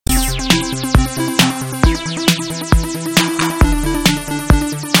Hey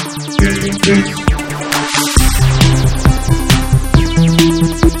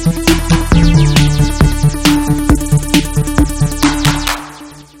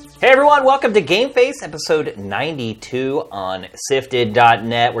everyone, welcome to GameFace, episode 92 on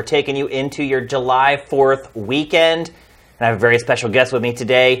Sifted.net. We're taking you into your July 4th weekend, and I have a very special guest with me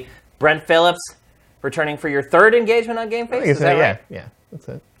today, Brent Phillips, returning for your third engagement on GameFace. Is that right? Yeah, that's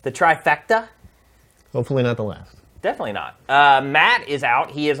it. The trifecta? Hopefully not the last. Definitely not. Matt is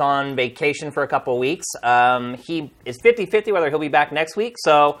out. He is on vacation for a couple of weeks. He is 50-50 whether he'll be back next week,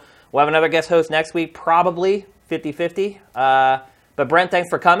 so we'll have another guest host next week, probably 50-50. But Brent,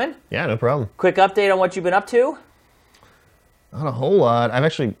 thanks for coming. Yeah, no problem. Quick update on what you've been up to. Not a whole lot. I've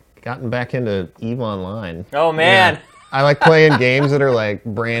actually gotten back into EVE Online. Oh, man. Yeah. I like playing games that are, like,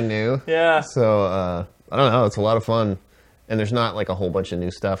 brand new. Yeah. So, I don't know. It's a lot of fun. And there's not, like, a whole bunch of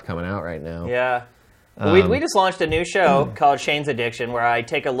new stuff coming out right now. Yeah. We just launched a new show called Shane's Addiction, where I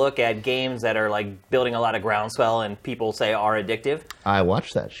take a look at games that are like building a lot of groundswell and people say are addictive. I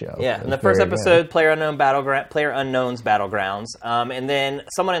watched that show. Yeah, in the first episode, PlayerUnknown's Battlegrounds, and then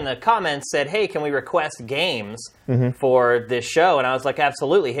someone in the comments said, "Hey, can we request games for this show?" And I was like,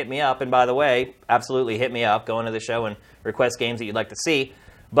 "Absolutely, hit me up." And by the way, absolutely hit me up. Go into the show and request games that you'd like to see.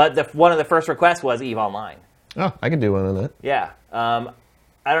 But one of the first requests was EVE Online. Oh, I could do one of that. Yeah.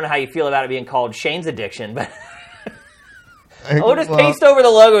 I don't know how you feel about it being called Shane's Addiction, but I'll just paste over the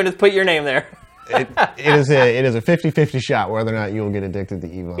logo and just put your name there. It is a 50-50 shot whether or not you will get addicted to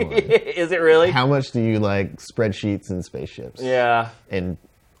EVE Online. Is it really? How much do you like spreadsheets and spaceships? Yeah. And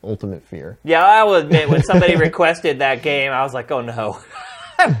Ultimate Fear. Yeah, I will admit, when somebody requested that game, I was like, oh no.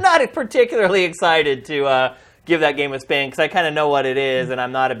 I'm not particularly excited to give that game a spin, because I kind of know what it is, and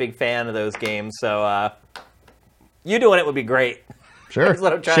I'm not a big fan of those games, so you doing it would be great. Sure. That's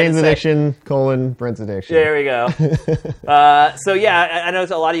what I'm trying Shane's to say. Addiction, Brent's Addiction. There we go. So yeah, I know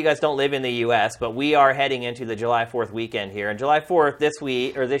a lot of you guys don't live in the U.S., but we are heading into the July 4th weekend here. And July 4th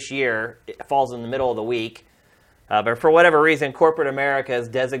this year, it falls in the middle of the week. But for whatever reason, corporate America has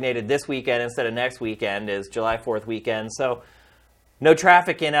designated this weekend instead of next weekend as July 4th weekend. So no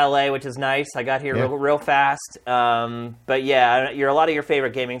traffic in L.A., which is nice. I got here real fast. But yeah, a lot of your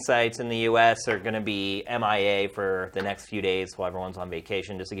favorite gaming sites in the U.S. are going to be MIA for the next few days while everyone's on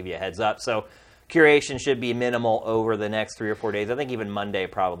vacation, just to give you a heads up. So curation should be minimal over the next 3 or 4 days. I think even Monday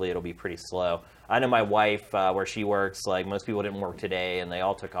probably it'll be pretty slow. I know my wife, where she works, like most people didn't work today, and they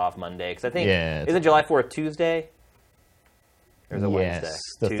all took off Monday. Because I think, isn't July 4th Tuesday? Or is it Wednesday? Yes,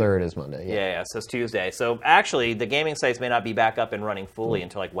 the 3rd is Monday. Yeah, so it's Tuesday. So actually, the gaming sites may not be back up and running fully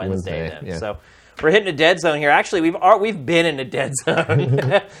until like Wednesday then. Yeah. So we're hitting a dead zone here. Actually, we've been in a dead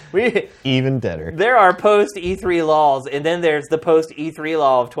zone. Even deader. There are post E3 lulls, and then there's the post E3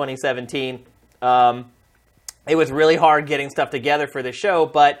 lull of 2017. It was really hard getting stuff together for the show,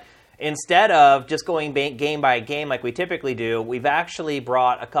 but instead of just going game by game like we typically do, we've actually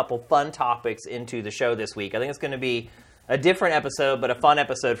brought a couple fun topics into the show this week. I think it's going to be a different episode, but a fun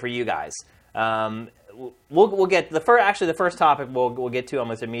episode for you guys. We'll get the first topic we'll get to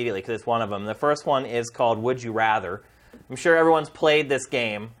almost immediately because it's one of them. The first one is called Would You Rather. I'm sure everyone's played this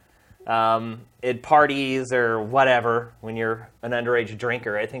game at parties or whatever when you're an underage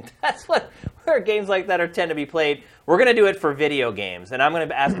drinker. I think that's where games like that tend to be played. We're going to do it for video games, and I'm going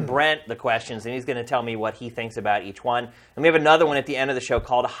to ask Brent the questions, and he's going to tell me what he thinks about each one. And we have another one at the end of the show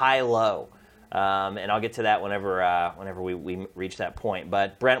called High-Low. And I'll get to that whenever we reach that point.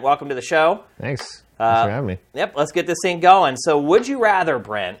 But Brent, welcome to the show. Thanks. Thanks for having me. Yep, let's get this thing going. So would you rather,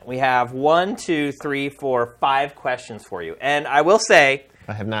 Brent? We have 1, 2, 3, 4, 5 questions for you. And I will say,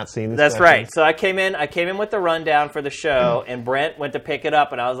 I have not seen this. That's right. So I came in with the rundown for the show, and Brent went to pick it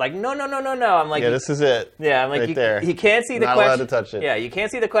up, and I was like, no. I'm like, yeah, this is it. Yeah, I'm like, right there. You can't see the questions. Not allowed to touch it. Yeah, you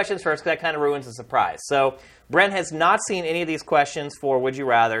can't see the questions first because that kind of ruins the surprise. So Brent has not seen any of these questions for Would You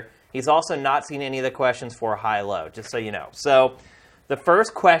Rather. He's also not seen any of the questions for high-low, just so you know. So the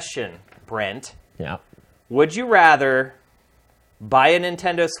first question, Brent. Yeah. Would you rather buy a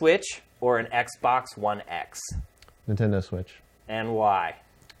Nintendo Switch or an Xbox One X? Nintendo Switch. And why?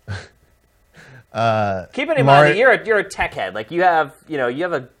 Keeping in mind that you're a tech head. Like you have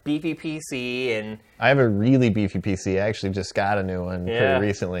a beefy PC and I have a really beefy PC. I actually just got a new one pretty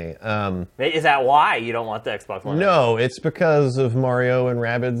recently. Is that why you don't want the Xbox One? No, it's because of Mario and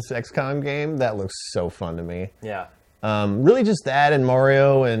Rabbids XCOM game. That looks so fun to me. Yeah. Really just that and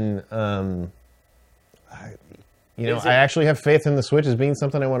Mario and I actually have faith in the Switch as being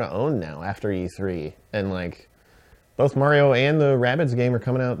something I want to own now after E3. And like both Mario and the Rabbids game are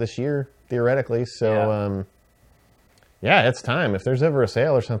coming out this year, theoretically. So Yeah, it's time. If there's ever a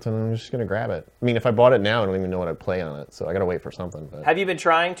sale or something, I'm just gonna grab it. I mean, if I bought it now, I don't even know what I'd play on it, so I gotta wait for something. But Have you been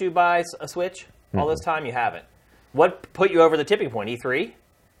trying to buy a Switch all this time? You haven't. What put you over the tipping point? E3?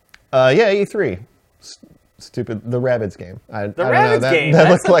 Yeah, E3. Stupid. The Rabbids game. I don't know. Rabbids game. That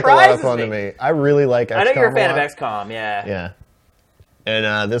That looked like a lot of surprises fun me. to me. I really like XCOM. I know you're a fan lot. of XCOM, yeah. Yeah.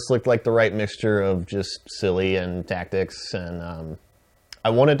 And this looked like the right mixture of just silly and tactics. And I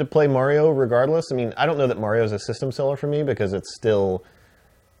wanted to play Mario regardless. I mean, I don't know that Mario's a system seller for me because it's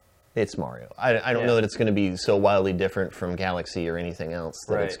Mario. I don't know that it's going to be so wildly different from Galaxy or anything else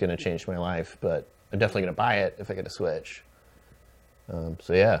that it's going to change my life. But I'm definitely going to buy it if I get a Switch.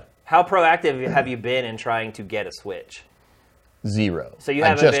 So yeah. How proactive have you been in trying to get a Switch? 0. So you I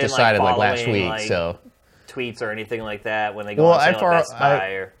haven't just been decided like last following, week, like, so tweets or anything like that when they go on sale at Best Buy?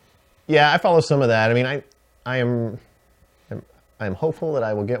 Or... Yeah, I follow some of that. I mean, I'm hopeful that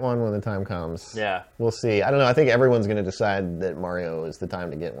I will get one when the time comes. Yeah. We'll see. I don't know. I think everyone's going to decide that Mario is the time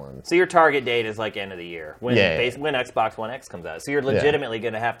to get one. So your target date is like end of the year when Yeah. when Xbox One X comes out. So you're legitimately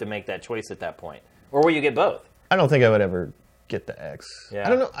going to have to make that choice at that point. Or will you get both? I don't think I would ever get the X. Yeah. I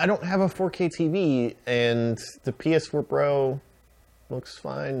don't know. I don't have a 4K TV, and the PS4 Pro looks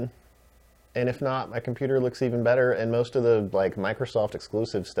fine. And if not, my computer looks even better. And most of the like Microsoft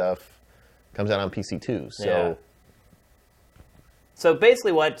exclusive stuff comes out on PC too. So, Yeah. So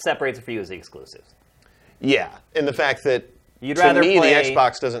basically, what separates it for you is the exclusives. yeah, and the fact that You'd to rather me play... the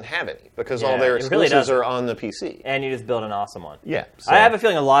Xbox doesn't have any because all Yeah, their it really exclusives doesn't. are on the PC. And you just build an awesome one. Yeah, so. I have a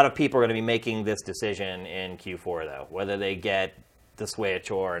feeling a lot of people are going to be making this decision in Q4, though, whether they get the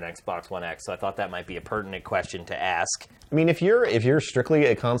Switch or an Xbox One X. So I thought that might be a pertinent question to ask. I mean, if you're strictly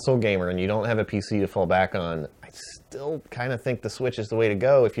a console gamer and you don't have a PC to fall back on, I still kind of think the Switch is the way to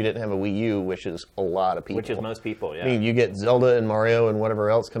go if you didn't have a Wii U, which is a lot of people. Which is most people, yeah. I mean, you get Zelda and Mario and whatever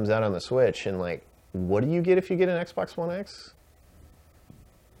else comes out on the Switch, and like, what do you get if you get an Xbox One X?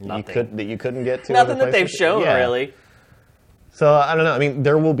 Nothing. That you couldn't get to. Nothing on the that they've PlayStation? shown, Yeah. really. So I don't know. I mean,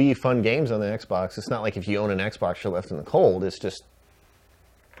 there will be fun games on the Xbox. It's not like if you own an Xbox, you're left in the cold. It's just,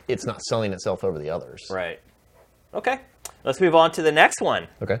 it's not selling itself over the others. Right. Okay. Let's move on to the next one.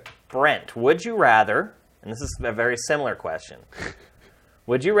 Okay. Brent, would you rather, and this is a very similar question,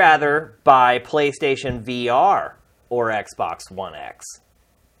 would you rather buy PlayStation VR or Xbox One X?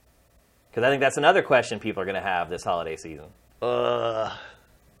 Because I think that's another question people are going to have this holiday season.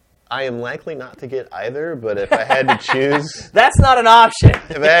 I am likely not to get either, but if I had to choose, That's not an option.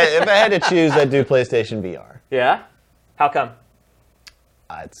 if I had to choose, I'd do PlayStation VR. Yeah? How come?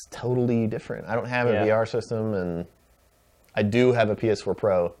 It's totally different. I don't have a Yeah. VR system, and I do have a PS4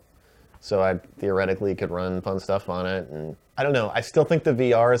 Pro, so I theoretically could run fun stuff on it. And I don't know. I still think the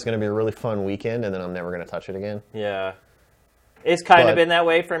VR is going to be a really fun weekend, and then I'm never going to touch it again. Yeah. It's kind of But- been that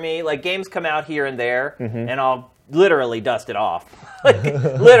way for me. Like, games come out here and there, and I'll literally dust it off. Like,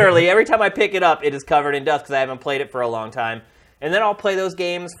 literally, every time I pick it up, it is covered in dust because I haven't played it for a long time. And then I'll play those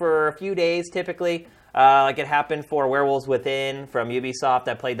games for a few days, typically. Like it happened for Werewolves Within from Ubisoft.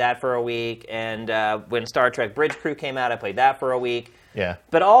 I played that for a week. And when Star Trek Bridge Crew came out, I played that for a week. Yeah.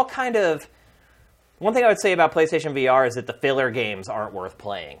 But all kind of... One thing I would say about PlayStation VR is that the filler games aren't worth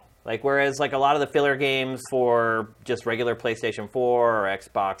playing. Like, whereas, like, a lot of the filler games for just regular PlayStation 4 or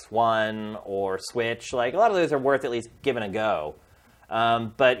Xbox One or Switch, like, a lot of those are worth at least giving a go.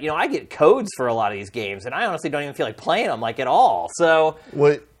 But, you know, I get codes for a lot of these games, and I honestly don't even feel like playing them, like, at all. So...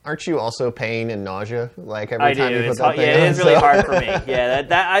 What? Aren't you also pain and nausea? Like every I time do. you put It's that hard, thing yeah, it on, is really so- hard for me. Yeah,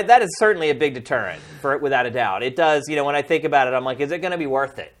 that is certainly a big deterrent, for without a doubt. It does, you know, when I think about it, I'm like, is it going to be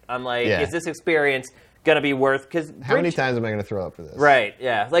worth it? I'm like, Yeah. is this experience going to be worth... Cause How many times am I going to throw up for this? Right,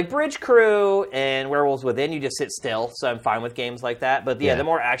 yeah. Like Bridge Crew and Werewolves Within, you just sit still, so I'm fine with games like that. But yeah, Yeah. the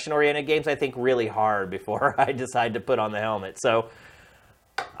more action-oriented games, I think really hard before I decide to put on the helmet. So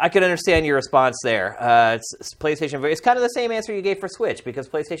I could understand your response there. It's PlayStation VR. It's kind of the same answer you gave for Switch, because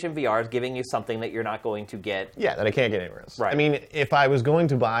PlayStation VR is giving you something that you're not going to get. Yeah, that I can't get anywhere else. Right. I mean, if I was going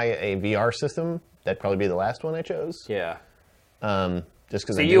to buy a VR system, that'd probably be the last one I chose. Yeah. Just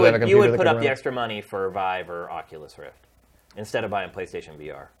because So I you do have a would computer that put can up run the it. extra money for Vive or Oculus Rift instead of buying PlayStation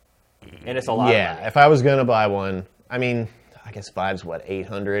VR. And it's a lot of Yeah, money. if I was going to buy one, I mean, I guess Vive's what,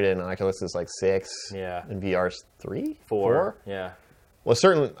 800 and Oculus is like 6. Yeah. And VR's 3? Four. Yeah. Well,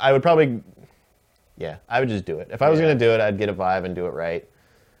 certainly, I would probably, yeah, I would just do it. If I was Yeah. going to do it, I'd get a Vive and do it right.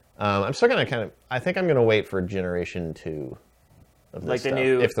 I'm still going to I think I'm going to wait for Generation 2 of this Like the stuff,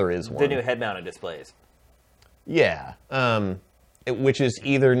 new... if there is one. The new head-mounted displays. Yeah. Which is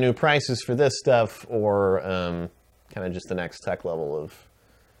either new prices for this stuff or kind of just the next tech level of...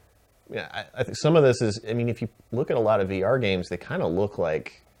 Yeah, I think some of this is... I mean, if you look at a lot of VR games, they kind of look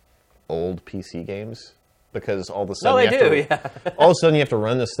like old PC games. because all of a No, sudden they do, yeah. all of a sudden you have to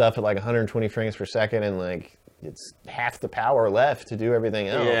run this stuff at like 120 frames per second, and like it's half the power left to do everything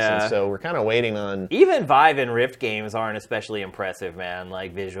else. Yeah. And so we're kind of waiting on. Even Vive and Rift games aren't especially impressive, man,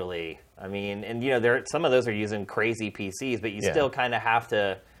 like visually. I mean, and some of those are using crazy PCs, but you still kind of have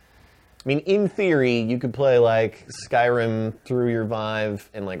to. I mean, in theory, you could play like Skyrim through your Vive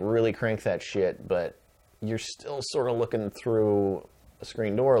and like really crank that shit, but you're still sort of looking through a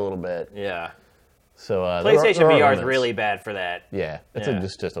screen door a little bit. Yeah. So PlayStation VR is really bad for that. Yeah,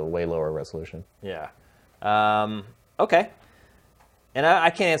 it's just a way lower resolution. Yeah. Okay. And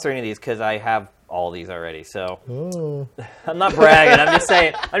I can't answer any of these because I have all these already. So I'm not bragging. I'm just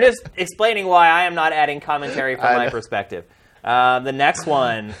saying. I'm just explaining why I am not adding commentary from my perspective. The next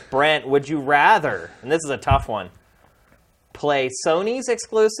one, Brent, would you rather, and this is a tough one, play Sony's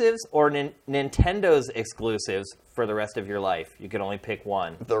exclusives or Nintendo's exclusives for the rest of your life? You could only pick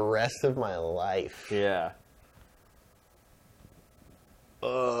one. The rest of my life. Yeah.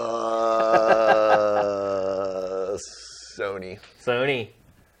 Sony. Sony.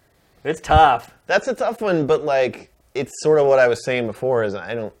 It's tough. That's a tough one, but like it's sort of what I was saying before. Is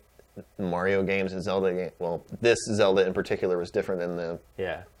I don't. Mario games and Zelda games. Well, this Zelda in particular was different than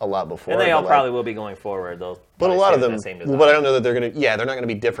a lot before. And they all probably will be going forward. But a lot of them. But I don't know that they're going to. Yeah, they're not going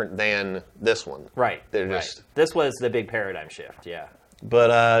to be different than this one. Right. They're just. This was the big paradigm shift. Yeah.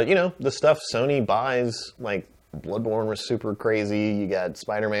 But the stuff Sony buys, like Bloodborne was super crazy. You got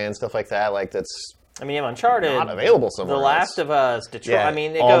Spider-Man, stuff like that. Like that's. I mean, you have Uncharted. Not available somewhere The Last of Us, Detroit. Yeah, I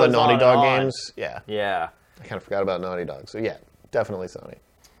mean, all the Naughty Dog games. Yeah. Yeah. I kind of forgot about Naughty Dog. So yeah, definitely Sony.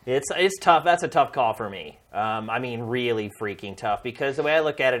 It's tough. That's a tough call for me. I mean, really freaking tough because the way I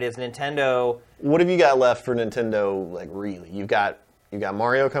look at it is Nintendo. What have you got left for Nintendo? Like really, you got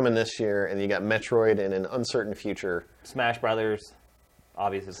Mario coming this year, and you got Metroid in an uncertain future. Smash Brothers,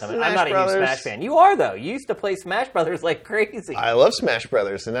 obviously is coming. Smash I'm not Brothers. a huge Smash fan. You are though. You used to play Smash Brothers like crazy. I love Smash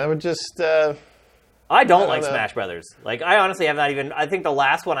Brothers, and I would just. I don't like Smash Brothers. Like I honestly have not even. I think the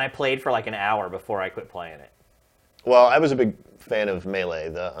last one I played for like an hour before I quit playing it. Well, I was a big fan of Melee.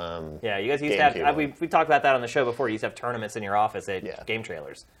 You guys used to have. We talked about that on the show before. You used to have tournaments in your office at game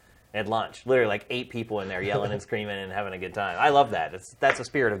trailers, at lunch. Literally, like 8 people in there yelling and screaming and having a good time. I love that. That's the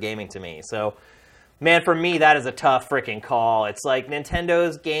spirit of gaming to me. So, man, for me, that is a tough freaking call. It's like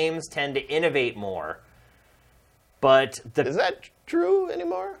Nintendo's games tend to innovate more, but is that true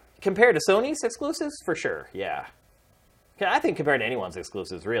anymore? Compared to Sony's exclusives, for sure. Yeah. I think compared to anyone's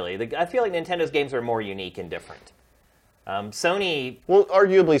exclusives, really, I feel like Nintendo's games are more unique and different. Sony... Well,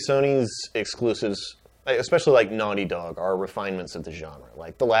 arguably Sony's exclusives, especially like Naughty Dog, are refinements of the genre.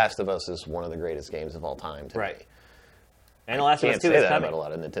 Like, The Last of Us is one of the greatest games of all time to me. And The Last of Us 2 is coming. You can't say that about a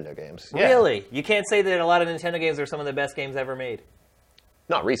lot of Nintendo games. Really? Yeah. You can't say that a lot of Nintendo games are some of the best games ever made?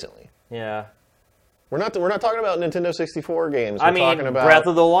 Not recently. Yeah. We're not talking about Nintendo 64 games. We're talking about Breath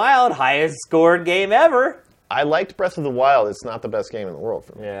of the Wild, highest scored game ever. I liked Breath of the Wild. It's not the best game in the world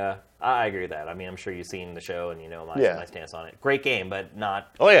for me. Yeah, I agree with that. I mean, I'm sure you've seen the show and you know my stance on it. Great game, but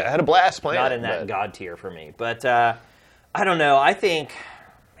not... Oh, yeah, I had a blast playing it. Not in that god tier for me. But I don't know. I think,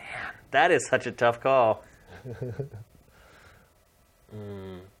 man, that is such a tough call.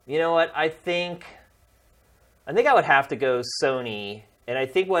 You know what? I think I would have to go Sony. And I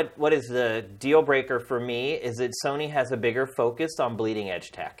think what is the deal breaker for me is that Sony has a bigger focus on bleeding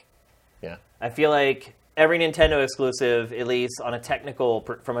edge tech. Yeah. I feel like every Nintendo exclusive, at least from a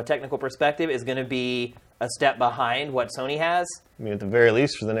technical perspective, is going to be a step behind what Sony has. I mean, at the very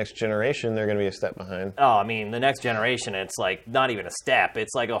least, for the next generation, they're going to be a step behind. Oh, I mean, the next generation, it's like not even a step.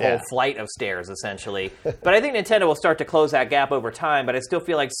 It's like a whole flight of stairs, essentially. But I think Nintendo will start to close that gap over time, but I still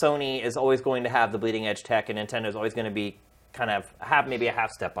feel like Sony is always going to have the bleeding edge tech, and Nintendo is always going to be kind of maybe a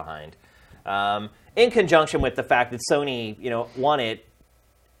half step behind. In conjunction with the fact that Sony,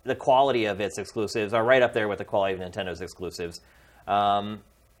 the quality of its exclusives are right up there with the quality of Nintendo's exclusives. And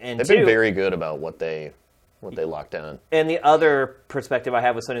they've been very good about what they lock down. And the other perspective I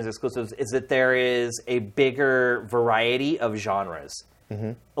have with Sony's exclusives is that there is a bigger variety of genres.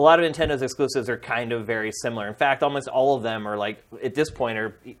 Mm-hmm. A lot of Nintendo's exclusives are kind of very similar. In fact, almost all of them are like, at this point,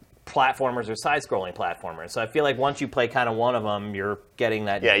 are platformers or side-scrolling platformers. So I feel like once you play kind of one of them, you're getting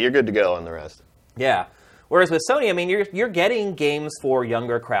that. Yeah, you're good to go on the rest. Yeah. Whereas with Sony, I mean, you're getting games for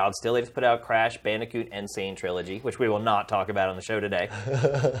younger crowds still. They just put out Crash Bandicoot Insane Trilogy, which we will not talk about on the show today,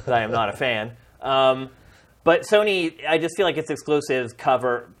 because I am not a fan. But Sony, I just feel like its exclusives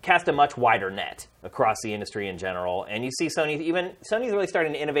cast a much wider net across the industry in general. And you see Sony's really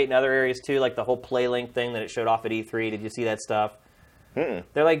starting to innovate in other areas too, like the whole PlayLink thing that it showed off at E3. Did you see that stuff? They're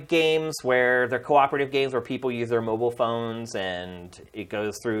like games where they're cooperative games where people use their mobile phones and it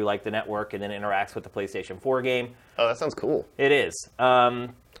goes through like the network and then interacts with the PlayStation 4 game. Oh, that sounds cool. It is.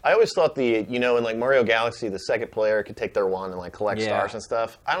 I always thought in like Mario Galaxy, the second player could take their wand and like collect stars and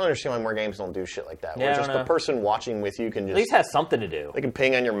stuff. I don't understand why more games don't do shit like that. Where just the person watching with you can just... At least has something to do. They can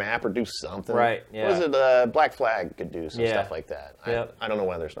ping on your map or do something. Right, yeah. What is it? Black Flag could do some stuff like that. Yep. I don't know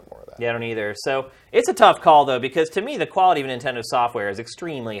why there's not more of that. Yeah, I don't either. So it's a tough call, though, because to me, the quality of Nintendo software is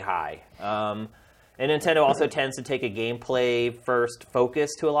extremely high. And Nintendo also tends to take a gameplay-first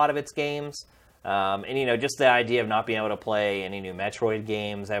focus to a lot of its games. And, just the idea of not being able to play any new Metroid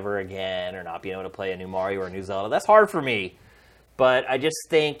games ever again or not being able to play a new Mario or a new Zelda, that's hard for me. But I just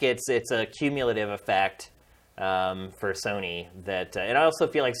think it's a cumulative effect for Sony. And I also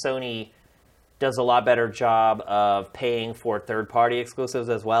feel like Sony does a lot better job of paying for third-party exclusives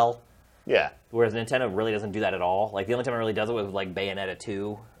as well. Yeah. Whereas Nintendo really doesn't do that at all. Like, the only time it really does it was, like, Bayonetta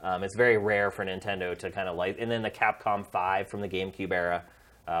 2. It's very rare for Nintendo to kind of like... And then the Capcom 5 from the GameCube era,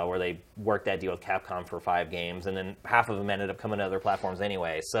 where they worked that deal with Capcom for 5 games, and then half of them ended up coming to other platforms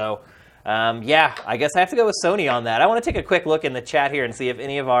anyway. So, I guess I have to go with Sony on that. I want to take a quick look in the chat here and see if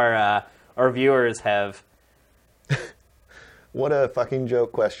any of our viewers have... What a fucking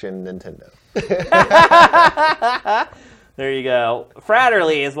joke question, Nintendo. There you go.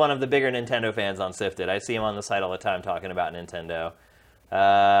 Fratterly is one of the bigger Nintendo fans on Sifted. I see him on the site all the time talking about Nintendo.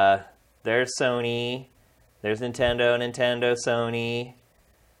 There's Sony. There's Nintendo, Sony.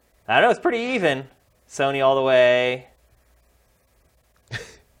 I don't know, it's pretty even. Sony all the way.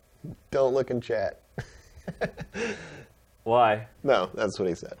 Don't look in chat. Why? No, that's what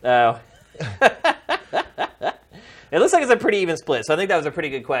he said. Oh. It looks like it's a pretty even split, so I think that was a pretty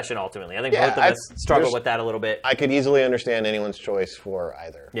good question ultimately. I think both of us struggle with that a little bit. I could easily understand anyone's choice for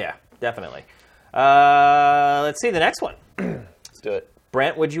either. Yeah, definitely. Let's see the next one. Let's do it.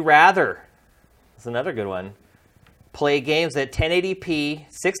 Brent, would you rather? That's another good one. Play games at 1080p,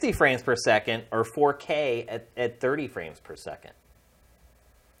 60 frames per second, or 4K at 30 frames per second?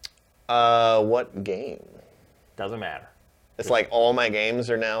 What game? Doesn't matter. It's like all my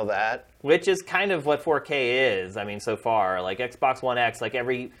games are now that? Which is kind of what 4K is, I mean, so far. Like Xbox One X, like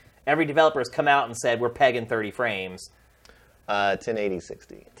every developer has come out and said, we're pegging 30 frames. 1080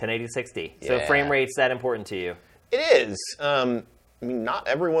 60. 1080 60. Yeah. So frame rate's that important to you? It is. I mean, not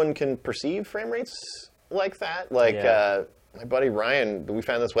everyone can perceive frame rates like that. Like, my buddy Ryan, we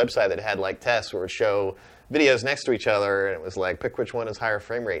found this website that had, like, tests where it would show videos next to each other, and it was like, pick which one is higher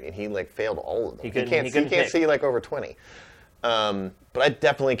frame rate, and he, like, failed all of them. He can't see, like, over 20. But I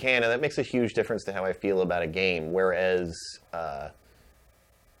definitely can, and that makes a huge difference to how I feel about a game. Whereas, I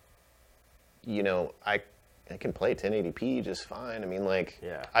can play 1080p just fine. I mean, like,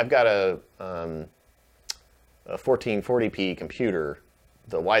 I've got a 1440p computer,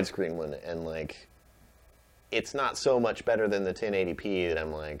 the widescreen one, and, like, it's not so much better than the 1080p that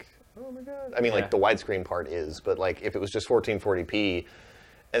I'm like, oh my god. I mean, like, the widescreen part is, but, like, if it was just 1440p,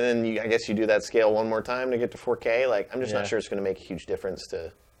 and then I guess you do that scale one more time to get to 4K. Like, I'm just not sure it's going to make a huge difference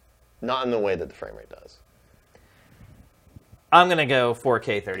not in the way that the frame rate does. I'm going to go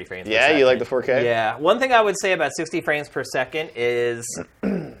 4K 30 frames per second. Yeah, you like the 4K? Yeah. One thing I would say about 60 frames per second is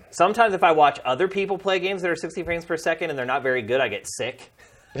sometimes if I watch other people play games that are 60 frames per second and they're not very good, I get sick.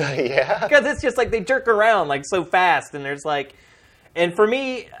 Yeah? Because it's just like they jerk around like so fast, and there's like... And for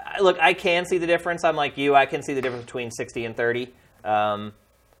me, look, I can see the difference. I'm like you. I can see the difference between 60 and 30.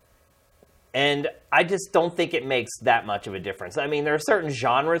 And I just don't think it makes that much of a difference. I mean, there are certain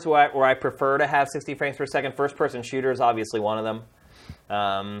genres where I prefer to have 60 frames per second. First-person shooter is obviously one of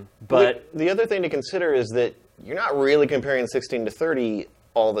them. But the other thing to consider is that you're not really comparing 16 to 30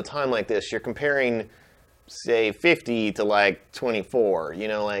 all the time like this. You're comparing, say, 50 to, like, 24. You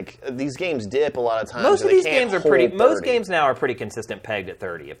know, like, these games dip a lot of times. Most of these games most 30. games now are pretty consistent pegged at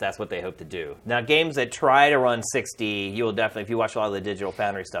 30, if that's what they hope to do. Now, games that try to run 60, you will definitely, if you watch a lot of the Digital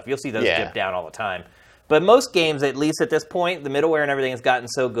Foundry stuff, you'll see those dip down all the time. But most games, at least at this point, the middleware and everything has gotten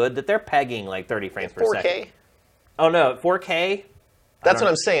so good that they're pegging like 30 frames per second. 4K? Oh, no, 4K? That's what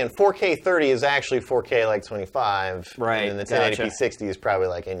I'm saying. 4K 30 is actually 4K like 25. Right. And then the 1080p 60 is probably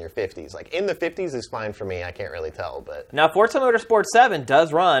like in your 50s. Like in the 50s is fine for me. I can't really tell, but now Forza Motorsport 7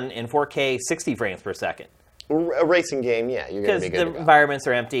 does run in 4K 60 frames per second. A racing game, yeah, you're going to be good. Because the environments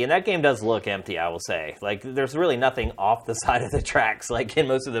are empty, and that game does look empty, I will say. Like, there's really nothing off the side of the tracks, like in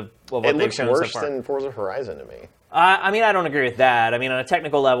most of what they've shown so far. It looks worse than Forza Horizon to me. I mean, I don't agree with that. I mean, on a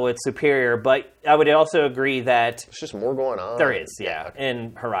technical level, it's superior, but I would also agree that... It's just more going on. There is, yeah.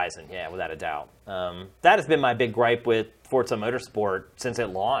 In Horizon, yeah, without a doubt. That has been my big gripe with Forza Motorsport since it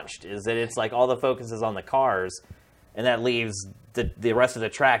launched, is that it's like all the focus is on the cars, and that leaves the rest of the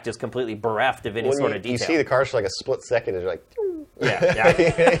track just completely bereft of any sort of detail. You see the cars for like a split second, and you're like,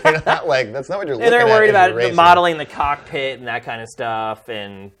 yeah. You're not like, that's not what you're looking And they're at worried as about you're racing. modeling the cockpit and that kind of stuff,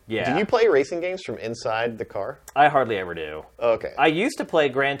 and yeah. Do you play racing games from inside the car? I hardly ever do. Okay. I used to play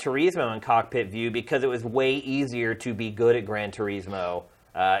Gran Turismo in cockpit view because it was way easier to be good at Gran Turismo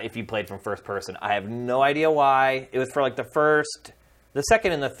if you played from first person. I have no idea why. It was for like the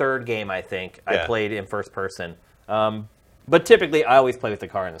second and the third game, I think, I played in first person. But typically, I always play with the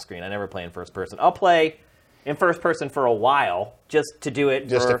car on the screen. I never play in first person. I'll play in first person for a while just to do it.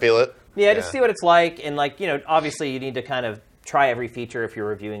 Just to feel it? Yeah, just see what it's like. And, like, you know, obviously you need to kind of try every feature if you're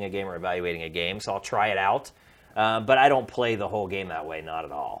reviewing a game or evaluating a game. So I'll try it out. But I don't play the whole game that way, not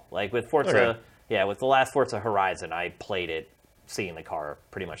at all. Like with Forza, with the last Forza Horizon, I played it seeing the car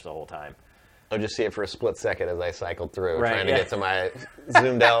pretty much the whole time. I'll just see it for a split second as I cycled through, trying to get to my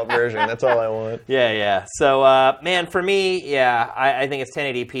zoomed-out version. That's all I want. Yeah. So, man, for me, I think it's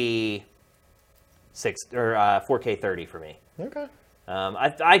 1080p 4K 30 for me. Okay.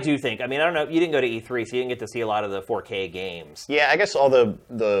 I do think. I mean, I don't know. You didn't go to E3, so you didn't get to see a lot of the 4K games. Yeah, I guess all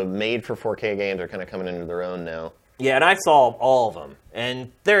the made-for-4K games are kind of coming into their own now. Yeah, and I saw all of them,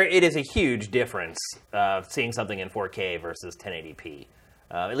 and it is a huge difference seeing something in 4K versus 1080p.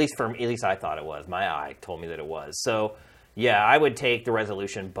 At least I thought it was. My eye told me that it was. So, yeah, I would take the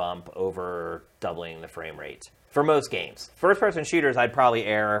resolution bump over doubling the frame rate for most games. First-person shooters, I'd probably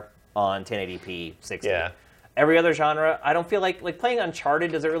err on 1080p 60. Yeah. Every other genre, I don't feel like playing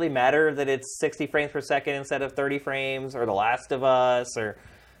Uncharted, does it really matter that it's 60 frames per second instead of 30 frames, or The Last of Us, or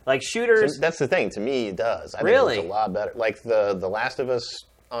like shooters? So that's the thing. To me, it does. I really? think it's a lot better. Like the Last of Us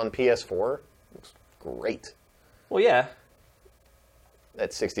on PS4 looks great. Well, yeah.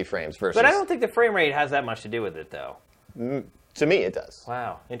 At 60 frames versus... But I don't think the frame rate has that much to do with it, though. To me, it does.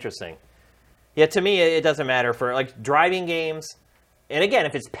 Wow, interesting. Yeah, to me, it doesn't matter for like driving games. And again,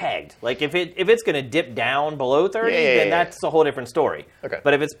 if it's pegged, like if it's going to dip down below 30, then that's a whole different story. Okay.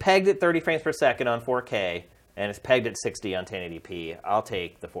 But if it's pegged at 30 frames per second on 4K and it's pegged at 60 on 1080p, I'll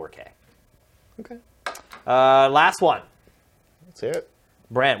take the 4K. Okay. Last one. Let's hear it.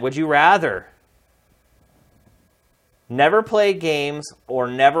 Brent, would you rather never play games or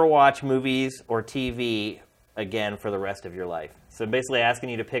never watch movies or TV again for the rest of your life? So basically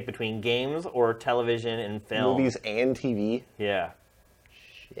asking you to pick between games or television and film. Movies and TV? Yeah.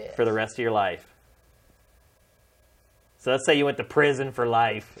 Shit. For the rest of your life. So let's say you went to prison for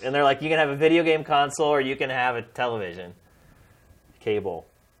life, and they're like, you can have a video game console or you can have a television. Cable.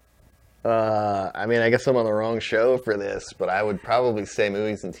 I mean, I guess I'm on the wrong show for this, but I would probably say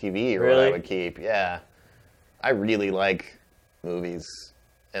movies and TV are what I would keep. Yeah. I really like movies,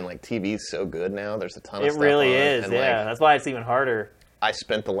 and like TV's so good now. There's a ton of stuff on. It really is, and, yeah. like, that's why it's even harder. I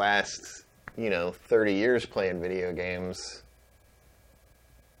spent the last, 30 years playing video games.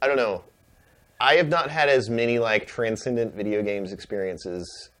 I don't know. I have not had as many like transcendent video games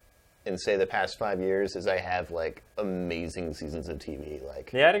experiences in, say, the past 5 years as I have like amazing seasons of TV. Like,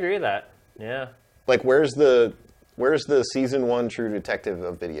 yeah, I'd agree with that. Yeah. Like, where's the season 1 True Detective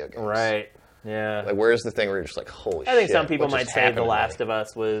of video games? Right. Yeah. Like, where's the thing where you're just like, holy shit? I think some people what might just say happened The to Last me? of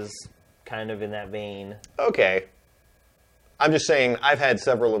Us was kind of in that vein. Okay. I'm just saying, I've had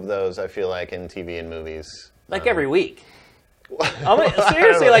several of those, I feel like, in TV and movies. Like every week.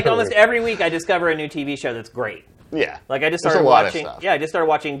 Seriously, like almost every week I discover a new TV show that's great. Yeah. Like I just There's started a lot of watching. stuff. Yeah, I just started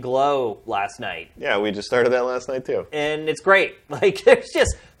watching Glow last night. Yeah, we just started that last night too. And it's great. Like there's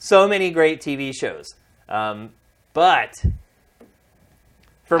just so many great TV shows. But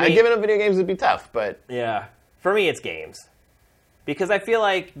for me, giving up video games would be tough, but yeah, for me it's games. Because I feel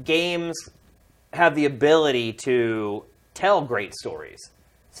like games have the ability to tell great stories.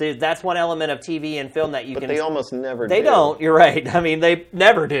 So that's one element of TV and film that you can... But they almost never do. They don't, you're right. I mean, they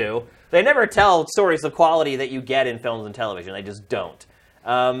never do. They never tell stories of quality that you get in films and television. They just don't.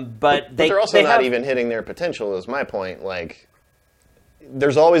 But they're also not even hitting their potential, is my point. Like,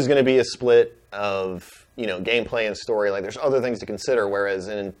 there's always going to be a split of, gameplay and story. Like, there's other things to consider, whereas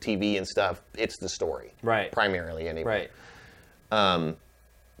in TV and stuff, it's the story. Right. Primarily, anyway. Right.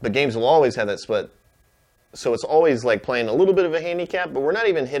 But games will always have that split. So it's always like playing a little bit of a handicap, but we're not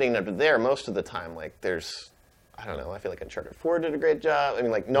even hitting up there most of the time. Like I don't know, I feel like Uncharted 4 did a great job. I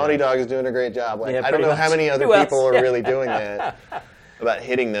mean, like Naughty Dog is doing a great job. Like, I don't know how many other people are really doing that about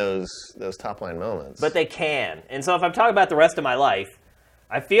hitting those top line moments. But they can. And so if I'm talking about the rest of my life,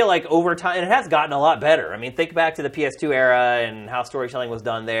 I feel like over time, and it has gotten a lot better. I mean, think back to the PS2 era and how storytelling was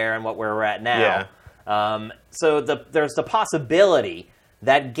done there and what we're at now. Yeah. So there's the possibility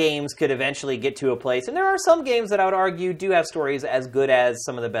that games could eventually get to a place, and there are some games that I would argue do have stories as good as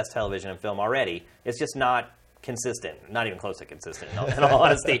some of the best television and film already. It's just not consistent. Not even close to consistent, in all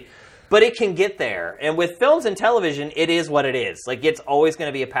honesty. But it can get there. And with films and television, it is what it is. Like, it's always going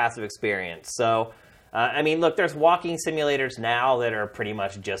to be a passive experience. So, I mean, look, there's walking simulators now that are pretty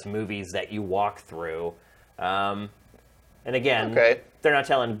much just movies that you walk through. And again, they're not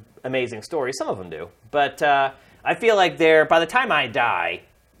telling amazing stories. Some of them do. But I feel like by the time I die,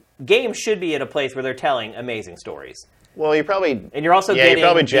 games should be at a place where they're telling amazing stories. Well, you're probably getting you're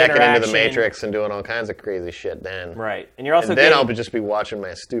probably jacking into the Matrix and doing all kinds of crazy shit then. Right, and you're also I'll just be watching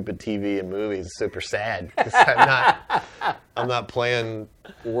my stupid TV and movies. It's super sad because I'm not playing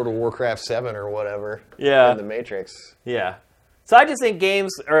World of Warcraft 7 or whatever. Yeah, in the Matrix. Yeah, so I just think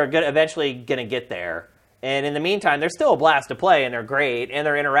games are eventually going to get there, and in the meantime, they're still a blast to play, and they're great, and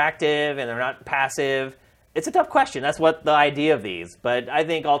they're interactive, and they're not passive. It's a tough question. That's what the idea of these. But I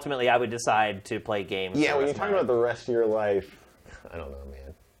think ultimately I would decide to play games. Yeah, when you're talking about the rest of your life, I don't know,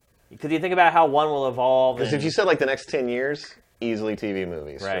 man. Because you think about how one will evolve. Because if you said like the next 10 years, easily TV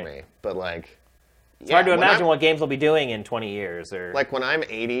movies for me. But like, it's hard to imagine what games will be doing in 20 years. Or like when I'm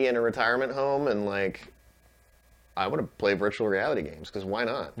 80 in a retirement home and like, I want to play virtual reality games because why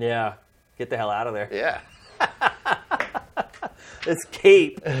not? Yeah, get the hell out of there. Yeah.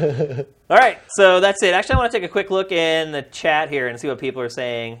 Escape. All right, so that's it. Actually, I want to take a quick look in the chat here and see what people are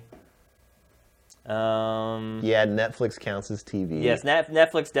saying. Yeah, Netflix counts as TV. Yes,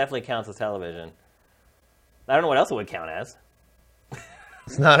 Netflix definitely counts as television. I don't know what else it would count as.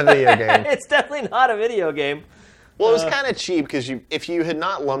 It's not a video game. It's definitely not a video game. Well, it was kind of cheap because if you had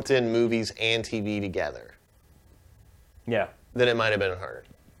not lumped in movies and TV together, yeah, then it might have been harder.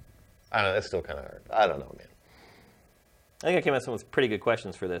 I don't know. That's still kind of hard. I don't know, man. I think I came up with some pretty good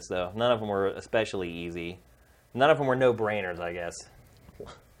questions for this, though. None of them were especially easy. None of them were no-brainers, I guess.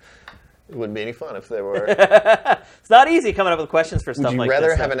 It wouldn't be any fun if they were. It's not easy coming up with questions for stuff like this. Would you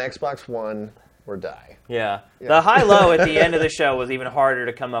rather have an Xbox One or die? Yeah. The high-low at the end of the show was even harder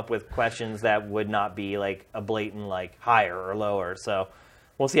to come up with questions that would not be like a blatant like higher or lower. So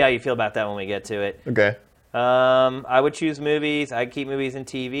we'll see how you feel about that when we get to it. Okay. I would choose movies. I'd keep movies and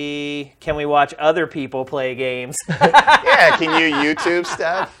TV. Can we watch other people play games? Yeah, can you YouTube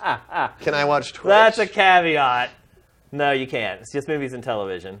stuff? Can I watch Twitch? That's a caveat. No, you can't. It's just movies and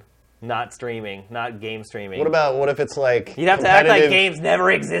television. Not streaming. Not game streaming. What if it's like... You'd have to act like games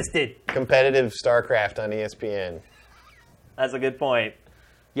never existed. Competitive StarCraft on ESPN. That's a good point.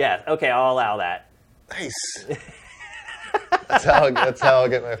 Yeah, okay, I'll allow that. Nice. That's how I'll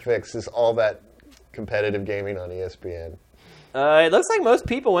get my fix, is all that competitive gaming on ESPN. It looks like most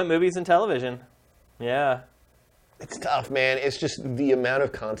people went movies and television. Yeah. It's tough, man. It's just the amount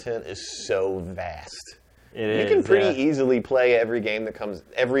of content is so vast. You can pretty easily play every good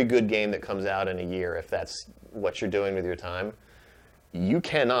game that comes out in a year if that's what you're doing with your time. You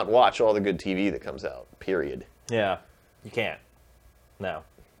cannot watch all the good TV that comes out, period. Yeah, you can't. No.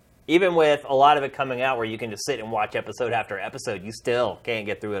 Even with a lot of it coming out where you can just sit and watch episode after episode, you still can't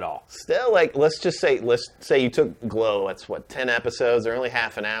get through it all. Still, like, let's say you took Glow. That's 10 episodes. They're only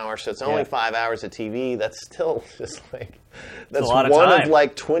half an hour, so it's only 5 hours of TV. That's still just like, that's one of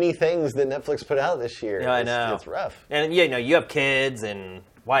like 20 things that Netflix put out this year. Yeah, I know. It's rough. And you have kids and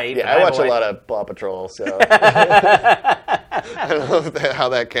wife. Yeah, I watch a lot of Paw Patrol, so I don't know how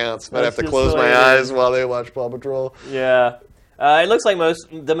that counts. Might have to close my eyes while they watch Paw Patrol. Yeah. It looks like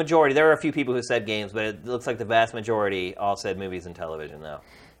the majority, there were a few people who said games, but it looks like the vast majority all said movies and television, though.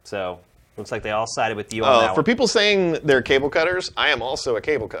 So, looks like they all sided with you on that one. For people saying they're cable cutters, I am also a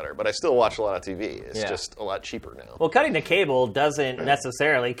cable cutter, but I still watch a lot of TV. It's just a lot cheaper now. Well, cutting the cable doesn't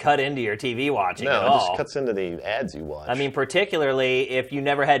necessarily cut into your TV watching at all. No, it just cuts into the ads you watch. I mean, particularly if you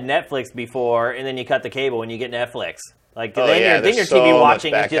never had Netflix before, and then you cut the cable and you get Netflix. Like, then your TV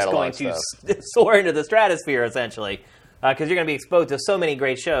watching is just going to soar into the stratosphere, essentially. Because you're going to be exposed to so many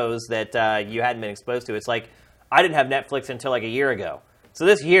great shows that you hadn't been exposed to. It's like, I didn't have Netflix until like a year ago. So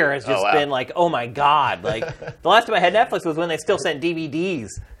this year has just been like, oh my God. Like, the last time I had Netflix was when they still sent DVDs.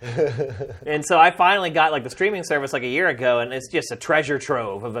 And so I finally got like the streaming service like a year ago, and it's just a treasure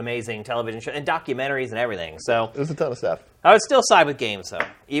trove of amazing television shows and documentaries and everything. So there's a ton of stuff. I would still side with games, though,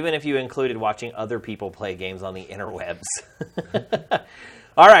 even if you included watching other people play games on the interwebs.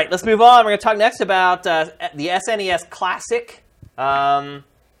 All right, let's move on. We're going to talk next about the SNES Classic.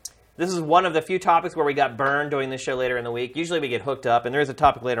 This is one of the few topics where we got burned doing this show later in the week. Usually we get hooked up, and there is a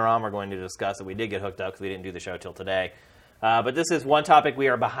topic later on we're going to discuss that we did get hooked up because we didn't do the show till today. But this is one topic we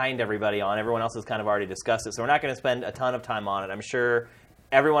are behind everybody on. Everyone else has kind of already discussed it, so we're not going to spend a ton of time on it. I'm sure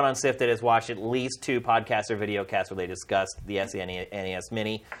everyone on Sifted has watched at least 2 podcasts or videocasts where they discussed the SNES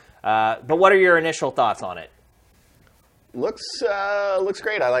Mini. But what are your initial thoughts on it? Looks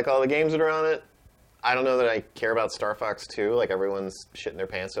great. I like all the games that are on it. I don't know that I care about Star Fox 2, like everyone's shitting their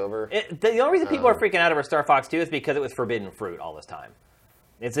pants over. The only reason people are freaking out over Star Fox 2 is because it was forbidden fruit all this time.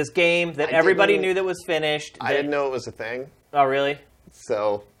 It's this game that everybody knew that was finished. I didn't know it was a thing. Oh, really?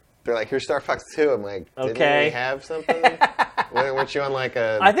 So they're like, here's Star Fox 2. I'm like, didn't we have something? Weren't you on like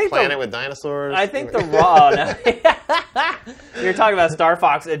a planet with dinosaurs? I think the raw. No. You're talking about Star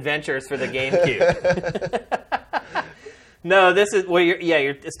Fox Adventures for the GameCube. No, this is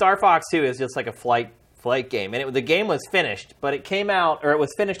your Star Fox 2 is just like a flight game, and the game was finished, but it came out, or it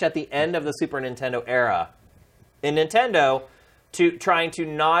was finished at the end of the Super Nintendo era. And Nintendo, trying to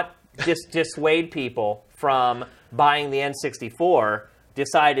not dissuade people from buying the N64,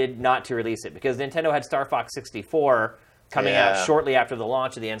 decided not to release it because Nintendo had Star Fox 64 coming out shortly after the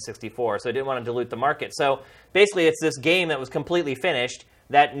launch of the N64, so they didn't want to dilute the market. So basically, it's this game that was completely finished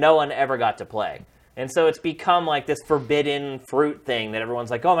that no one ever got to play. And so it's become like this forbidden fruit thing that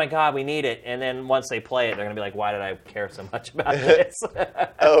everyone's like, oh my god, we need it. And then once they play it, they're going to be like, why did I care so much about this?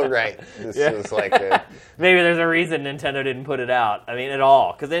 Oh, right. This is like maybe there's a reason Nintendo didn't put it out. I mean, at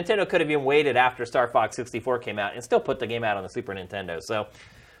all. Because Nintendo could have even waited after Star Fox 64 came out and still put the game out on the Super Nintendo. So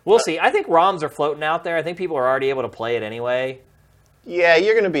we'll see. I think ROMs are floating out there. I think people are already able to play it anyway. Yeah,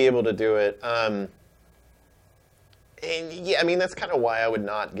 you're going to be able to do it. And yeah, I mean, that's kind of why I would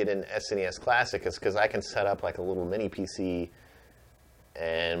not get an SNES Classic, is because I can set up like a little mini PC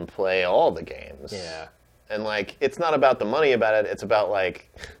and play all the games. Yeah. And like, it's not about the money about it. It's about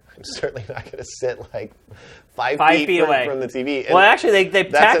like, I'm certainly not going to sit like five feet away from the TV. And well, actually, they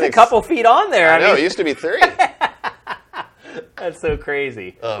tacked a couple feet on there. I know, it used to be 3. That's so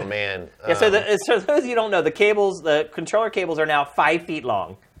crazy. Oh, man. Yeah, so those you don't know, the controller cables are now 5 feet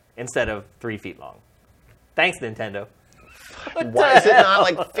long instead of 3 feet long. Thanks, Nintendo. Why is it not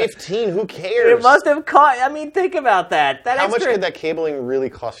like 15? Who cares? It must have cost. I mean, think about that. How much could that cabling really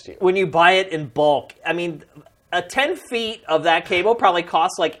cost you? When you buy it in bulk. I mean, 10 feet of that cable probably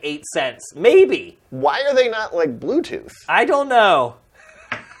costs like 8 cents. Maybe. Why are they not like Bluetooth? I don't know.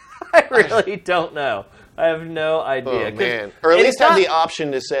 I really don't know. I have no idea. Oh, man. Or at least have the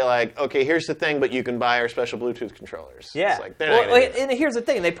option to say, like, okay, here's the thing, but you can buy our special Bluetooth controllers. Yeah. It's like, and here's the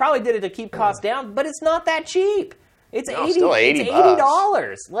thing. They probably did it to keep costs down, but it's not that cheap. It's still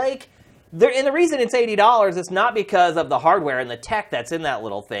 $80. Like, and the reason it's $80 is not because of the hardware and the tech that's in that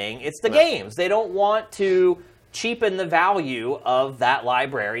little thing. It's the games. They don't want to cheapen the value of that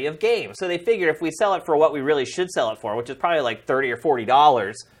library of games. So they figured if we sell it for what we really should sell it for, which is probably like $30 or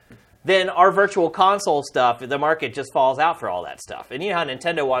 $40, then our virtual console stuff, the market just falls out for all that stuff. And you know how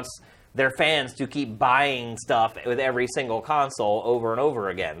Nintendo wants their fans to keep buying stuff with every single console over and over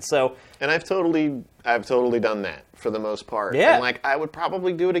again. So, and I've totally done that for the most part. Yeah. And like, I would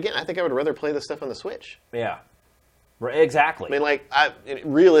probably do it again. I think I would rather play the stuff on the Switch. Yeah. Exactly. I mean, like,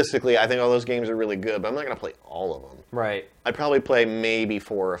 realistically, I think all those games are really good, but I'm not going to play all of them. Right. I'd probably play maybe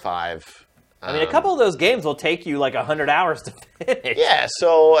 4 or 5. I mean, a couple of those games will take you like 100 hours to finish. Yeah,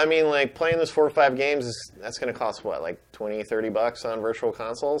 so, I mean, like, playing those 4 or 5 games, that's going to cost, what, like $20, $30 on virtual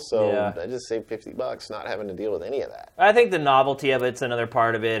consoles? So I just saved $50 not having to deal with any of that. I think the novelty of it's another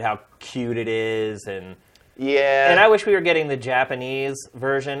part of it, how cute it is, and... Yeah. And I wish we were getting the Japanese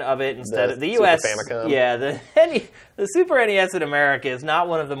version of it instead of the US. Super Famicom. Yeah, the Super NES in America is not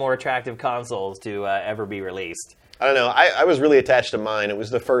one of the more attractive consoles to ever be released. I don't know. I was really attached to mine. It was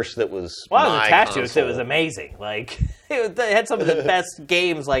the first that was I was attached console. to it. It was amazing. Like it had some of the best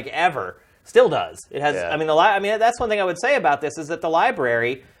games like ever. Still does. It has. Yeah. I mean, that's one thing I would say about this is that the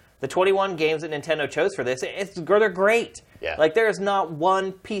library, the 21 games that Nintendo chose for this, they're great. Yeah. Like there is not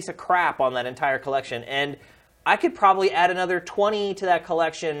one piece of crap on that entire collection, and I could probably add another 20 to that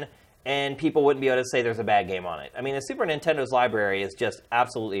collection, and people wouldn't be able to say there's a bad game on it. I mean, the Super Nintendo's library is just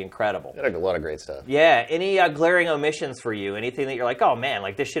absolutely incredible. It had a lot of great stuff. Yeah. Any glaring omissions for you? Anything that you're like, oh man,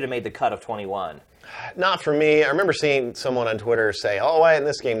 like this should have made the cut of 21? Not for me. I remember seeing someone on Twitter say, oh, why isn't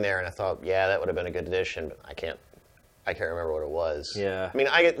this game there? And I thought, yeah, that would have been a good addition, but I can't remember what it was. Yeah. I mean,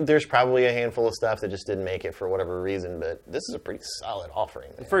 there's probably a handful of stuff that just didn't make it for whatever reason, but this is a pretty solid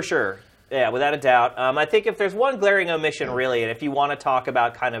offering. Man. For sure. Yeah, without a doubt. I think if there's one glaring omission, really, and if you want to talk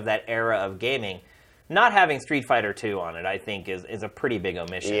about kind of that era of gaming, not having Street Fighter 2 on it, I think, is a pretty big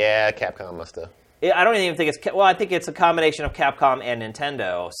omission. Yeah, Capcom must have. I don't even think it's... Well, I think it's a combination of Capcom and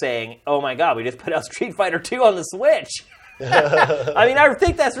Nintendo saying, oh my god, we just put out Street Fighter 2 on the Switch. I mean, I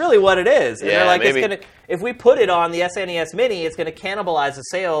think that's really what it is. And they're like, maybe. If we put it on the SNES Mini, it's going to cannibalize the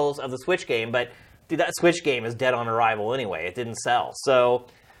sales of the Switch game, but dude, that Switch game is dead on arrival anyway. It didn't sell. So...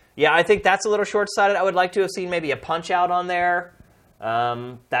 yeah, I think that's a little short-sighted. I would like to have seen maybe a Punch-Out on there.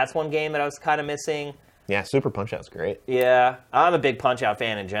 That's one game that I was kind of missing. Yeah, Super Punch-Out's great. Yeah, I'm a big Punch-Out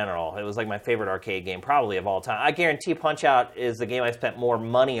fan in general. It was like my favorite arcade game, probably of all time. I guarantee Punch-Out is the game I spent more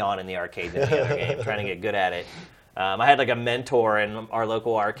money on in the arcade than the other game, trying to get good at it. I had like a mentor in our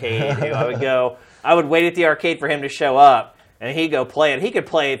local arcade who I would wait at the arcade for him to show up, and he'd go play it. He could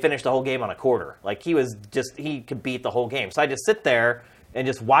finish the whole game on a quarter. Like he could beat the whole game. So I just sit there and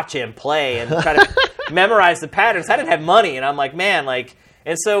just watch him play and try to memorize the patterns. I didn't have money, and I'm like, man, like,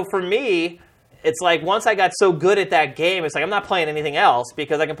 and so for me, it's like once I got so good at that game, it's like I'm not playing anything else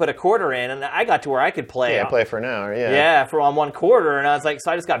because I can put a quarter in, and I got to where I could play. Yeah, play for an hour, yeah. Yeah, on one quarter, and I was like,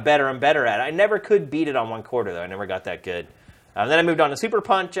 so I just got better and better at it. I never could beat it on one quarter, though. I never got that good. Then I moved on to Super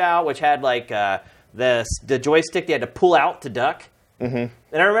Punch-Out, which had like the joystick you had to pull out to duck. Mm-hmm.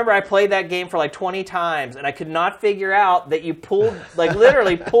 And I remember I played that game for like 20 times, and I could not figure out that you pulled, like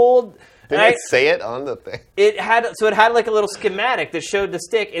literally pulled... Didn't it say it on the thing? It had like a little schematic that showed the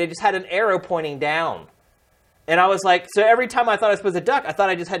stick, and it just had an arrow pointing down. And I was like, so every time I thought I was supposed to duck, I thought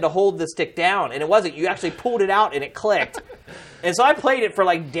I just had to hold the stick down, and it wasn't. You actually pulled it out, and it clicked. And so I played it for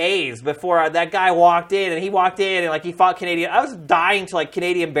like days before that guy walked in, and he walked in, and like he fought Canadian. I was dying to like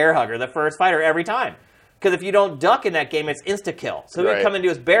Canadian Bear Hugger, the first fighter, every time. Because if you don't duck in that game, it's insta-kill. So he would come into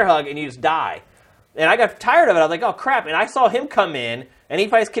his bear hug, and you just die. And I got tired of it. I was like, oh, crap. And I saw him come in, and he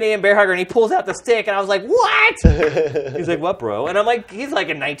fights Canadian Bear Hugger, and he pulls out the stick, and I was like, what? He's like, what, bro? And I'm like, he's like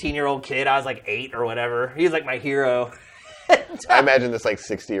a 19-year-old kid. I was like 8 or whatever. He's like my hero. I imagine this like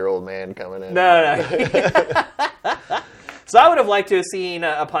 60-year-old man coming in. No. So I would have liked to have seen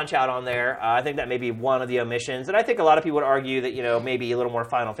a Punch-Out on there. I think that may be one of the omissions. And I think a lot of people would argue that, maybe a little more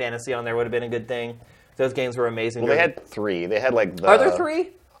Final Fantasy on there would have been a good thing. Those games were amazing. Well, they had 3. They had like the... Are there 3?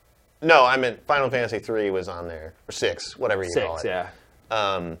 No, I meant Final Fantasy 3 was on there. Or 6, whatever you call it. 6,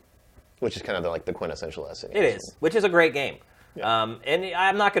 yeah. Which is kind of like the quintessential SNES. It is, which is a great game. Yeah. And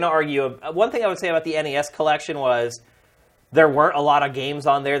I'm not going to argue. One thing I would say about the NES collection was there weren't a lot of games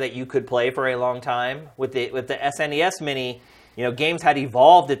on there that you could play for a long time. With the SNES Mini, games had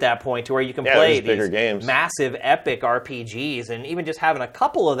evolved at that point to where you can play these games. Massive, epic RPGs. And even just having a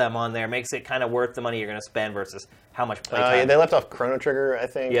couple of them on there makes it kind of worth the money you're going to spend versus how much playtime. They left off Chrono Trigger, I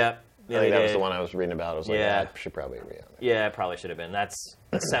think. Yeah. I think that was the one I was reading about. I was like, that should probably be on there. Yeah, it probably should have been. That's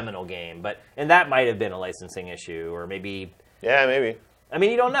a seminal game. And that might have been a licensing issue, or maybe... Yeah, maybe. I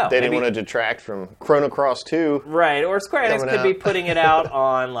mean, you don't know. They didn't want to detract from Chrono Cross 2. Right, or Square Enix could be putting it out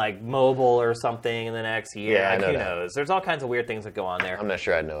on like mobile or something in the next year. Yeah, who knows? There's all kinds of weird things that go on there. I'm not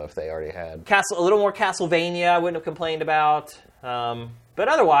sure I'd know if they already had. A little more Castlevania I wouldn't have complained about. But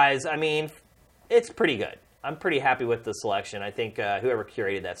otherwise, I mean, it's pretty good. I'm pretty happy with the selection. I think whoever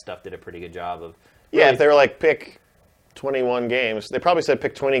curated that stuff did a pretty good job of... Yeah, if they were like, pick 21 games, they probably said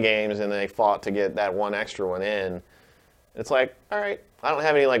pick 20 games, and they fought to get that one extra one in. It's like, all right, I don't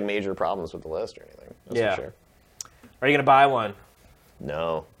have any like major problems with the list or anything. That's for sure. Are you going to buy one?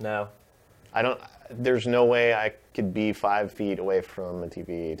 No. I don't. There's no way I could be 5 feet away from a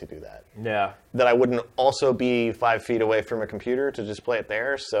TV to do that. Yeah. That I wouldn't also be 5 feet away from a computer to just play it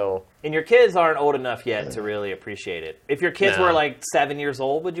there, so... And your kids aren't old enough yet to really appreciate it. If your kids were like 7 years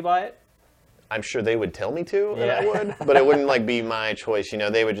old, would you buy it? I'm sure they would tell me to, and I would, but it wouldn't like be my choice.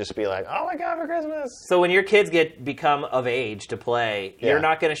 They would just be like, "Oh my god, for Christmas!" So when your kids become of age to play, you're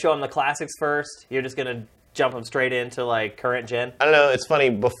not going to show them the classics first. You're just going to jump them straight into like current gen. I don't know. It's funny.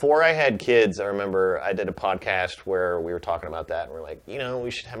 Before I had kids, I remember I did a podcast where we were talking about that, and we're like, we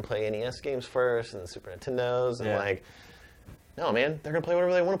should have them play NES games first and the Super Nintendos, and like, no, man, they're going to play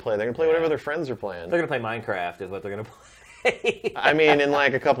whatever they want to play. They're going to play whatever their friends are playing. They're going to play Minecraft, is what they're going to play. I mean, in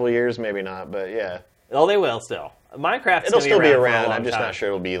like a couple of years, maybe not, but yeah. Oh, they will still. Minecraft it'll still be around. I'm just not sure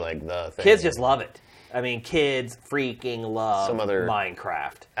it'll be like the thing. Kids just love it. I mean, kids freaking love some other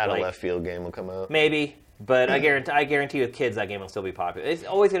Minecraft. Out of left field game will come out. Maybe, but I guarantee with kids that game will still be popular. It's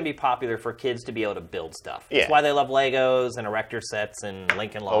always going to be popular for kids to be able to build stuff. Yeah. That's why they love Legos and erector sets and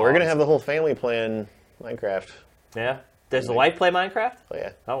Lincoln Logs. Oh, we're going to have the whole family playing Minecraft. Yeah? Does the wife play Minecraft? Oh,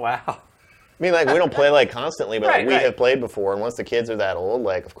 yeah. Oh, wow. I mean, like, we don't play, like, constantly, but we have played before, and once the kids are that old,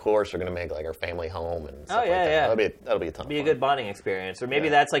 like, of course, we're going to make, like, our family home and stuff like that. That'll be a ton of fun. Be a good bonding experience. Or maybe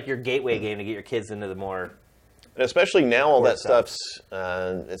that's, like, your gateway game to get your kids into the more... And especially now all that stuff's,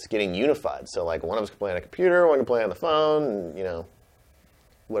 it's getting unified. So, like, one of us can play on a computer, one can play on the phone, and,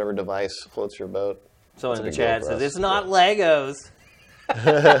 whatever device floats your boat. Someone in the chat says, it's not Legos.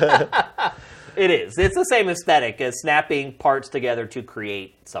 It is. It's the same aesthetic as snapping parts together to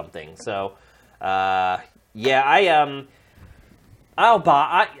create something. So... I will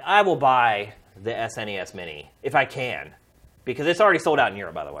buy the SNES Mini if I can, because it's already sold out in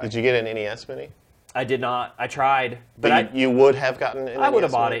Europe, by the way. Did you get an NES Mini? I did not. I tried, but you would have gotten an I would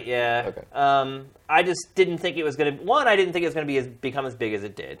have NES bought one? it, yeah. Okay. I just didn't think it was going to... One, I didn't think it was going to become as big as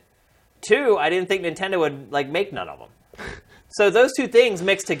it did. Two, I didn't think Nintendo would make none of them. So those two things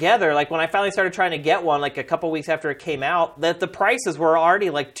mixed together, like when I finally started trying to get one, like a couple weeks after it came out, that the prices were already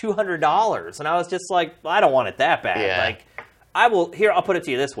like $200, and I was just like, well, I don't want it that bad. Yeah. Like, I'll put it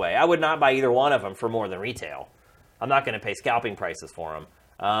to you this way: I would not buy either one of them for more than retail. I'm not going to pay scalping prices for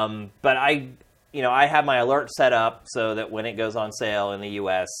them. But I have my alert set up so that when it goes on sale in the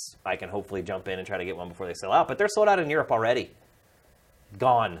U.S., I can hopefully jump in and try to get one before they sell out. But they're sold out in Europe already.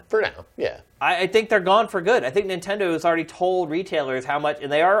 Gone. For now, yeah. I think they're gone for good. I think Nintendo has already told retailers how much,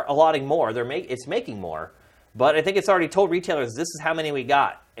 and they are allotting more. It's making more, but I think it's already told retailers this is how many we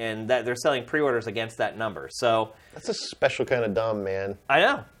got, and that they're selling pre-orders against that number. So That's a special kind of dumb, man. I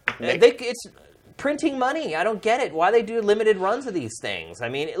know. It's printing money. I don't get it. Why they do limited runs of these things? I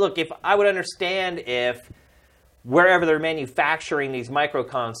mean, look, if I would understand if wherever they're manufacturing these micro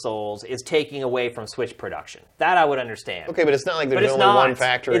consoles is taking away from Switch production. That I would understand. Okay, but it's not like there's only one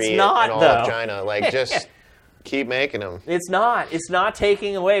factory in all of China. Like, just keep making them. It's not. It's not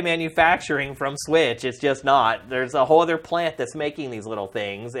taking away manufacturing from Switch. It's just not. There's a whole other plant that's making these little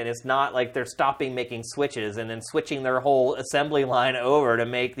things, and it's not like they're stopping making Switches and then switching their whole assembly line over to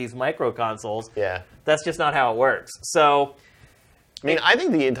make these micro consoles. Yeah. That's just not how it works. So... I mean, I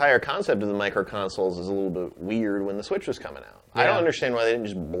think the entire concept of the micro consoles is a little bit weird when the Switch was coming out. Yeah. I don't understand why they didn't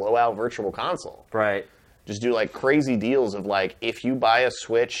just blow out Virtual Console. Right. Just do like crazy deals of like, if you buy a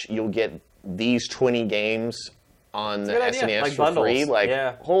Switch, you'll get these 20 games on the SNES like for bundles. Free.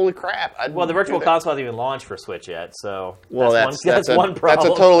 Like, holy crap. Well, the Virtual Console hasn't even launched for Switch yet, so that's one problem.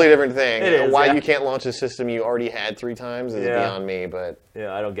 That's a totally different thing. It is, why you can't launch a system you already had 3 times is beyond me, but...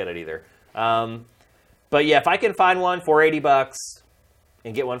 Yeah, I don't get it either. But yeah, if I can find one for $80...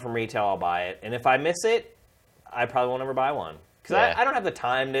 and get one from retail, I'll buy it. And if I miss it, I probably won't ever buy one. Because I don't have the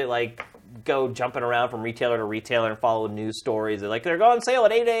time to, go jumping around from retailer to retailer and follow news stories. They're going on sale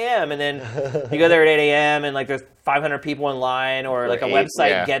at 8 a.m. And then you go there at 8 a.m. and, there's 500 people in line or, a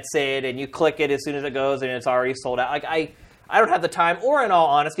website gets it and you click it as soon as it goes and it's already sold out. I don't have the time or, in all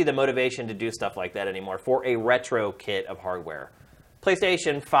honesty, the motivation to do stuff like that anymore for a retro kit of hardware.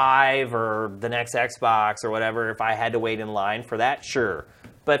 PlayStation 5 or the next Xbox or whatever, if I had to wait in line for that, sure.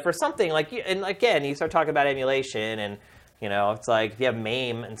 But for something and again, you start talking about emulation and, it's like if you have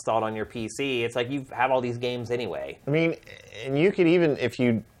MAME installed on your PC, it's like you have all these games anyway. I mean, and you could even, if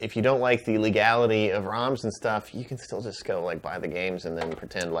you don't like the legality of ROMs and stuff, you can still just go, buy the games and then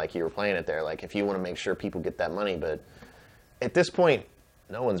pretend like you were playing it there. If you want to make sure people get that money. But at this point,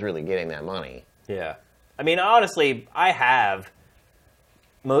 no one's really getting that money. Yeah. I mean, honestly, I have...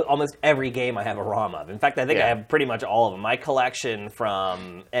 almost every game I have a ROM of. In fact, I think I have pretty much all of them. My collection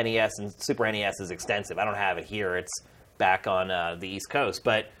from NES and Super NES is extensive. I don't have it here. It's back on the East Coast.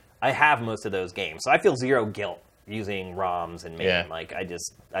 But I have most of those games. So I feel zero guilt using ROMs and MAME.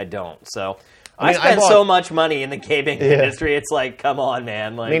 I don't. So I spent so much money in the gaming industry. It's like, come on,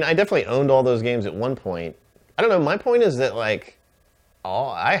 man. I definitely owned all those games at one point. I don't know. My point is that,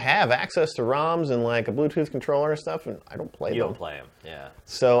 I have access to ROMs and a Bluetooth controller and stuff, and I don't play them. You don't play them, yeah.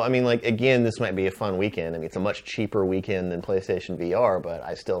 So, again, this might be a fun weekend. It's a much cheaper weekend than PlayStation VR, but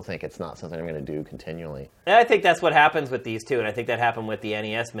I still think it's not something I'm going to do continually. And I think that's what happens with these, too, and I think that happened with the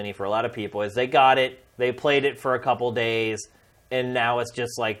NES Mini for a lot of people, is they got it, they played it for a couple days, and now it's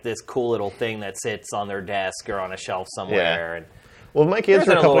just this cool little thing that sits on their desk or on a shelf somewhere, and... Well, if my kids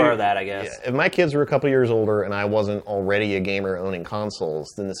were if my kids were a couple years older and I wasn't already a gamer owning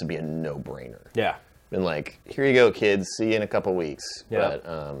consoles, then this would be a no-brainer. Yeah. And here you go, kids. See you in a couple weeks. Yeah.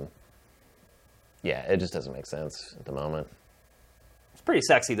 But it just doesn't make sense at the moment. It's pretty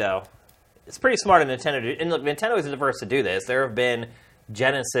sexy though. It's pretty smart of Nintendo. And look, Nintendo is the first to do this. There have been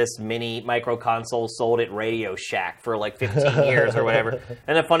Genesis mini micro consoles sold at Radio Shack for 15 years or whatever.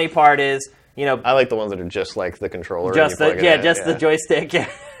 And the funny part is, I like the ones that are just like the controller. The joystick. Yeah.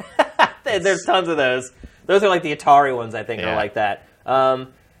 There's tons of those. Those are the Atari ones, I think, are like that. And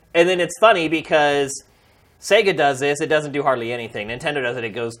then it's funny because Sega does this. It doesn't do hardly anything. Nintendo does it.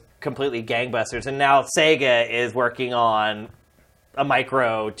 It goes completely gangbusters. And now Sega is working on a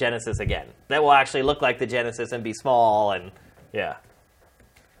micro Genesis again. That will actually look like the Genesis and be small. And yeah.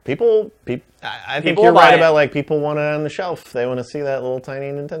 I think you're right about people want it on the shelf. They want to see that little tiny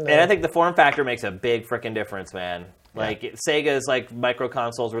Nintendo. And I think the form factor makes a big freaking difference, man. Sega's micro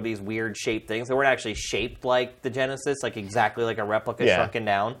consoles were these weird shaped things. They weren't actually shaped like the Genesis, exactly like a replica shrunken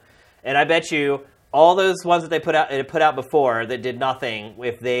down. And I bet you all those ones that they put out before that did nothing,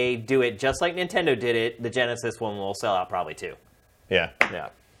 if they do it just like Nintendo did it, the Genesis one will sell out probably too. Yeah. Yeah.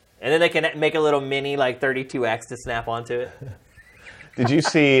 And then they can make a little mini, like, 32X to snap onto it. Did you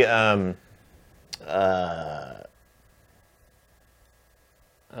see...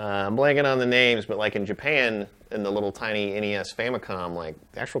 I'm blanking on the names, but like in Japan, in the little tiny NES Famicom, like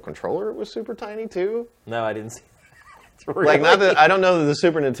the actual controller was super tiny too. No, I didn't see that. Really? Like, not that I don't know that the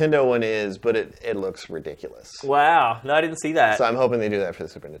Super Nintendo one is, but it looks ridiculous. Wow. No, I didn't see that. So I'm hoping they do that for the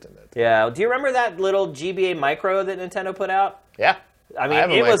Super Nintendo too. Yeah. Do you remember that little GBA Micro that Nintendo put out? Yeah. I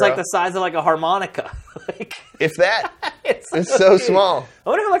mean, it was like the size of like a harmonica. Like, if that. It's so cute. small. I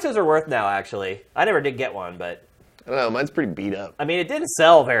wonder how much those are worth now, actually. I never did get one, but... I don't know, mine's pretty beat up. I mean, it didn't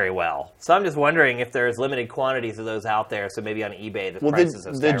sell very well. So I'm just wondering if there's limited quantities of those out there, so maybe on eBay the prices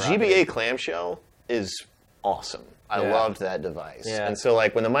have skyrocketed. The GBA clamshell is awesome. I loved that device. Yeah. And so,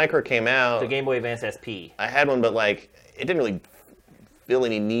 like, when the Micro came out... The Game Boy Advance SP. I had one, but, like, it didn't really feel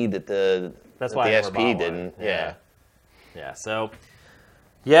any need that the SP didn't. Yeah. Yeah, so...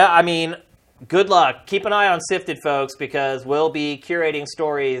 Yeah, I mean... Good luck. Keep an eye on Sifted, folks, because we'll be curating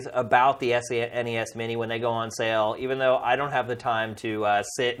stories about the SNES Mini when they go on sale, even though I don't have the time to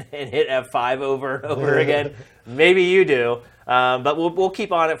sit and hit F5 over and over again. Maybe you do. But we'll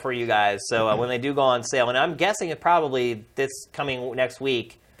keep on it for you guys. So when they do go on sale, and I'm guessing it probably this coming next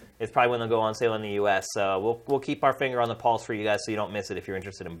week is probably when they'll go on sale in the U.S. So we'll keep our finger on the pulse for you guys so you don't miss it if you're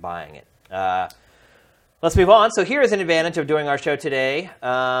interested in buying it. Let's move on. So here is an advantage of doing our show today.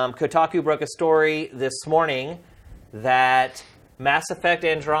 Kotaku broke a story this morning that Mass Effect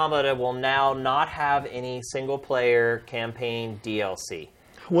Andromeda will now not have any single-player campaign DLC.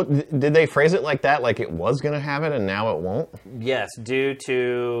 What, did they phrase it like that? Like it was going to have it and now it won't? Yes, due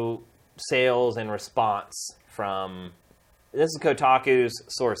to sales and response from... This is Kotaku's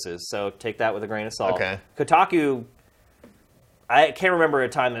sources, so take that with a grain of salt. Okay. Kotaku... I can't remember a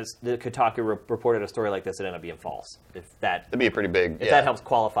time that Kotaku reported a story like this that ended up being false. That'd be a pretty big. If that helps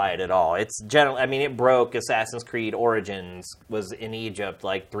qualify it at all, it's generally. I mean, it broke. Assassin's Creed Origins was in Egypt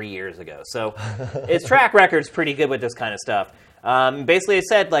like 3 years ago, so its track record's pretty good with this kind of stuff. Basically, it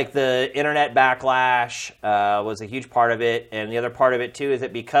said like the internet backlash was a huge part of it, and the other part of it too is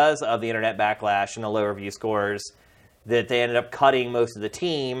that because of the internet backlash and the low review scores, that they ended up cutting most of the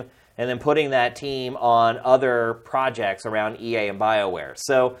team. And then putting that team on other projects around EA and BioWare.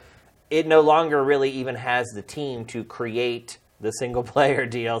 So it no longer really even has the team to create the single-player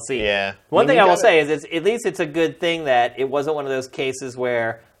DLC. Yeah. One thing I will say is at least it's a good thing that it wasn't one of those cases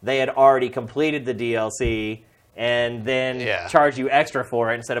where they had already completed the DLC and then charge you extra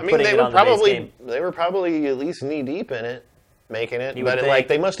for it instead of putting it on the base game. They were probably at least knee-deep in it, making it. But like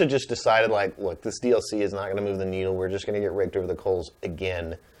they must have just decided, like, look, this DLC is not going to move the needle. We're just going to get raked over the coals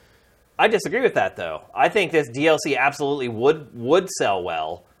again. I disagree with that, though. I think this DLC absolutely would sell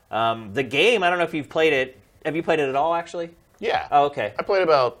well. The game, I don't know if you've played it. Have you played it at all, actually? Yeah. Oh, okay. I played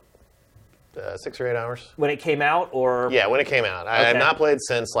about 6 or 8 hours. When it came out, or? Yeah, when it came out. I have not played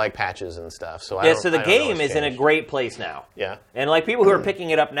since, like, patches and stuff. So so the game is in a great place now. Yeah. And, like, people who are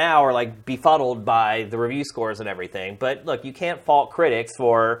picking it up now are, like, befuddled by the review scores and everything. But, look, you can't fault critics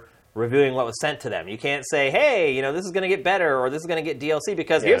for reviewing what was sent to them. You can't say, hey, you know, this is going to get better or this is going to get DLC,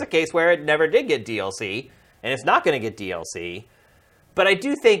 because here's a case where it never did get DLC and it's not going to get DLC. But I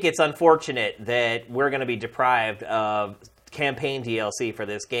do think it's unfortunate that we're going to be deprived of campaign DLC for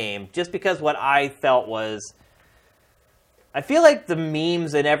this game, just because what I felt was, I feel like the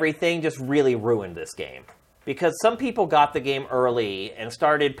memes and everything just really ruined this game. Because some people got the game early and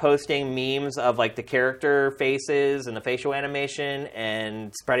started posting memes of like the character faces and the facial animation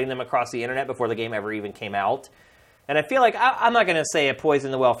and spreading them across the internet before the game ever even came out. And I feel like, I'm not going to say it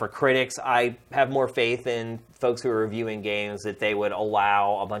poisoned the well for critics. I have more faith in folks who are reviewing games that they would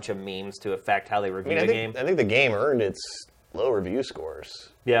allow a bunch of memes to affect how they review the game. I think the game earned its low review scores.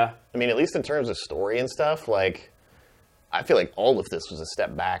 Yeah. I mean, at least in terms of story and stuff, like, I feel like all of this was a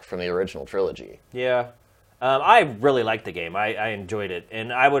step back from the original trilogy. Yeah. I really liked the game. I enjoyed it.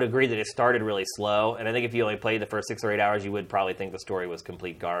 And I would agree that it started really slow. And I think if you only played the first 6 or 8 hours, you would probably think the story was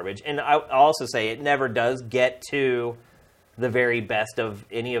complete garbage. And I'll also say it never does get to the very best of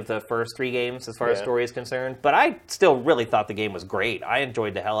any of the first 3 games as far as story is concerned. But I still really thought the game was great. I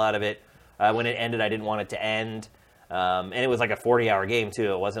enjoyed the hell out of it. When it ended, I didn't want it to end. And it was like a 40-hour game,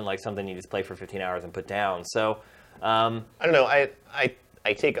 too. It wasn't like something you just play for 15 hours and put down. So, I don't know.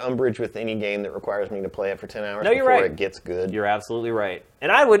 I take umbrage with any game that requires me to play it for 10 hours before it gets good. You're absolutely right.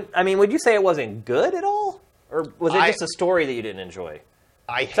 And would you say it wasn't good at all? Or was it just a story that you didn't enjoy?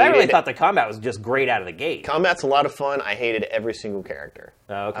 I really thought the combat was just great out of the gate. Combat's a lot of fun. I hated every single character.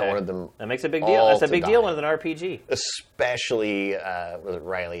 Oh, okay. I wanted them That makes a big deal. That's a big deal with an RPG. Especially, was it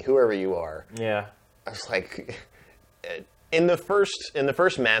Riley, whoever you are. Yeah. I was like, In the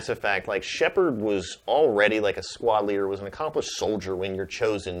first Mass Effect, like Shepard was already like a squad leader, was an accomplished soldier when you're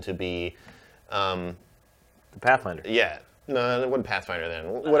chosen to be The Pathfinder. Yeah. No, it wasn't Pathfinder then.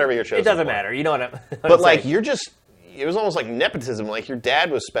 Whatever you're chosen. It doesn't for. matter. You know what I'm But like you're just it was almost like nepotism. Like your dad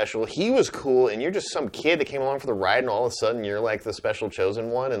was special, he was cool, and you're just some kid that came along for the ride, and all of a sudden you're like the special chosen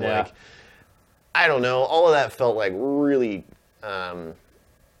one, and like I don't know, all of that felt like really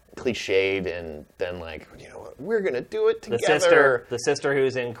cliched, and then like, you know what, we're gonna do it together. The sister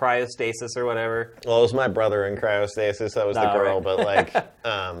who's in cryostasis or whatever. Well, it was my brother in cryostasis. That was the girl, right. But like,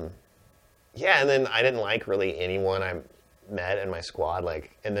 yeah. And then I didn't like really anyone I met in my squad.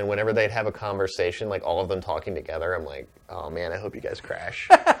 Like, and then whenever they'd have a conversation, like all of them talking together, I'm like, oh man, I hope you guys crash.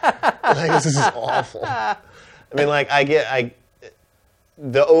 Like, this is awful. I mean, like,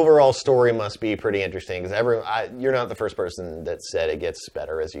 the overall story must be pretty interesting because you're not the first person that said it gets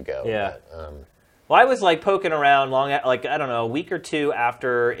better as you go. Yeah. But, well, I was like poking around like I don't know, a week or two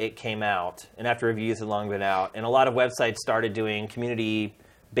after it came out, and after reviews had long been out, and a lot of websites started doing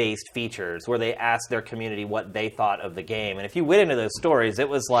community-based features where they asked their community what they thought of the game. And if you went into those stories, it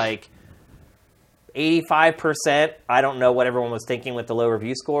was like 85%. I don't know what everyone was thinking with the low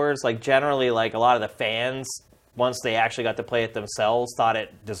review scores. Like generally, like a lot of the fans, once they actually got to play it themselves, thought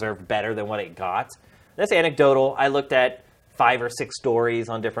it deserved better than what it got. That's anecdotal. I looked at 5 or 6 stories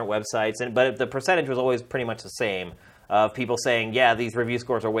on different websites, but the percentage was always pretty much the same of people saying, yeah, these review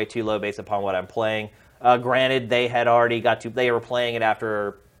scores are way too low based upon what I'm playing. Granted, they had already they were playing it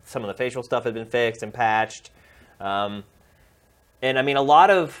after some of the facial stuff had been fixed and patched. And I mean,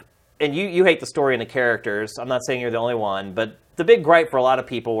 and you hate the story and the characters. I'm not saying you're the only one, but the big gripe for a lot of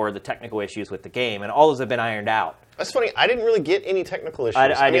people were the technical issues with the game, and all those have been ironed out. That's funny. I didn't really get any technical issues.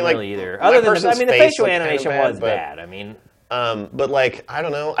 I didn't really either. Other than the facial animation was bad. I mean, but like I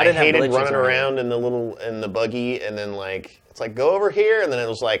don't know. I hated running around in the buggy, and then like it's like go over here, and then it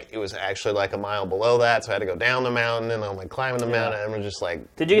was actually like a mile below that, so I had to go down the mountain, and I'm like climbing the mountain, and we're just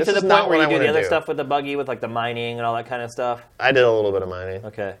like. Did you get to the point where you do the other stuff with the buggy, with like the mining and all that kind of stuff? I did a little bit of mining.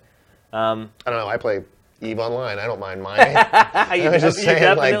 Okay. I don't know. I play EVE Online. I don't mind mining. You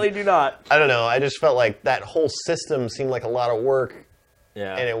definitely do not. I don't know. I just felt like that whole system seemed like a lot of work,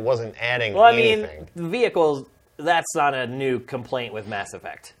 and it wasn't adding anything. Well, I mean, the vehicles, that's not a new complaint with Mass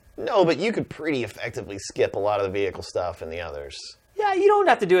Effect. No, but you could pretty effectively skip a lot of the vehicle stuff in the others. Yeah, you don't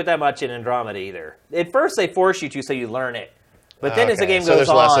have to do it that much in Andromeda either. At first, they force you to, so you learn it. But then as the game goes on... So there's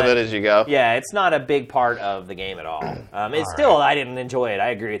less of it as you go? Yeah, it's not a big part of the game at all. I didn't enjoy it.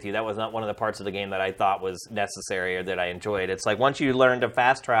 I agree with you. That was not one of the parts of the game that I thought was necessary or that I enjoyed. It's like once you learn to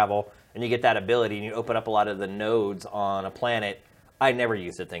fast travel and you get that ability and you open up a lot of the nodes on a planet, I never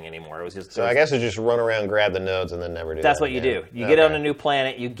used the thing anymore. It was just... So I guess it's just run around, grab the nodes, and then never do that. That's what you do. You get on a new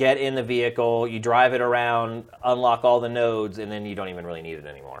planet, you get in the vehicle, you drive it around, unlock all the nodes, and then you don't even really need it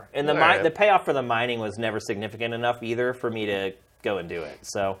anymore. And the payoff for the mining was never significant enough either for me to go and do it.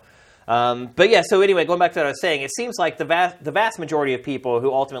 So, but yeah. So anyway, going back to what I was saying, it seems like the vast majority of people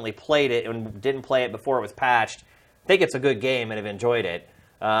who ultimately played it and didn't play it before it was patched think it's a good game and have enjoyed it.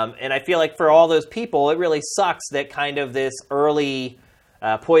 And I feel like for all those people, it really sucks that kind of this early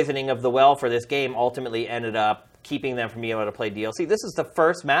poisoning of the well for this game ultimately ended up keeping them from being able to play DLC. This is the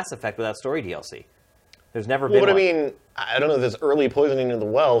first Mass Effect without story DLC. There's never been one. But I mean, I don't know if this early poisoning of the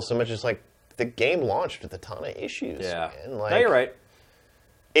well so much as like the game launched with a ton of issues. Yeah. Man. Like, no, you're right.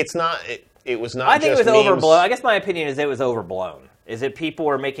 It's not... It was not I think just it was memes. overblown. I guess my opinion is it was overblown. Is that people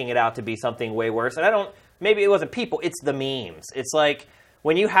were making it out to be something way worse. And maybe it wasn't people, it's the memes. It's like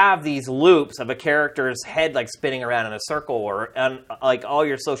when you have these loops of a character's head like spinning around in a circle or on like all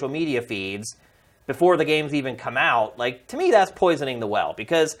your social media feeds before the games even come out, like to me that's poisoning the well.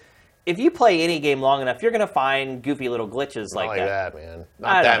 Because if you play any game long enough, you're going to find goofy little glitches like that. Man.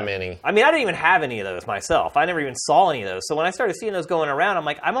 Not that many. I mean, I didn't even have any of those myself. I never even saw any of those. So when I started seeing those going around, I'm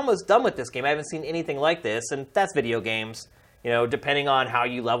like, I'm almost done with this game. I haven't seen anything like this. And that's video games. You know, depending on how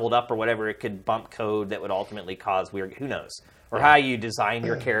you leveled up or whatever, it could bump code that would ultimately cause weird... Who knows? Or how you designed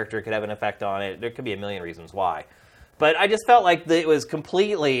your character could have an effect on it. There could be a million reasons why. But I just felt like it was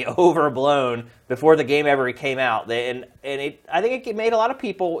completely overblown before the game ever came out. I think it made a lot of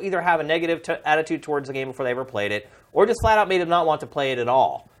people either have a negative attitude towards the game before they ever played it, or just flat out made them not want to play it at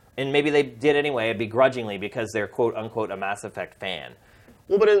all. And maybe they did anyway, begrudgingly, because they're quote-unquote a Mass Effect fan.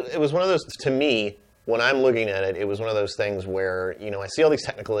 Well, but it was one of those, to me, when I'm looking at it, it was one of those things where, you know, I see all these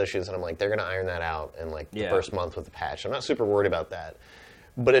technical issues, and I'm like, they're going to iron that out in, like, the first month with the patch. I'm not super worried about that.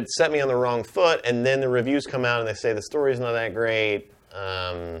 But it set me on the wrong foot, and then the reviews come out and they say the story's not that great.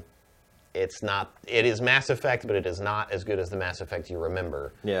 It is Mass Effect, but it is not as good as the Mass Effect you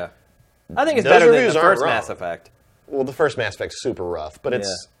remember. Yeah. I think it's better than the first Mass Effect. Well, the first Mass Effect's super rough, but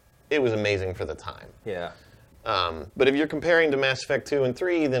it was amazing for the time. Yeah. But if you're comparing to Mass Effect 2 and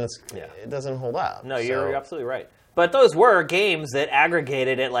 3, then it doesn't hold up. No, you're absolutely right. But those were games that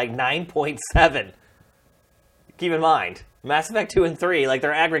aggregated at like 9.7. Keep in mind, Mass Effect 2 and 3, like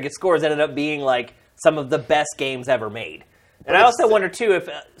their aggregate scores ended up being like some of the best games ever made. And I also wonder too if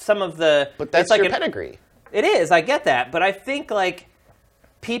some of the... But that's like your pedigree. It is, I get that. But I think like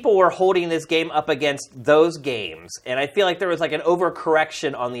people were holding this game up against those games. And I feel like there was like an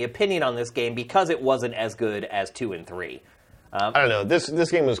overcorrection on the opinion on this game because it wasn't as good as 2 and 3. I don't know. This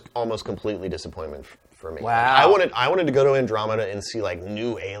game was almost completely disappointment for me. Wow. Like, I wanted to go to Andromeda and see like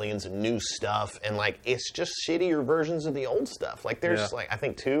new aliens and new stuff, and like it's just shittier versions of the old stuff. Like there's like I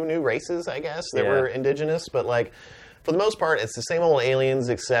think 2 new races, I guess, that were indigenous, but like for the most part, it's the same old aliens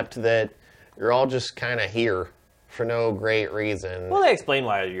except that you're all just kind of here for no great reason. Well, they explain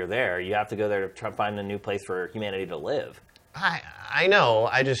why you're there. You have to go there to try to find a new place for humanity to live. I know.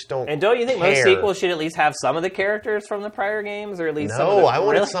 I just don't. And don't you think most sequels should at least have some of the characters from the prior games, or at least some of the... I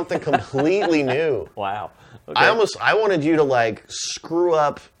wanted something completely new. Wow. Okay. I wanted you to like screw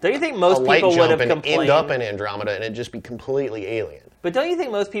up. Don't you think most people would have complained? End up in Andromeda and it'd just be completely alien. But don't you think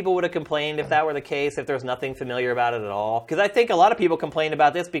most people would have complained if that were the case, if there's nothing familiar about it at all? Because I think a lot of people complained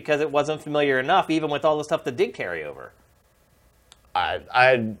about this because it wasn't familiar enough, even with all the stuff that did carry over.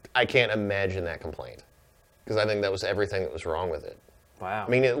 I can't imagine that complaint. Because I think that was everything that was wrong with it. Wow. I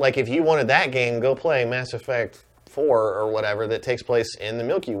mean, like, if you wanted that game, go play Mass Effect 4 or whatever that takes place in the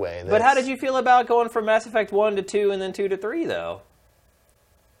Milky Way. But how did you feel about going from Mass Effect 1 to 2 and then 2 to 3, though?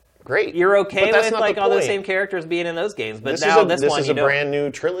 Great. You're okay with, like, all the same characters being in those games, but this is a brand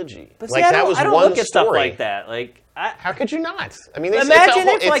new trilogy. But like, see, that was I don't one look at story. stuff like that. Like, how could you not? I mean,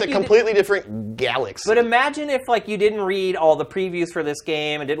 it's a completely different galaxy. But imagine if, like, you didn't read all the previews for this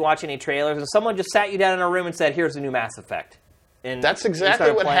game and didn't watch any trailers, and someone just sat you down in a room and said, "Here's a new Mass Effect." And that's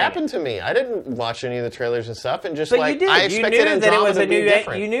exactly what happened to me. I didn't watch any of the trailers and stuff, and just but like you did. I expected Andromeda to be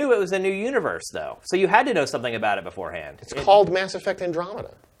different. You knew it was a new universe, though, so you had to know something about it beforehand. It's called Mass Effect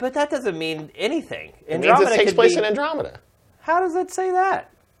Andromeda. But that doesn't mean anything. It means it takes place in Andromeda. How does it say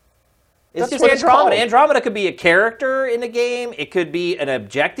that? It's That's just what Andromeda. It's called. Andromeda could be a character in the game. It could be an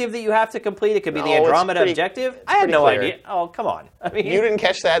objective that you have to complete. It could be the Andromeda objective. I had no idea. Oh, come on. I mean, you didn't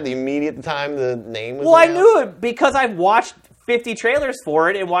catch that the immediate time the name was announced? I knew it because I watched 50 trailers for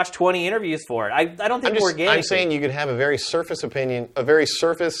it and watched 20 interviews for it. I don't think we're getting. I'm saying you could have a very surface opinion, a very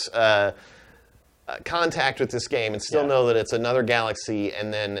surface contact with this game and still know that it's another galaxy,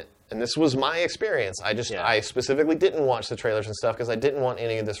 and this was my experience. I specifically didn't watch the trailers and stuff because I didn't want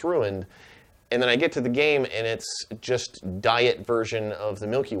any of this ruined. And then I get to the game and it's just diet version of the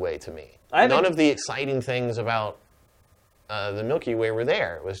Milky Way to me. None of the exciting things about the Milky Way were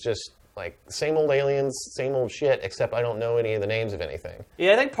there. It was just like same old aliens, same old shit, except I don't know any of the names of anything.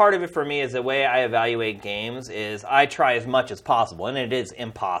 Yeah, I think part of it for me is the way I evaluate games is I try as much as possible, and it is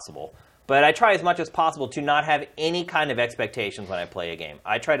impossible. But I try as much as possible to not have any kind of expectations when I play a game.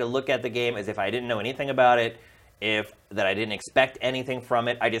 I try to look at the game as if I didn't know anything about it, that I didn't expect anything from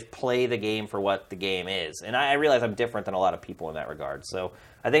it. I just play the game for what the game is. And I realize I'm different than a lot of people in that regard. So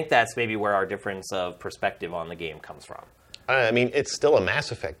I think that's maybe where our difference of perspective on the game comes from. I mean, it's still a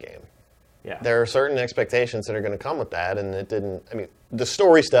Mass Effect game. Yeah. There are certain expectations that are going to come with that, and it didn't... I mean, the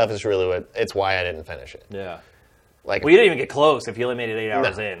story stuff is really it's why I didn't finish it. Yeah. Like, well, you didn't even get close if you only made it 8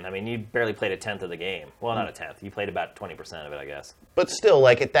 hours in. I mean, you barely played a tenth of the game. Well, not a tenth. You played about 20% of it, I guess. But still,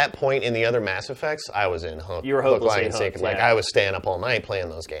 like, at that point in the other Mass Effects, I was in hook. You were hopelessly hooked, hooked. Like, I was staying up all night playing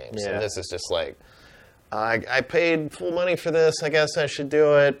those games. Yeah. And this is just like, I paid full money for this. I guess I should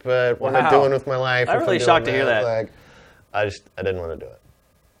do it, but what am I doing with my life? I'm really shocked to hear that. Like, I didn't want to do it.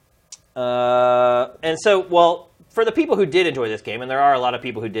 And so, well, for the people who did enjoy this game, and there are a lot of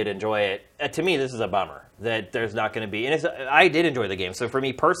people who did enjoy it, to me, this is a bummer that there's not going to be. And I did enjoy the game, so for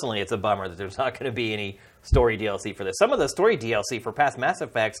me personally, it's a bummer that there's not going to be any story DLC for this. Some of the story DLC for past Mass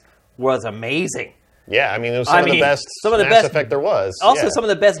Effects was amazing. Yeah, I mean, it was some of the best Mass Effect there was. Also, some of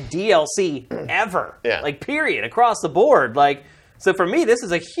the best DLC ever. Yeah. Like, period, across the board. Like, so for me, this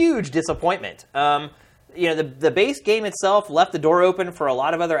is a huge disappointment. You know, the base game itself left the door open for a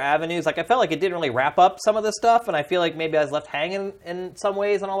lot of other avenues. Like, I felt like it didn't really wrap up some of the stuff, and I feel like maybe I was left hanging in some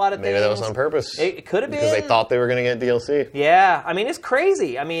ways on a lot of things. Maybe that was on purpose. It could have been. Because they thought they were going to get DLC. Yeah, I mean, it's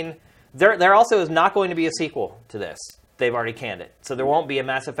crazy. I mean, there also is not going to be a sequel to this. They've already canned it. So there won't be a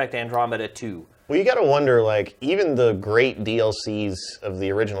Mass Effect Andromeda 2. Well, you got to wonder, like, even the great DLCs of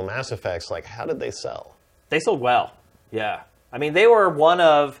the original Mass Effects, like, how did they sell? They sold well, yeah. I mean, they were one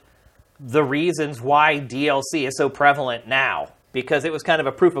of the reasons why DLC is so prevalent now, because it was kind of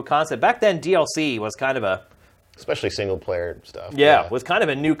a proof of concept. Back then, DLC was kind of a Especially single-player stuff. Yeah, was kind of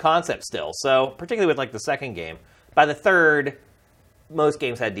a new concept still. So, particularly with, like, the second game. By the third, most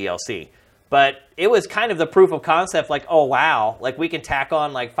games had DLC. But it was kind of the proof of concept, like, oh, wow, like, we can tack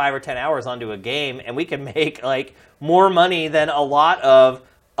on, like, 5 or 10 hours onto a game, and we can make, like, more money than a lot of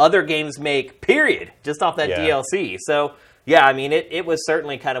other games make, period, just off that DLC. So, yeah, I mean, it was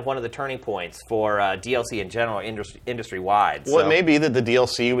certainly kind of one of the turning points for DLC in general, industry-wide. Well, it may be that the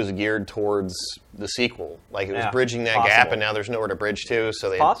DLC was geared towards the sequel. Like, it was bridging that gap, and now there's nowhere to bridge to,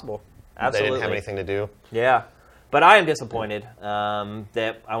 so Absolutely. They didn't have anything to do. Yeah. But I am disappointed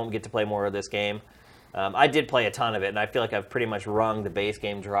that I won't get to play more of this game. I did play a ton of it, and I feel like I've pretty much wrung the base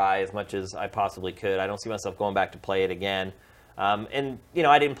game dry as much as I possibly could. I don't see myself going back to play it again. And, you know,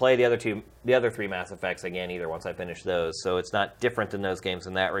 I didn't play the other 3 Mass Effects again either once I finished those, so it's not different than those games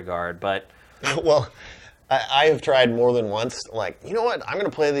in that regard. But well, I have tried more than once, like, you know what, I'm going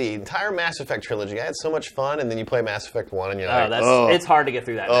to play the entire Mass Effect trilogy. I had so much fun, and then you play Mass Effect 1, and you're like, it's hard to get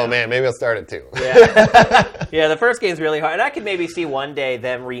through that now. Man, maybe I'll start it too. Yeah. Yeah, the first game's really hard. And I could maybe see one day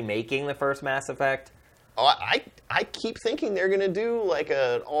them remaking the first Mass Effect. Oh, I keep thinking they're going to do, like,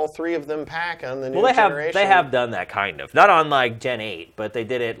 all 3 of them pack on the new generation. They have done that, kind of. Not on, like, Gen 8, but they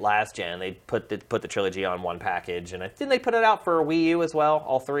did it last gen. They put the trilogy on one package. And didn't they put it out for Wii U as well,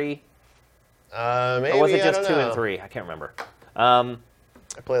 all 3? Maybe, or was it just 2 and 3? I can't remember. I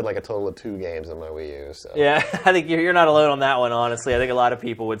played like a total of 2 games on my Wii U. So. Yeah, I think you're not alone on that one, honestly. I think a lot of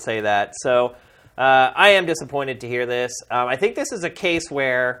people would say that. So I am disappointed to hear this. I think this is a case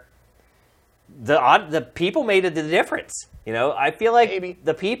where the people made the difference. You know, I feel like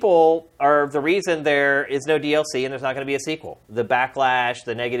the people are the reason there is no DLC and there's not going to be a sequel. The backlash,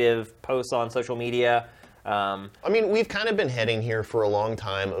 the negative posts on social media. I mean, we've kind of been heading here for a long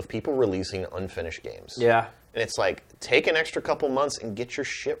time of people releasing unfinished games. Yeah. And it's like, take an extra couple months and get your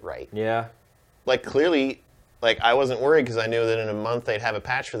shit right. Yeah. Like, clearly, like, I wasn't worried because I knew that in a month they'd have a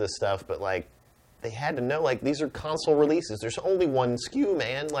patch for this stuff, but, like, they had to know, like, these are console releases. There's only one SKU,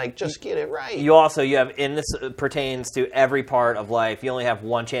 man. Like, just get it right. You have, and this pertains to every part of life, you only have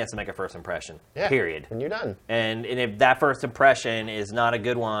one chance to make a first impression. Yeah, period. And you're done. And if that first impression is not a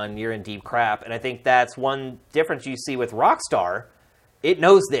good one, you're in deep crap. And I think that's one difference you see with Rockstar. It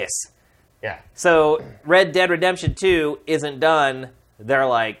knows this. Yeah. So Red Dead Redemption 2 isn't done. They're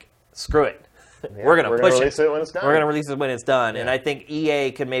like, screw it. Yeah, we're going to push release it when it's done. We're going to release it when it's done. Yeah. And I think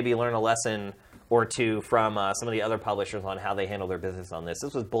EA could maybe learn a lesson or two from some of the other publishers on how they handle their business on this.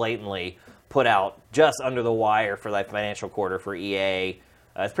 This was blatantly put out just under the wire for that financial quarter for EA.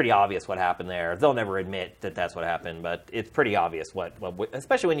 It's pretty obvious what happened there. They'll never admit that that's what happened, but it's pretty obvious what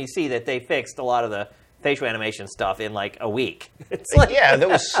especially when you see that they fixed a lot of the facial animation stuff in like a week. It's like, yeah, that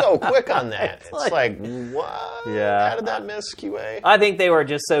was so quick on that. It's like, what? Yeah. How did that miss QA? I think they were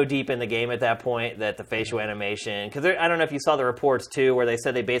just so deep in the game at that point that the facial animation, because I don't know if you saw the reports too, where they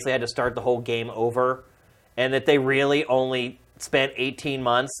said they basically had to start the whole game over, and that they really only spent 18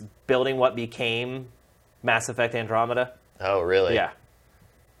 months building what became Mass Effect Andromeda. Oh, really? Yeah.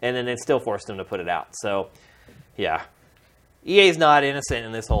 And then it still forced them to put it out. So, yeah. EA's not innocent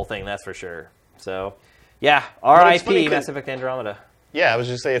in this whole thing, that's for sure. So, yeah, R.I.P. Mass Effect Andromeda. Yeah, I was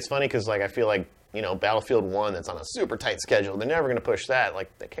just saying it's funny because like I feel like, you know, Battlefield 1 that's on a super tight schedule, they're never going to push that.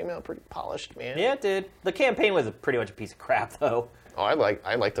 Like, that came out pretty polished, man. Yeah, it did. The campaign was pretty much a piece of crap, though. Oh, I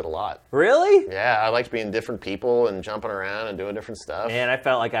liked it a lot. Really? Yeah, I liked being different people and jumping around and doing different stuff. Man, I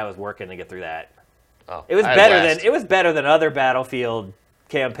felt like I was working to get through that. Oh, it was better than other Battlefield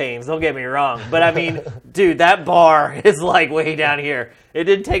campaigns, don't get me wrong, but I mean, dude, that bar is like way down here. It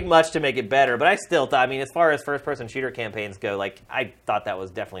didn't take much to make it better, but I still thought, I mean, as far as first-person shooter campaigns go, like, I thought that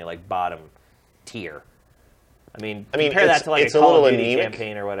was definitely like bottom tier. I mean compare that to like a Call of Duty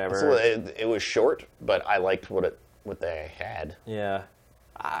campaign or whatever. It was short, but I liked what they had. Yeah.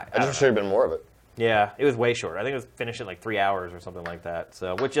 I just should have been more of it. Yeah, it was way short. I think it was finished in like 3 hours or something like that.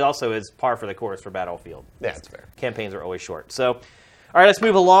 So, which also is par for the course for Battlefield. Yeah, that's fair. Campaigns are always short. So, all right, let's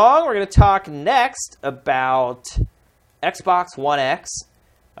move along. We're going to talk next about Xbox One X.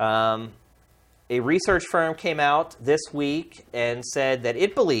 A research firm came out this week and said that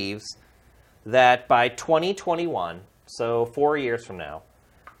it believes that by 2021, so 4 years from now,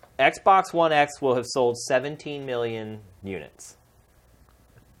 Xbox One X will have sold 17 million units.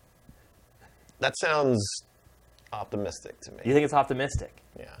 That sounds optimistic to me. You think it's optimistic?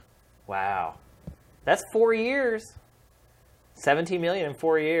 Yeah. Wow. That's 4 years. 17 million in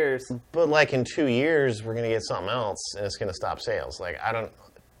 4 years. But like in 2 years, we're going to get something else, and it's going to stop sales. Like,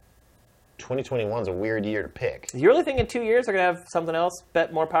 2021 is a weird year to pick. You really think in 2 years they're going to have something else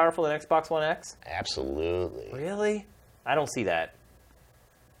more powerful than Xbox One X? Absolutely. Really? I don't see that.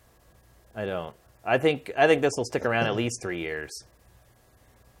 I don't. I think this will stick around at least 3 years.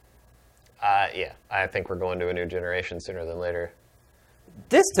 Yeah, I think we're going to a new generation sooner than later.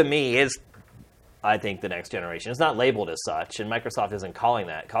 This, to me, is, I think, the next generation. It's not labeled as such, and Microsoft isn't calling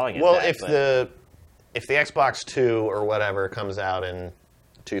it Well, that. If the Xbox 2 or whatever comes out in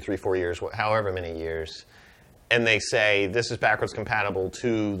 2, 3, 4 years, however many years, and they say this is backwards compatible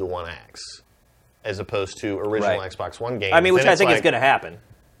to the One X, as opposed to original Xbox One games. I mean, which I think is going to happen.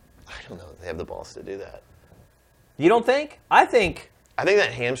 I don't know if they have the balls to do that. You don't think? I think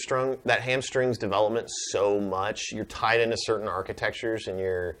that hamstrings development so much. You're tied into certain architectures,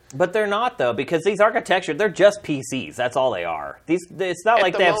 and But they're not, though, because these architectures, they're just PCs. That's all they are. It's not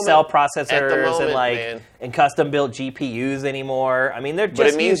like they have cell processors and custom-built GPUs anymore. I mean, they're just But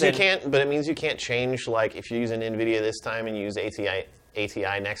it means you can't change, like, if you're using NVIDIA this time and you use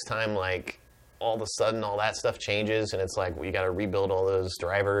ATI next time, like, all of a sudden all that stuff changes, and it's like, well, you got to rebuild all those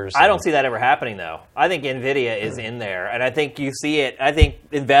drivers. I don't see that ever happening, though. I think NVIDIA is in there, and I think you see it. I think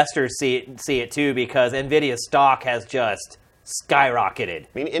investors see it too, because NVIDIA's stock has just skyrocketed. I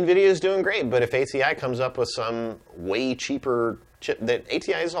mean, NVIDIA is doing great, but if ATI comes up with some way cheaper chip, that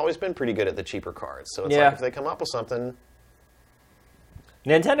ATI has always been pretty good at the cheaper cards, so it's like if they come up with something.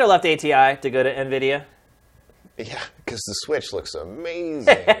 Nintendo left ATI to go to NVIDIA. Yeah, because the Switch looks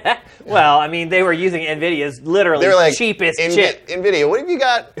amazing. Well, I mean, they were using NVIDIA's literally cheapest chip. NVIDIA, what have you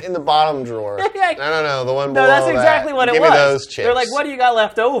got in the bottom drawer? No, the one below. No, that's exactly what it was. Give me those chips. They're like, what do you got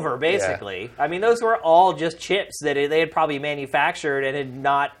left over, basically? Yeah. I mean, those were all just chips that they had probably manufactured and had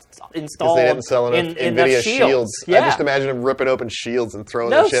not installed they didn't sell enough NVIDIA shields. Yeah. I just imagine them ripping open shields and throwing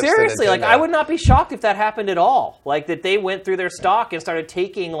the chips in. No, seriously, like, I would not be shocked if that happened at all. Like, that they went through their stock and started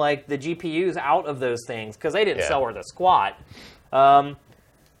taking, like, the GPUs out of those things, because they didn't sell worth a squat.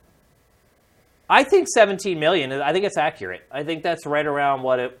 I think 17 million, I think it's accurate. I think that's right around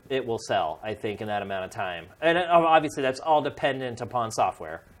what it will sell, I think, in that amount of time. And obviously, that's all dependent upon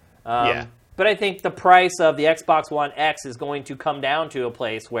software. But I think the price of the Xbox One X is going to come down to a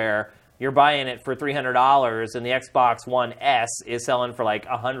place where you're buying it for $300 and the Xbox One S is selling for like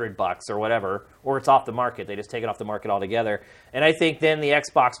 $100 or whatever, or it's off the market. They just take it off the market altogether. And I think then the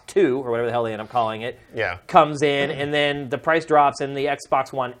Xbox 2, or whatever the hell they end up calling it, comes in, and then the price drops and the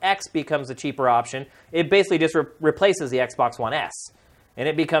Xbox One X becomes a cheaper option. It basically just replaces the Xbox One S, and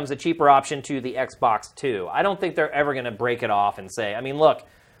it becomes a cheaper option to the Xbox 2. I don't think they're ever going to break it off and say, I mean, look,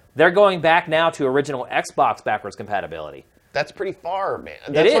 they're going back now to original Xbox backwards compatibility. That's pretty far, man.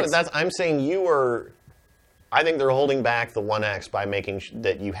 I'm saying I think they're holding back the One X by making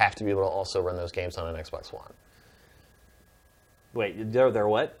that you have to be able to also run those games on an Xbox One. Wait, they're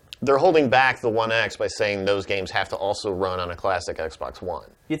what? They're holding back the One X by saying those games have to also run on a classic Xbox One.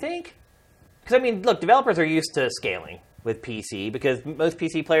 You think? Because, I mean, look, developers are used to scaling with PC, because most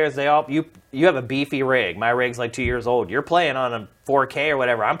PC players, you have a beefy rig. My rig's like 2 years old. You're playing on a 4K or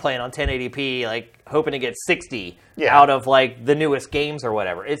whatever. I'm playing on 1080p, like hoping to get 60 out of like the newest games or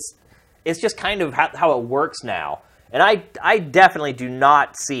whatever. It's just kind of how it works now. And I definitely do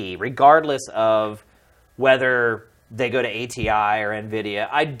not see, regardless of whether they go to ATI or NVIDIA,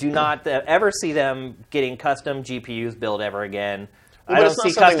 I do not ever see them getting custom GPUs built ever again. I don't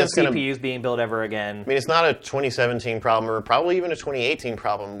see custom CPUs being built ever again. I mean, it's not a 2017 problem, or probably even a 2018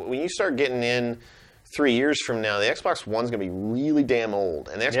 problem. When you start getting in 3 years from now, the Xbox One's going to be really damn old.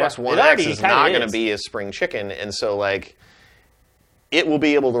 And the Xbox One X is not going to be a spring chicken. And so, like, it will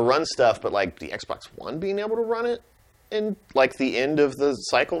be able to run stuff, but, like, the Xbox One being able to run it in, like, the end of the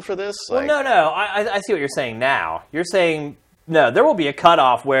cycle for this? Well, no. I see what you're saying now. You're saying, no, there will be a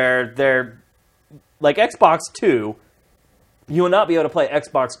cutoff where they're, like, Xbox 2... You will not be able to play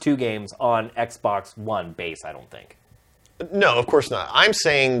Xbox 2 games on Xbox One base, I don't think. No, of course not. I'm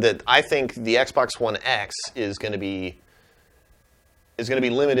saying that I think the Xbox One X is going to be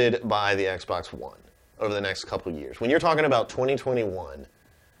limited by the Xbox One over the next couple of years. When you're talking about 2021,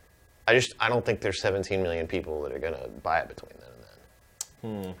 I don't think there's 17 million people that are going to buy it between then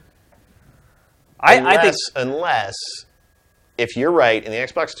and then. Unless if you're right, and the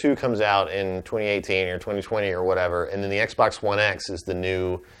Xbox 2 comes out in 2018 or 2020 or whatever, and then the Xbox One X is the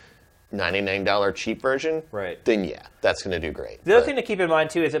new $99 cheap version, then yeah, that's going to do great. The other thing to keep in mind,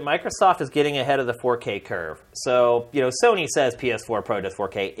 too, is that Microsoft is getting ahead of the 4K curve. So, Sony says PS4 Pro does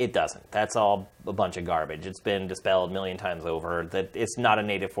 4K. It doesn't. That's all a bunch of garbage. It's been dispelled a million times over that it's not a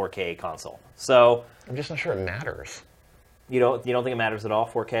native 4K console. So I'm just not sure it matters. You don't think it matters at all,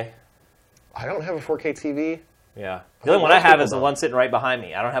 4K? I don't have a 4K TV. Yeah. The only one I have is the one sitting right behind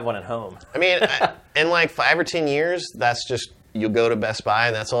me. I don't have one at home. I mean, in like 5 or 10 years, that's just you go to Best Buy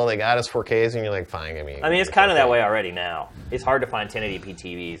and that's all they got is 4Ks, and you're like, fine, give me. I mean, it's kind of that way already now. It's hard to find 1080p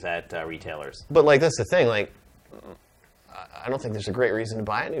TVs at retailers. But like, that's the thing. Like, I don't think there's a great reason to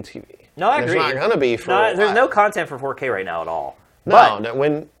buy a new TV. No, I agree. There's not going to be for. There's no content for 4K right now at all. No,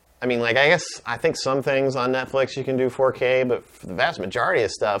 I think some things on Netflix you can do 4K, but for the vast majority of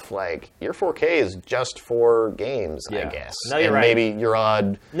stuff, like, your 4K is just for games, I guess. No, you're and right. Maybe your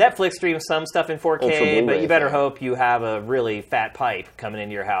odd... Netflix streams some stuff in 4K, but you better thing. hope you have a really fat pipe coming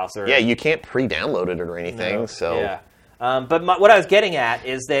into your house. Or, yeah, you can't pre-download it or anything, so... Yeah. But what I was getting at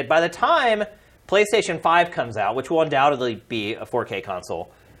is that by the time PlayStation 5 comes out, which will undoubtedly be a 4K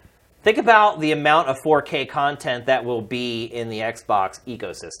console, think about the amount of 4K content that will be in the Xbox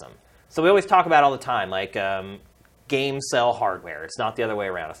ecosystem. So we always talk about all the time, like, games sell hardware. It's not the other way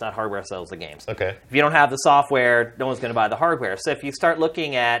around. It's not hardware sells the games. Okay. If you don't have the software, no one's going to buy the hardware. So if you start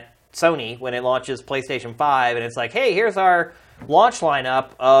looking at Sony when it launches PlayStation 5, and it's like, hey, here's our launch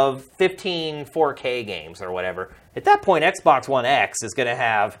lineup of 15 4K games or whatever, at that point, Xbox One X is going to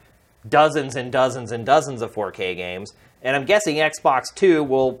have dozens and dozens and dozens of 4K games. And I'm guessing Xbox 2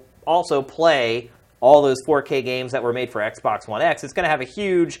 will also play all those 4K games that were made for Xbox One X. It's going to have a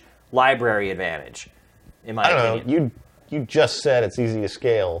huge library advantage, in my opinion. I don't know. You just said it's easy to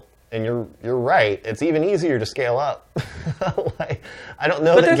scale, and you're right. It's even easier to scale up. Like, I don't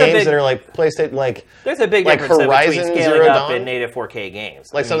know that games that are like PlayStation, like there's a big like difference Horizon between scaling Zero up Dawn, and native 4K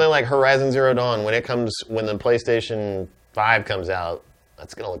games. like something like Horizon Zero Dawn when the PlayStation 5 comes out,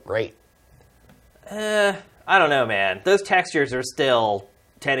 that's gonna look great. I don't know, man. Those textures are still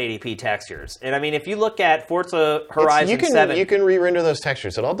 1080p textures. And I mean, if you look at Forza Horizon 7... You can re-render those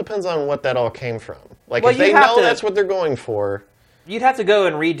textures. It all depends on what that all came from. Like, Well, if they know that's what they're going for... You'd have to go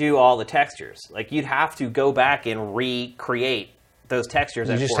and redo all the textures. Like, you'd have to go back and recreate those textures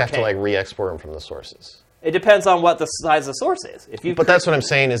You at 4K. just have to, like, re-export them from the sources. It depends on what the size of the source is. But that's what I'm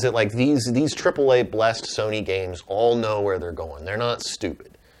saying, is that, like, these AAA blessed Sony games all know where they're going. They're not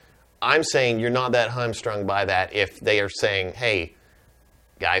stupid. I'm saying you're not that hamstrung by that if they are saying, hey,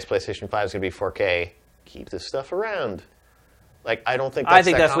 guys, PlayStation 5 is going to be 4K. Keep this stuff around. Like, I don't think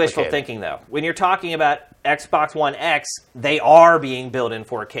that's wishful thinking, though. When you're talking about Xbox One X, they are being built in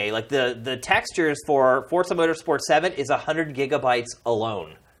 4K. Like, the textures for Forza Motorsport 7 is 100 gigabytes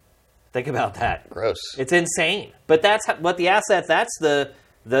alone. Think about that. Gross. It's insane. But that's what the assets, that's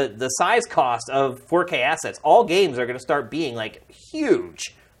the size cost of 4K assets. All games are going to start being, like,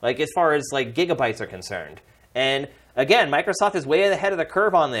 huge. Like, as far as, like, gigabytes are concerned. And, again, Microsoft is way ahead of the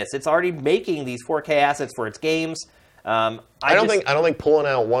curve on this. It's already making these 4K assets for its games. I don't think pulling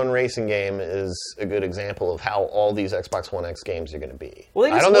out one racing game is a good example of how all these Xbox One X games are going to be.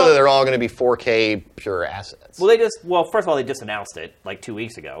 I don't know that they're all going to be 4K pure assets. Well, first of all, they just announced it, like, 2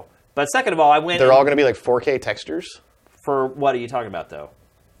 weeks ago. But second of all, They're all going to be, like, 4K textures? For what are you talking about, though?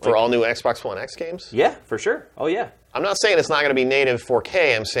 For all new Xbox One X games? Yeah, for sure. Oh, yeah. I'm not saying it's not going to be native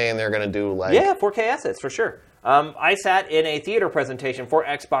 4K. I'm saying they're going to do, like... Yeah, 4K assets, for sure. I sat in a theater presentation for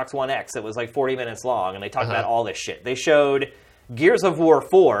Xbox One X. It was like 40 minutes long, and they talked about all this shit. They showed Gears of War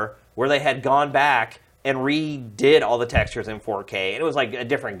 4, where they had gone back and redid all the textures in 4K. And it was like a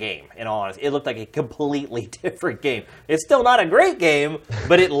different game, in all honesty. It looked like a completely different game. It's still not a great game,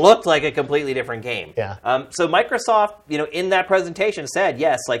 but it looked like a completely different game. Yeah. So Microsoft, in that presentation said,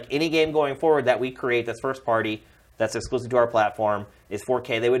 yes, like any game going forward that we create that's first party, that's exclusive to our platform, is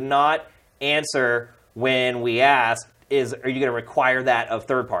 4K. They would not answer when we asked, are you going to require that of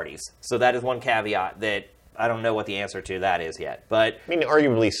third parties? So that is one caveat that I don't know what the answer to that is yet. But I mean,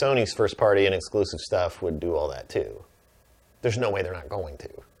 arguably, Sony's first party and exclusive stuff would do all that too. There's no way they're not going to.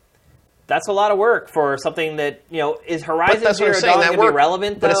 That's a lot of work for something that, is Horizon Zero Dawn going to be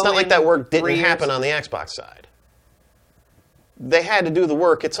relevant, though? But it's not like that work didn't happen on the Xbox side. They had to do the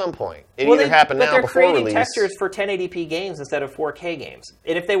work at some point. It either happened now before release. But they're creating textures for 1080p games instead of 4K games.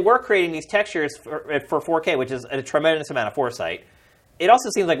 And if they were creating these textures for 4K, which is a tremendous amount of foresight, it also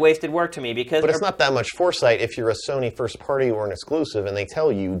seems like wasted work to me because... But it's not that much foresight if you're a Sony first party or an exclusive and they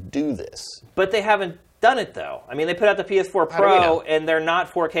tell you, do this. But they haven't done it, though. I mean, they put out the PS4 Pro and they're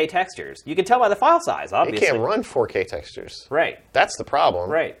not 4K textures. You can tell by the file size, obviously. They can't run 4K textures. Right. That's the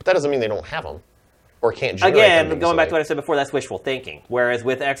problem. Right. But that doesn't mean they don't have them. Or can't generate them. Again, going back to what I said before, that's wishful thinking. Whereas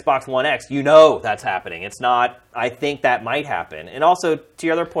with Xbox One X, that's happening. It's not, I think that might happen. And also, to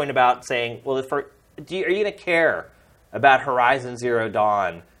your other point about saying, well, are you going to care about Horizon Zero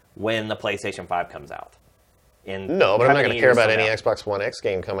Dawn when the PlayStation 5 comes out? No, but I'm not going to care about any Xbox One X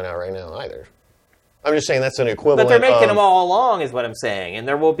game coming out right now either. I'm just saying that's an equivalent. But they're making them all along, is what I'm saying. And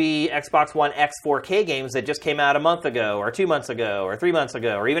there will be Xbox One X 4K games that just came out a month ago, or 2 months ago, or 3 months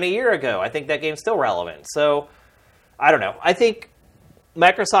ago, or even a year ago. I think that game's still relevant. So I don't know. I think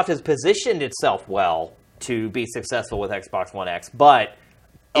Microsoft has positioned itself well to be successful with Xbox One X, but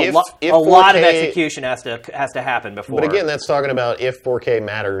a lot of execution has to happen before. But again, that's talking about if 4K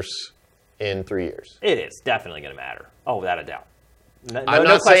matters in 3 years. It is definitely going to matter. Oh, without a doubt. I'm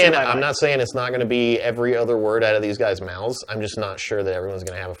not saying it's not going to be every other word out of these guys' mouths. I'm just not sure that everyone's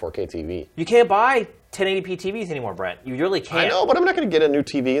going to have a 4K TV. You can't buy 1080p TVs anymore, Brent. You really can't. I know, but I'm not going to get a new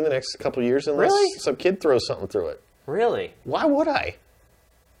TV in the next couple of years unless some kid throws something through it. Really? Why would I?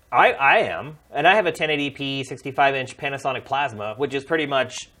 I am, and I have a 1080p 65-inch Panasonic Plasma, which is pretty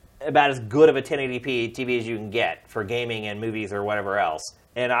much about as good of a 1080p TV as you can get for gaming and movies or whatever else.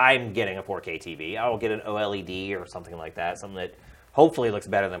 And I'm getting a 4K TV. I will get an OLED or something like that, something that hopefully looks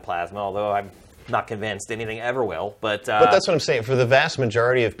better than Plasma, although I'm not convinced anything ever will. But that's what I'm saying. For the vast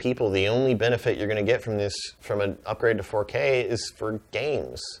majority of people, the only benefit you're going to get from an upgrade to 4K is for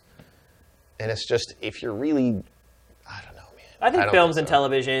games. And it's just, if you're really, I don't know. I think films and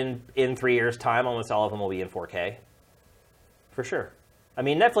television in 3 years' time, almost all of them will be in 4K. For sure. I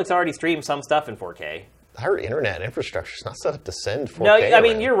mean, Netflix already streams some stuff in 4K. Our internet infrastructure is not set up to send 4K. No, I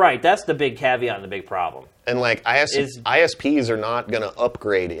mean, you're right. That's the big caveat and the big problem. And like ISPs are not going to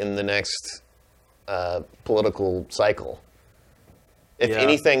upgrade in the next political cycle. If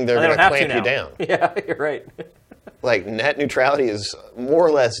anything, they're going to clamp you down. Yeah, you're right. Like, net neutrality is more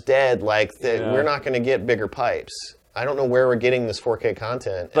or less dead. Like, we're not going to get bigger pipes. I don't know where we're getting this 4K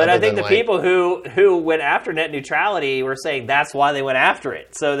content. But I think the people who went after net neutrality were saying that's why they went after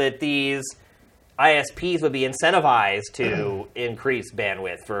it, so that these ISPs would be incentivized to increase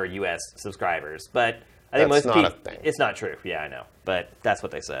bandwidth for U.S. subscribers. But I think most people, it's not true. Yeah, I know. But that's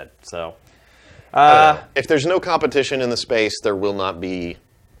what they said. So, if there's no competition in the space, there will not be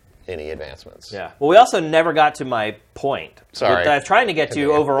any advancements. Yeah. Well, we also never got to my point. Sorry. What I was trying to get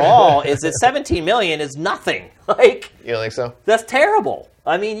to overall is that 17 million is nothing. Like, you don't think so? That's terrible.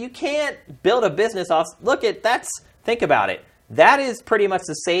 I mean, you can't build a business off. Think about it. That is pretty much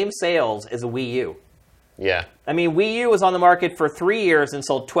the same sales as a Wii U. Yeah. I mean, Wii U was on the market for 3 years and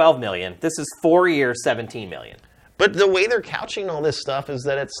sold 12 million. This is 4 years, 17 million. But the way they're couching all this stuff is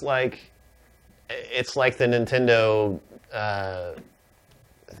that it's like the Nintendo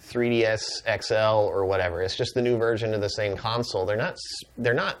 3DS XL or whatever. It's just the new version of the same console.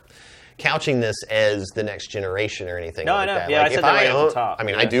 They're not couching this as the next generation or anything like that. Yeah, like, I said that right at the top. I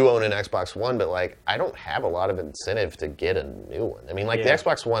mean, I do own an Xbox One, but like, I don't have a lot of incentive to get a new one. I mean, like, the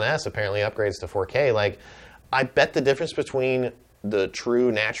Xbox One S apparently upgrades to 4K. Like, I bet the difference between the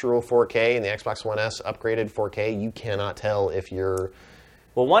true natural 4K and the Xbox One S upgraded 4K, you cannot tell if you're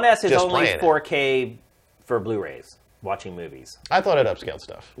Well, One S is only 4K for Blu-rays. Watching movies. I thought it upscaled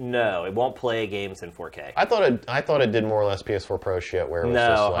stuff. No, it won't play games in 4K. I thought it did more or less PS4 Pro shit where it was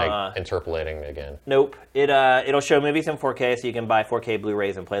just like interpolating again. Nope. It'll show movies in 4K, so you can buy 4K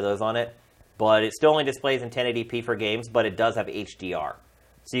Blu-rays and play those on it. But it still only displays in 1080p for games, but it does have HDR,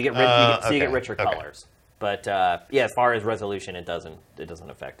 so you get richer colors. But as far as resolution, it doesn't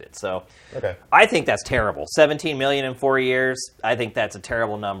affect it. So I think that's terrible. 17 million in 4 years. I think that's a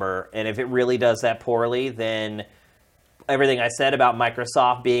terrible number. And if it really does that poorly, then everything I said about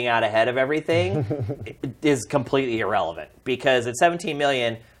Microsoft being out ahead of everything is completely irrelevant, because at 17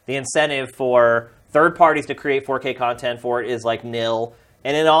 million, the incentive for third parties to create 4K content for it is like nil.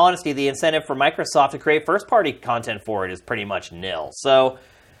 And in all honesty, the incentive for Microsoft to create first-party content for it is pretty much nil. So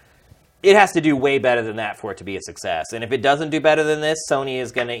it has to do way better than that for it to be a success. And if it doesn't do better than this, Sony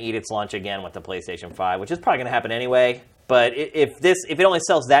is going to eat its lunch again with the PlayStation 5, which is probably going to happen anyway. But if it only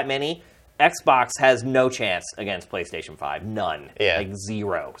sells that many, Xbox has no chance against PlayStation 5. None. Yeah. Like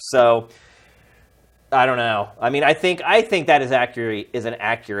zero. So I don't know. I mean, I think that is an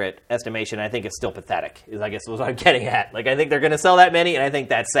accurate estimation. I think it's still pathetic, I guess what I'm getting at. Like, I think they're going to sell that many, and I think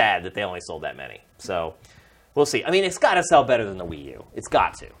that's sad that they only sold that many. So we'll see. I mean, it's got to sell better than the Wii U. It's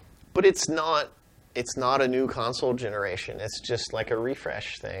got to. But it's not a new console generation. It's just like a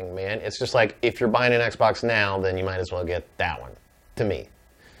refresh thing, man. It's just like, if you're buying an Xbox now, then you might as well get that one, to me.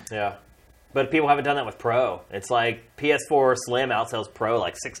 Yeah. But people haven't done that with Pro. It's like PS4 Slim outsells Pro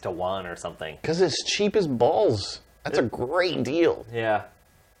like 6-1 or something. Because it's cheap as balls. That's a great deal. Yeah.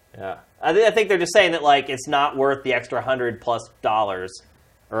 Yeah. I think they're just saying that, like, it's not worth the extra $100+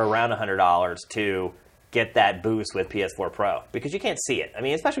 or around $100 to get that boost with PS4 Pro, because you can't see it. I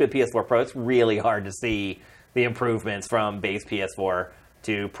mean, especially with PS4 Pro, it's really hard to see the improvements from base PS4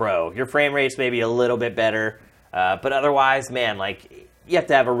 to Pro. Your frame rate's maybe a little bit better, but otherwise, man, like, you have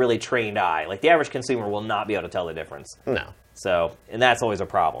to have a really trained eye. Like, the average consumer will not be able to tell the difference. No. So, and that's always a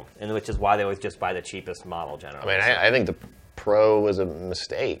problem, and which is why they always just buy the cheapest model generally. I mean, I think the Pro was a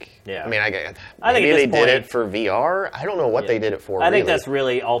mistake. Yeah. I mean, I think maybe at they this did point- it for VR. I don't know what they did it for. I think really. that's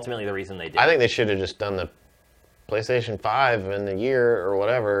really ultimately the reason they did. I think they should have just done the PlayStation 5 in a year or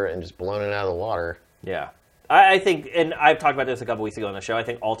whatever and just blown it out of the water. Yeah. I think, and I've talked about this a couple weeks ago on the show, I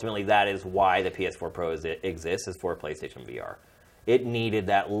think ultimately that is why the PS4 Pro exists, is for PlayStation VR. It needed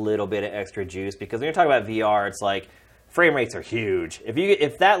that little bit of extra juice, because when you're talking about VR, it's like, frame rates are huge.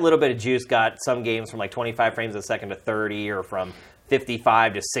 If that little bit of juice got some games from like 25 frames a second to 30, or from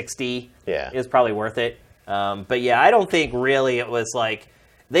 55 to 60, it was probably worth it. But yeah, I don't think really it was like,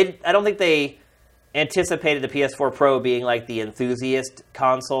 I don't think they anticipated the PS4 Pro being like the enthusiast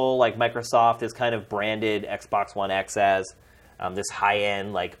console, like Microsoft has kind of branded Xbox One X as, this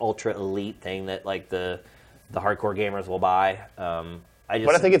high-end, like ultra elite thing that like the hardcore gamers will buy.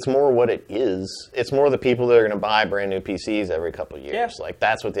 But I think it's more what it is. It's more the people that are going to buy brand new PCs every couple of years. Yeah. Like,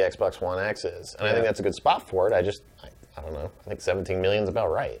 that's what the Xbox One X is. And I think that's a good spot for it. I don't know. I think 17 million is about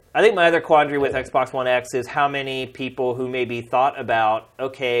right. I think my other quandary with Xbox One X is how many people who maybe thought about,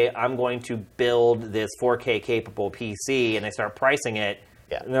 okay, I'm going to build this 4K capable PC, and they start pricing it,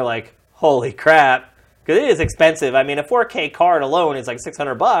 and they're like, holy crap, because it is expensive. I mean, a 4K card alone is like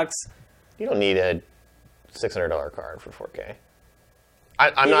 $600. You don't need a $600 card for 4K.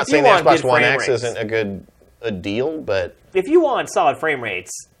 I'm not saying the Xbox One X isn't a deal, but if you want solid frame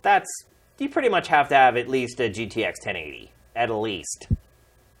rates, you pretty much have to have at least a GTX 1080, at least.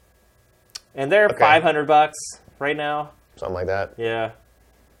 And they're $500 right now. Something like that. Yeah.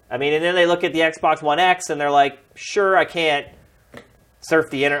 I mean, and then they look at the Xbox One X and they're like, sure, I can't surf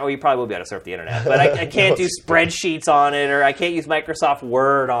the internet. Oh, you probably will be able to surf the internet, but I can't do spreadsheets on it, or I can't use Microsoft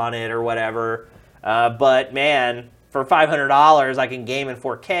Word on it, or whatever. But man, for $500, I can game in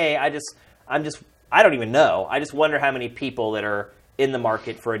 4K. I don't even know. I just wonder how many people that are in the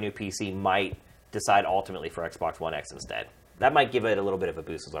market for a new PC might decide ultimately for Xbox One X instead. That might give it a little bit of a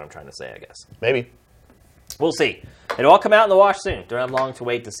boost, is what I'm trying to say, I guess. Maybe. We'll see. It'll all come out in the wash soon. Don't have long to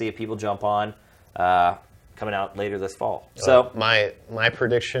wait to see if people jump on. Coming out later this fall. So my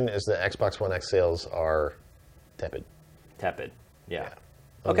prediction is that Xbox One X sales are tepid. Tepid. Yeah.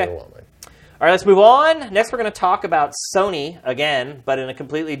 Okay. All right, let's move on. Next, we're going to talk about Sony again, but in a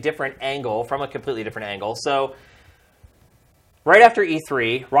completely different angle, from a completely different angle. So, right after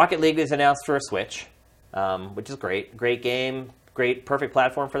E3, Rocket League is announced for a Switch, which is great. Great game. Great, perfect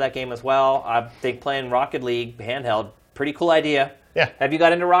platform for that game as well. I think playing Rocket League handheld, pretty cool idea. Yeah. Have you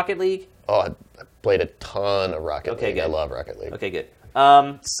got into Rocket League? Oh, I played a ton of Rocket League. Good. I love Rocket League. Okay, good.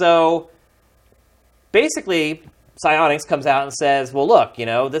 So, basically, Psyonix comes out and says, well, look,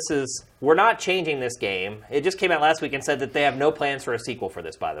 we're not changing this game. It just came out last week and said that they have no plans for a sequel for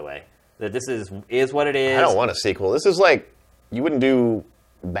this, by the way. That this is what it is. I don't want a sequel. This is like, you wouldn't do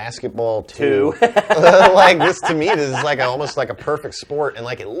Basketball 2. Like, this is like almost like a perfect sport, and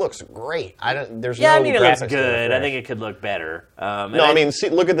like it looks great. It looks good. I think it could look better.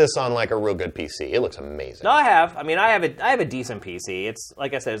 Look at this on like a real good PC. It looks amazing. No, I have. I mean, I have a decent PC. It's,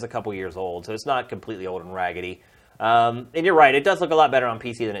 like I said, it's a couple years old, so it's not completely old and raggedy. And you're right, it does look a lot better on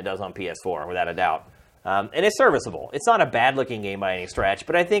PC than it does on PS4, without a doubt. And it's serviceable. It's not a bad-looking game by any stretch,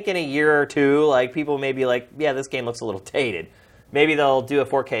 but I think in a year or two, like, people may be like, yeah, this game looks a little dated. Maybe they'll do a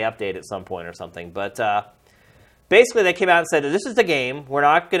 4K update at some point or something. But basically, they came out and said, this is the game. We're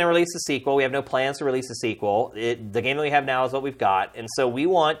not going to release a sequel. We have no plans to release a sequel. The game that we have now is what we've got. And so we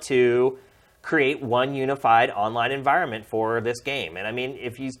want to create one unified online environment for this game. And I mean,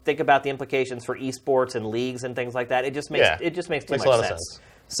 if you think about the implications for esports and leagues and things like that, it just makes too much sense.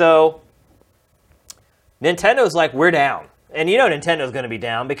 So Nintendo's like, we're down. And Nintendo's going to be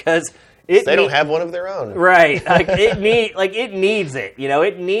down because they don't have one of their own. Right. Like it needs it.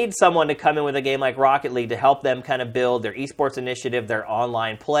 It needs someone to come in with a game like Rocket League to help them kind of build their esports initiative, their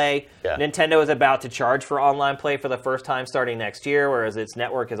online play. Yeah. Nintendo is about to charge for online play for the first time starting next year, whereas its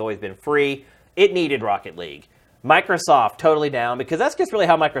network has always been free. It needed Rocket League. Microsoft, totally down, because that's just really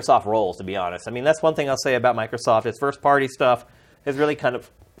how Microsoft rolls, to be honest. I mean, that's one thing I'll say about Microsoft. Its first-party stuff has really kind of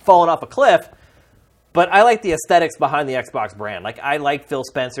fallen off a cliff. But I like the aesthetics behind the Xbox brand. Like, I like Phil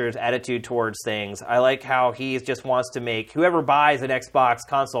Spencer's attitude towards things. I like how he just wants to make whoever buys an Xbox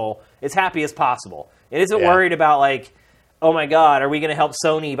console as happy as possible. It isn't worried about, like, oh my God, are we going to help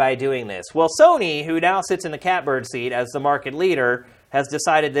Sony by doing this? Well, Sony, who now sits in the catbird seat as the market leader, has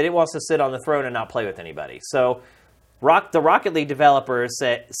decided that it wants to sit on the throne and not play with anybody. So the Rocket League developers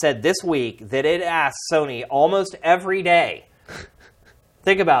said this week that it asked Sony almost every day,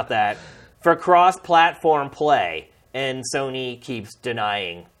 think about that, for cross-platform play, and Sony keeps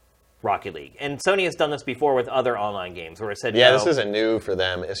denying Rocket League. And Sony has done this before with other online games, where it said, this isn't new for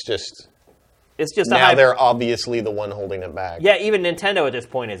them. It's It's just now they're obviously the one holding it back. Yeah, even Nintendo at this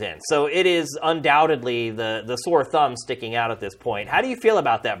point is in. So it is undoubtedly the sore thumb sticking out at this point. How do you feel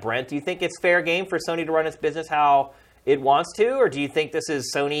about that, Brent? Do you think it's fair game for Sony to run its business how it wants to? Or do you think this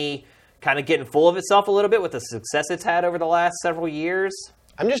is Sony kind of getting full of itself a little bit with the success it's had over the last several years?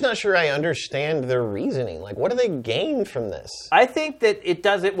 I'm just not sure I understand their reasoning. Like, what do they gain from this? I think that it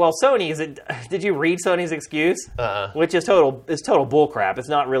does it. Well, did you read Sony's excuse? Which is total bullcrap. It's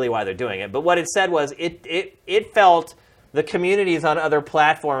not really why they're doing it. But what it said was it felt the communities on other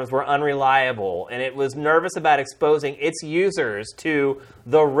platforms were unreliable, and it was nervous about exposing its users to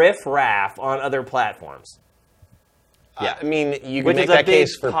the riff-raff on other platforms. Yeah, I mean, you can make that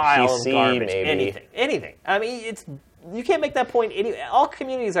case for PC, maybe. Anything. I mean, you can't make that point. All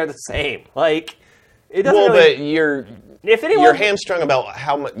communities are the same. Like, it doesn't. Well, but you're hamstrung about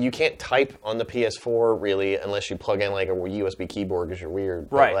how much you can't type on the PS4 really unless you plug in like a USB keyboard because you're weird.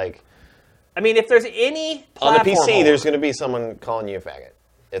 Right. But, like, I mean, if there's any platform on the PC, there's going to be someone calling you a faggot.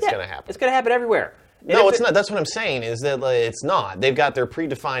 It's going to happen. It's going to happen everywhere. No, it's not. That's what I'm saying. Is that it's not. They've got their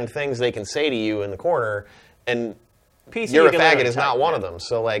predefined things they can say to you in the corner, and PC, you're a faggot is not one of them.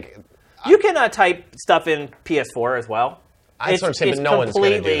 So like. You cannot type stuff in PS4 as well. That's what I'm saying, but no one's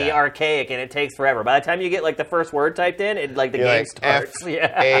going to do that. It's completely archaic, and it takes forever. By the time you get like the first word typed in, the game starts.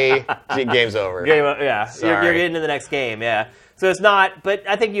 Game's over. You're getting to the next game, yeah. So it's not, but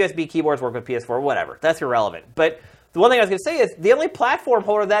I think USB keyboards work with PS4, whatever. That's irrelevant. But the one thing I was going to say is the only platform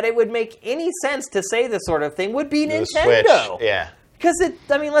holder that it would make any sense to say this sort of thing would be Nintendo. Switch, yeah. Because,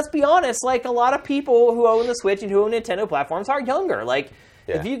 let's be honest, like a lot of people who own the Switch and who own Nintendo platforms are younger. Like,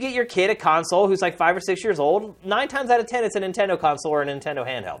 if you get your kid a console who's like 5 or 6 years old, 9 times out of 10 it's a Nintendo console or a Nintendo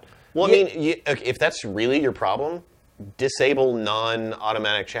handheld. Well, I mean, if that's really your problem, disable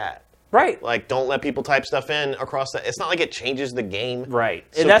non-automatic chat. Right. Like, don't let people type stuff in across that. It's not like it changes the game. Right.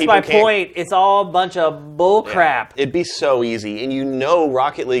 So and that's my point. It's all a bunch of bull crap. It'd be so easy. And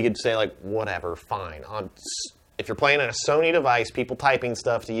Rocket League would say, like, whatever, fine. If you're playing on a Sony device, people typing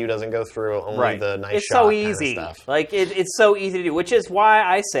stuff to you doesn't go through only the nice it's shot so easy. Kind of stuff. Like, it's so easy to do, which is why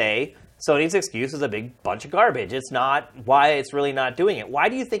I say Sony's excuse is a big bunch of garbage. It's not why it's really not doing it. Why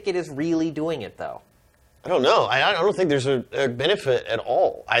do you think it is really doing it, though? I don't know. I don't think there's a benefit at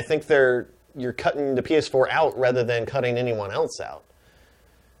all. I think you're cutting the PS4 out rather than cutting anyone else out.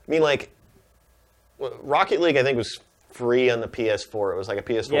 I mean, like, Rocket League, I think, was free on the PS4. It was like a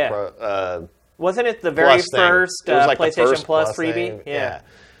PS4 Pro. Wasn't it the very first like PlayStation Plus freebie? Thing. Yeah.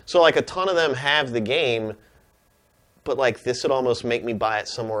 So, like, a ton of them have the game, but, like, this would almost make me buy it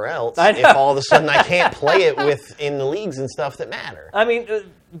somewhere else if all of a sudden I can't play it in the leagues and stuff that matter. I mean,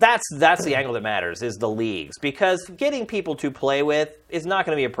 that's the angle that matters, is the leagues. Because getting people to play with is not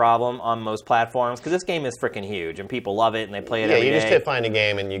going to be a problem on most platforms, because this game is freaking huge, and people love it, and they play it every day. Yeah, you just hit find a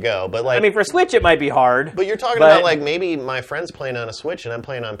game and you go. But like, I mean, for Switch, it might be hard. But you're talking about, like, maybe my friend's playing on a Switch and I'm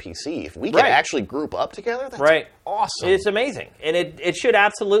playing on PC. If we could actually group up together, that's awesome. It's amazing. And it should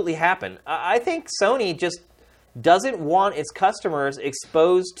absolutely happen. I think Sony just doesn't want its customers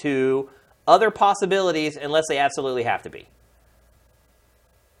exposed to other possibilities unless they absolutely have to be.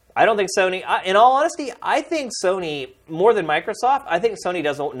 I don't think Sony, in all honesty, I think Sony, more than Microsoft, I think Sony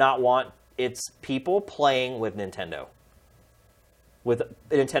does not want its people playing with Nintendo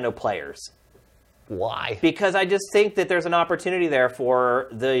players. Why? Because I just think that there's an opportunity there for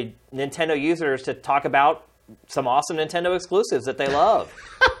the Nintendo users to talk about some awesome Nintendo exclusives that they love.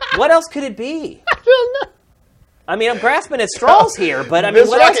 What else could it be? I don't know. I mean, I'm grasping at straws here, but I mean,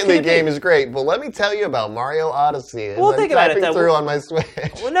 what else could it be? This Rocket League game is great, but let me tell you about Mario Odyssey. Well, think about it, though. Through on my Switch.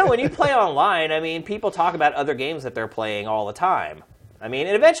 Well, no, when you play online, I mean, people talk about other games that they're playing all the time. I mean,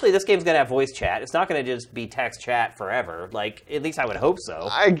 and eventually this game's going to have voice chat. It's not going to just be text chat forever. Like, at least I would hope so.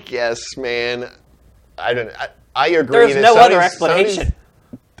 I guess, man. I agree. There's no other explanation.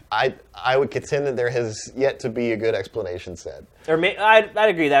 I would contend that there has yet to be a good explanation said. I'd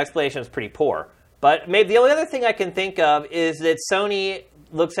agree that explanation is pretty poor. But maybe the only other thing I can think of is that Sony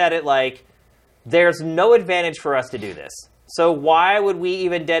looks at it like, there's no advantage for us to do this. So why would we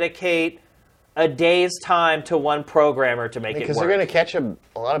even dedicate a day's time to one programmer to make it work? Because they're going to catch a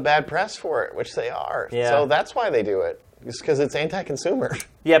lot of bad press for it, which they are. Yeah. So that's why they do it. It's because it's anti-consumer.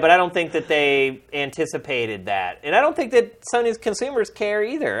 Yeah, but I don't think that they anticipated that. And I don't think that Sony's consumers care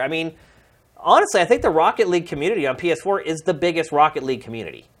either. I mean, honestly, I think the Rocket League community on PS4 is the biggest Rocket League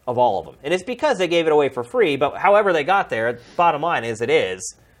community of all of them. And it's because they gave it away for free, but however they got there, bottom line is it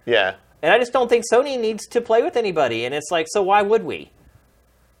is. Yeah. And I just don't think Sony needs to play with anybody. And it's like, so why would we?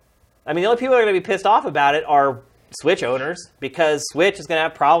 I mean, the only people that are going to be pissed off about it are Switch owners, because Switch is going to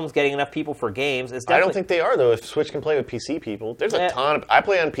have problems getting enough people for games. I don't think they are, though, if Switch can play with PC people. There's a ton of... I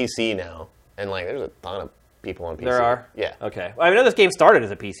play on PC now. And, like, there's a ton of people on PC. There are? Yeah. Okay. Well, I know this game started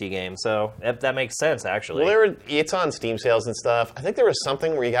as a PC game, so that makes sense, actually. Well, it's on Steam sales and stuff. I think there was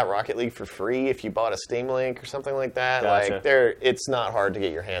something where you got Rocket League for free if you bought a Steam Link or something like that. Gotcha. Like, it's not hard to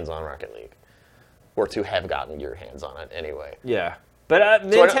get your hands on Rocket League. Or to have gotten your hands on it anyway. Yeah. But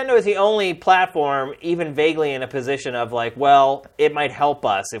Nintendo is the only platform even vaguely in a position of like, well, it might help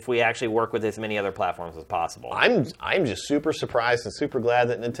us if we actually work with as many other platforms as possible. I'm just super surprised and super glad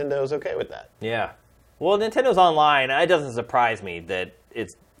that Nintendo is okay with that. Yeah. Well, Nintendo's online. It doesn't surprise me that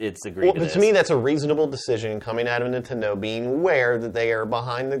it's agreed to this. But to me, that's a reasonable decision coming out of Nintendo, being aware that they are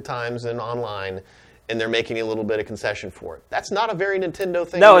behind the times and online, and they're making a little bit of concession for it. That's not a very Nintendo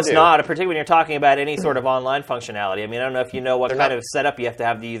thing No, to it's do. not, particularly when you're talking about any sort of online functionality. I mean, I don't know if you know what kind of setup you have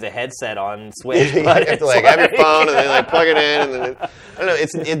to use a headset on Switch. You but have to have your phone and then like plug it in. And then I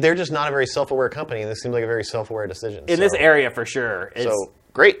don't know. They're just not a very self-aware company, and this seems like a very self-aware decision. In this area, for sure. So,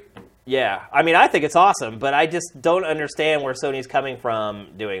 great. Yeah. I mean, I think it's awesome, but I just don't understand where Sony's coming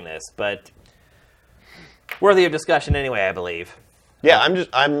from doing this. But worthy of discussion anyway, I believe. Yeah,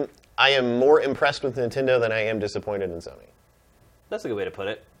 I am more impressed with Nintendo than I am disappointed in Sony. That's a good way to put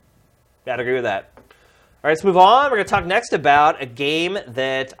it. I'd agree with that. All right, let's move on. We're going to talk next about a game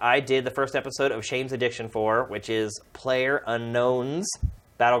that I did the first episode of Shane's Addiction for, which is PlayerUnknown's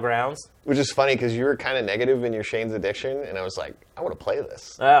Battlegrounds. Which is funny because you were kind of negative in your Shane's Addiction, and I was like, I want to play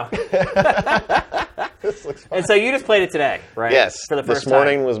this. Oh. This looks fun. And so you just played it today, right? Yes. For the first this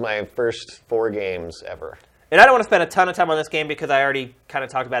morning time. was my first 4 games ever. And I don't want to spend a ton of time on this game because I already kind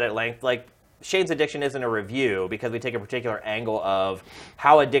of talked about it at length. Like, Shane's Addiction isn't a review because we take a particular angle of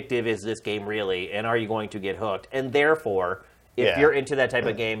how addictive is this game really, and are you going to get hooked? And therefore, if you're into that type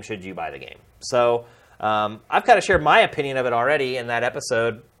of game, should you buy the game? So I've kind of shared my opinion of it already in that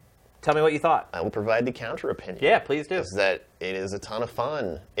episode. Tell me what you thought. I will provide the counter opinion. Yeah, please do. Is that it is a ton of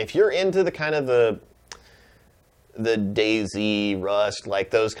fun. If you're into the kind of the DayZ, Rust, like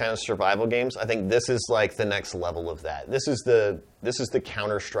those kind of survival games, I think this is like the next level of that. This is the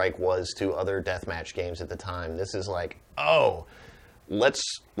Counter-Strike was to other deathmatch games at the time. This is like, oh, let's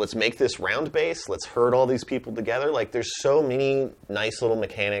make this round base. Let's herd all these people together. Like, there's so many nice little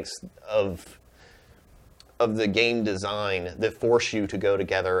mechanics of the game design that force you to go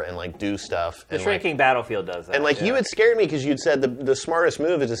together and like do stuff. The Shrinking Battlefield does that. And like you had scared me because you'd said the smartest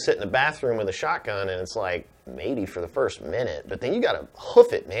move is to sit in the bathroom with a shotgun, and it's like maybe for the first minute, but then you got to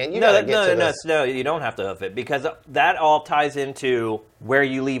hoof it, man. No, you don't have to hoof it because that all ties into where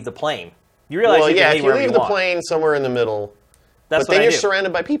you leave the plane. You realize you can leave wherever you want. If you leave the plane somewhere in the middle, but then you're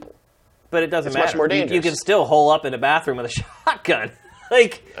surrounded by people. But it doesn't matter. It's much more dangerous. You can still hole up in a bathroom with a shotgun.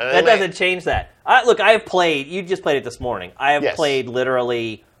 Like, that doesn't change that. Look, I have played, you just played it this morning. I have played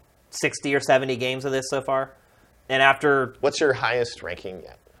literally 60 or 70 games of this so far. And after... What's your highest ranking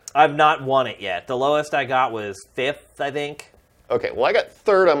yet? I've not won it yet. The lowest I got was 5th, I think. Okay, well, I got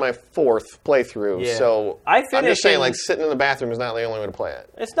 3rd on my 4th playthrough, so I'm just saying, like, sitting in the bathroom is not the only way to play it.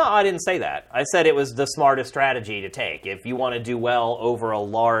 It's not, I didn't say that. I said it was the smartest strategy to take if you want to do well over a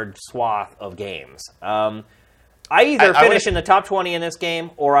large swath of games. I either finish in the top 20 in this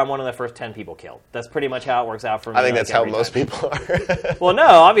game, or I'm one of the first 10 people killed. That's pretty much how it works out for me. I think that's how most people are. Well, no,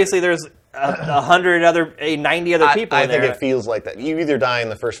 obviously there's 90 other people I in there. think it feels like that. You either die in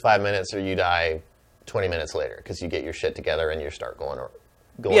the first 5 minutes, or you die 20 minutes later, because you get your shit together and you start going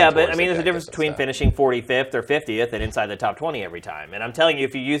yeah, but I mean, there's a difference between finishing 45th or 50th and inside the top 20 every time. And I'm telling you,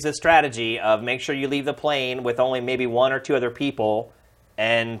 if you use this strategy of make sure you leave the plane with only maybe 1 or 2 other people,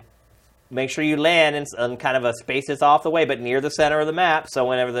 and make sure you land in kind of a spaces off the way, but near the center of the map, so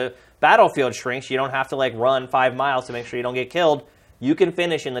whenever the battlefield shrinks, you don't have to like run 5 miles to make sure you don't get killed. You can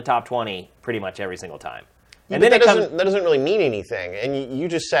finish in the top 20 pretty much every single time. And then that doesn't really mean anything, and you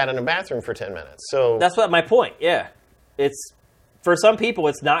just sat in a bathroom for 10 minutes. So that's what my point. Yeah, it's for some people,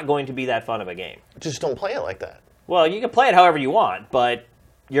 it's not going to be that fun of a game. Just don't play it like that. Well, you can play it however you want, but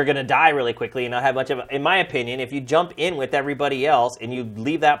you're going to die really quickly and not have much of in my opinion, if you jump in with everybody else and you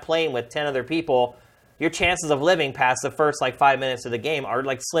leave that plane with 10 other people, your chances of living past the first like 5 minutes of the game are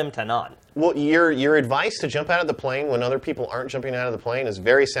like slim to none. Well, your advice to jump out of the plane when other people aren't jumping out of the plane is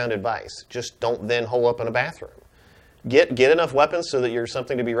very sound advice. Just don't then hole up in a bathroom. Get enough weapons so that you're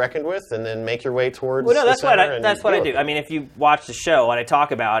something to be reckoned with, and then make your way towards the center. That's what I do. I mean, if you watch the show, what I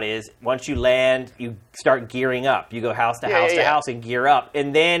talk about is once you land, you start gearing up. You go house to house and gear up,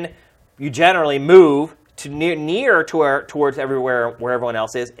 and then you generally move to near towards everywhere where everyone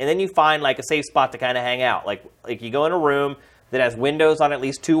else is, and then you find like a safe spot to kind of hang out. Like you go in a room that has windows on at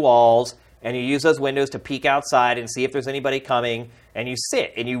least 2 walls, and you use those windows to peek outside and see if there's anybody coming, and you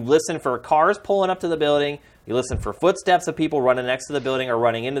sit and you listen for cars pulling up to the building, you listen for footsteps of people running next to the building or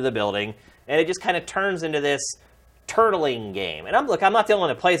running into the building, and it just kind of turns into this turtling game. And I'm not the only one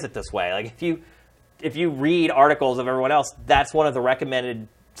that plays it this way. Like if you read articles of everyone else, that's one of the recommended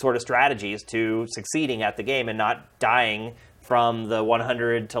sort of strategies to succeeding at the game and not dying from the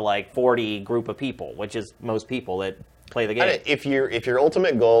 100 to like 40 group of people, which is most people that play the game. If your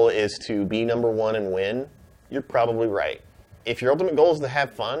ultimate goal is to be number one and win, you're probably right. If your ultimate goal is to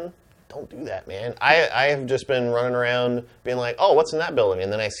have fun, don't do that, man. I have just been running around being like, oh, what's in that building?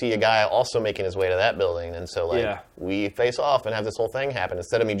 And then I see a guy also making his way to that building. And so, we face off and have this whole thing happen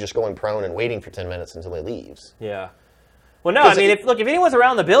instead of me just going prone and waiting for 10 minutes until he leaves. Yeah. Well, no, I mean, if anyone's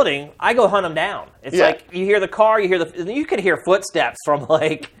around the building, I go hunt them down. It's like you hear the car, you can hear footsteps from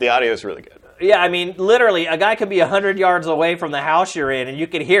like... The audio is really good. Yeah, I mean, literally, a guy could be 100 yards away from the house you're in, and you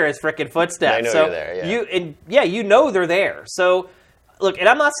can hear his frickin' footsteps. They know you're there, yeah. You know they're there. So, look, and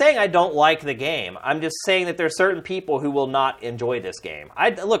I'm not saying I don't like the game. I'm just saying that there's certain people who will not enjoy this game.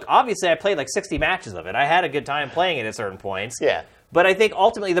 Look, obviously, I played like 60 matches of it. I had a good time playing it at certain points. Yeah. But I think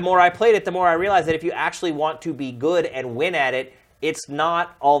ultimately, the more I played it, the more I realized that if you actually want to be good and win at it, it's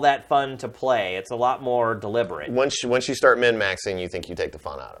not all that fun to play. It's a lot more deliberate. Once you start min-maxing, you think you take the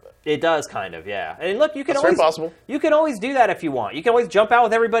fun out of it. It does kind of, yeah. And look, you can That's very possible. You can always do that if you want. You can always jump out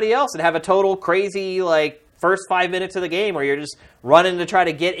with everybody else and have a total crazy like first 5 minutes of the game where you're just running to try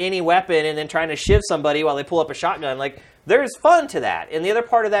to get any weapon and then trying to shiv somebody while they pull up a shotgun. Like, there's fun to that. And the other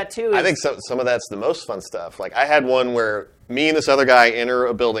part of that, too, is... I think some of that's the most fun stuff. Like, I had one where me and this other guy enter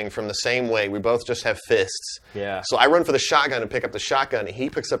a building from the same way. We both just have fists. Yeah. So I run for the shotgun and pick up the shotgun, and he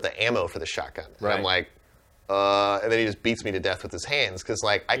picks up the ammo for the shotgun. Right. And I'm like, and then he just beats me to death with his hands, because,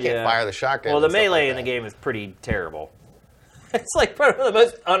 like, I can't fire the shotgun. Well, the melee in the game is pretty terrible. It's like one of the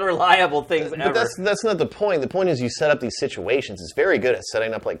most unreliable things ever. But that's not the point. The point is you set up these situations. It's very good at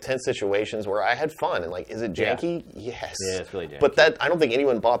setting up like 10 situations where I had fun. And like, is it janky? Yeah. Yes. Yeah, it's really janky. But I don't think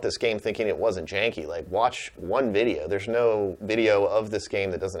anyone bought this game thinking it wasn't janky. Like, watch one video. There's no video of this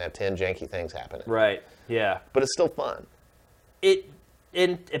game that doesn't have 10 janky things happening. Right. Yeah. But it's still fun.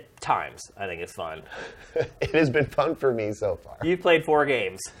 At times, I think it's fun. It has been fun for me so far. You've played 4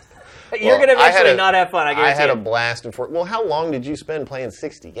 games. You're going to eventually not have fun, I guarantee. I had a blast in 4. Well, how long did you spend playing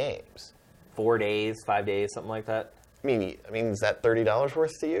 60 games? 4 days, 5 days, something like that. I mean, is that $30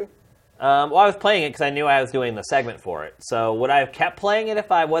 worth to you? Well, I was playing it because I knew I was doing the segment for it. So would I have kept playing it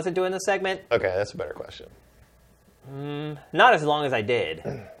if I wasn't doing the segment? Okay, that's a better question. Not as long as I did.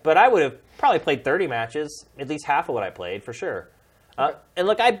 But I would have probably played 30 matches, at least half of what I played, for sure. And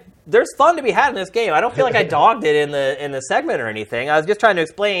look, there's fun to be had in this game. I don't feel like I dogged it in the segment or anything. I was just trying to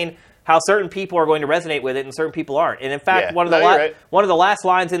explain how certain people are going to resonate with it and certain people aren't. And in fact, one of the last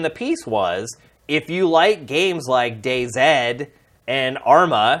lines in the piece was, if you like games like DayZ and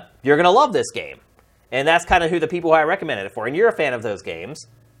Arma, you're going to love this game. And that's kind of who the people who I recommended it for. And you're a fan of those games.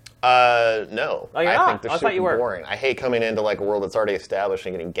 No. Oh, you're I not? think they're I thought you were. boring. I hate coming into like a world that's already established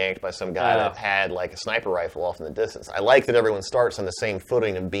and getting ganked by some guy that had like a sniper rifle off in the distance. I like that everyone starts on the same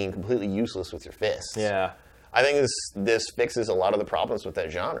footing of being completely useless with your fists. Yeah. I think this fixes a lot of the problems with that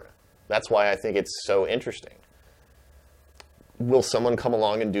genre. That's why I think it's so interesting. Will someone come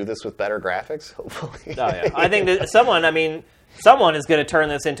along and do this with better graphics? Hopefully. Oh, yeah. I think that someone is going to turn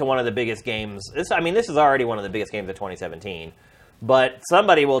this into one of the biggest games. This is already one of the biggest games of 2017. But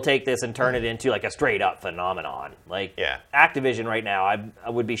somebody will take this and turn it into like a straight-up phenomenon. Like, Activision right now, I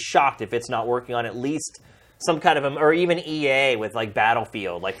would be shocked if it's not working on at least some kind of, or even EA with like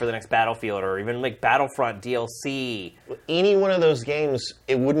Battlefield, like for the next Battlefield, or even like Battlefront DLC. Any one of those games,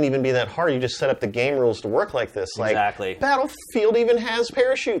 it wouldn't even be that hard. You just set up the game rules to work like this. Like, exactly. Battlefield even has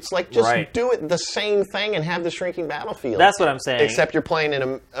parachutes. Like, just do it the same thing and have the shrinking battlefield. That's what I'm saying. Except you're playing in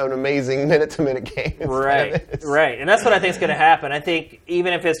an amazing minute-to-minute game. Right. And that's what I think is going to happen. I think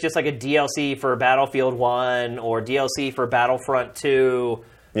even if it's just like a DLC for Battlefield 1 or DLC for Battlefront 2,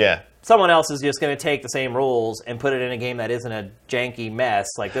 someone else is just going to take the same rules and put it in a game that isn't a janky mess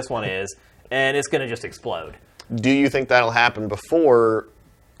like this one is, and it's going to just explode. Do you think that'll happen before,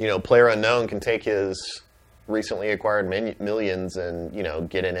 PlayerUnknown can take his recently acquired millions and,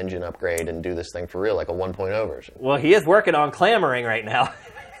 get an engine upgrade and do this thing for real, like a 1.0 version? Well, he is working on clamoring right now.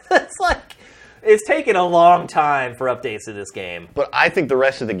 It's taken a long time for updates to this game. But I think the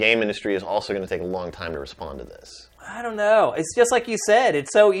rest of the game industry is also going to take a long time to respond to this. I don't know. It's just like you said.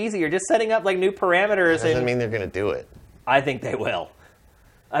 It's so easy. You're just setting up like new parameters. That doesn't mean they're going to do it. I think they will.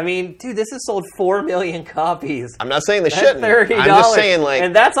 I mean, dude, this has sold 4 million copies. I'm not saying they shouldn't. $30. I'm just saying, like...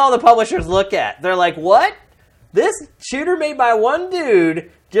 And that's all the publishers look at. They're like, what? This shooter made by one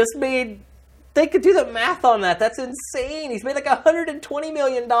dude just made They could do the math on that. That's insane. He's made like $120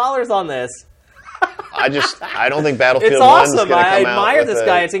 million on this. I don't think Battlefield It's 1's awesome. gonna I come out admire with this a-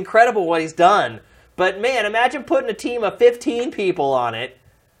 guy. It's incredible what he's done. But man, imagine putting a team of 15 people on it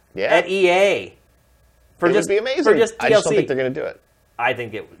at EA. It would be amazing. For just DLC. I just don't think they're going to do it. I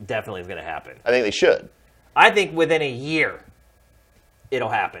think it definitely is going to happen. I think they should. I think within a year, it'll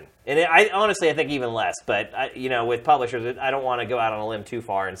happen. And I think even less. But with publishers, I don't want to go out on a limb too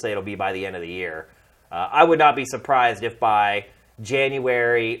far and say it'll be by the end of the year. I would not be surprised if by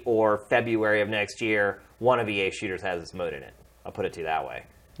January or February of next year, one of EA's shooters has this mode in it. I'll put it to you that way.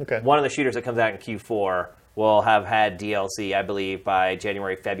 Okay. One of the shooters that comes out in Q4 will have had DLC, I believe, by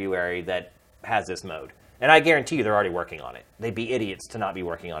January, February that has this mode. And I guarantee you they're already working on it. They'd be idiots to not be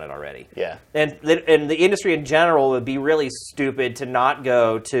working on it already. Yeah. And the industry in general would be really stupid to not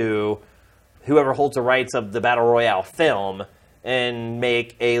go to whoever holds the rights of the Battle Royale film and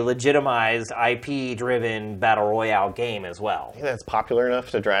make a legitimized IP-driven Battle Royale game as well. You think that's popular enough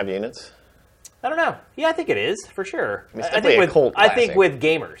to drive units? I don't know. Yeah, I think it is, for sure. I mean, it's definitely a cult classic. I think with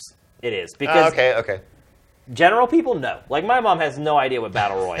gamers, it is. Because okay. general people, no. Like, my mom has no idea what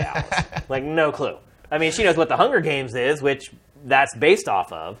Battle Royale is. Like, no clue. I mean, she knows what the Hunger Games is, which that's based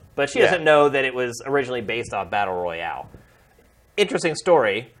off of, but she doesn't know that it was originally based off Battle Royale. Interesting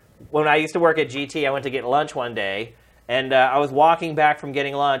story. When I used to work at GT, I went to get lunch one day, and I was walking back from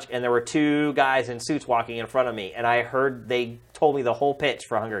getting lunch, and there were two guys in suits walking in front of me, and I heard they told me the whole pitch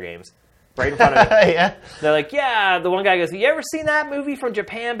for Hunger Games. Right in front of me. Yeah. They're like, yeah, the one guy goes, you ever seen that movie from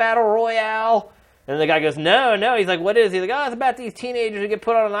Japan, Battle Royale? And the guy goes, no. He's like, what is it? He's like, oh, it's about these teenagers who get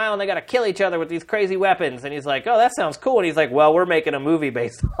put on an island. They got to kill each other with these crazy weapons. And he's like, oh, that sounds cool. And he's like, well, we're making a movie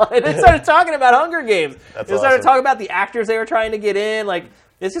based on it. They started talking about Hunger Games. They started talking about the actors they were trying to get in. Like,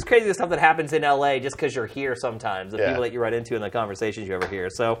 it's just crazy the stuff that happens in L.A. just because you're here sometimes. The people that you run into in the conversations you ever hear.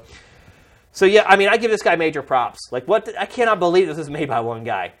 So yeah, I mean, I give this guy major props. Like, I cannot believe this is made by one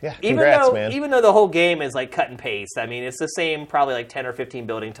guy. Yeah, congrats, man. Even though the whole game is like cut and paste. I mean, it's the same probably like 10 or 15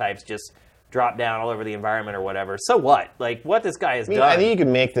 building types just drop down all over the environment or whatever. So what? Like, what this guy has done. I think you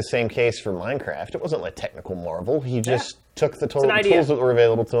could make the same case for Minecraft. It wasn't like technical marvel. He just took the tools that were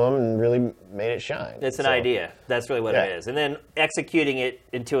available to him and really made it shine. It's an idea. That's really what it is. And then executing it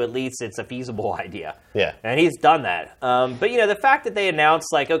into at least it's a feasible idea. Yeah. And he's done that. But, the fact that they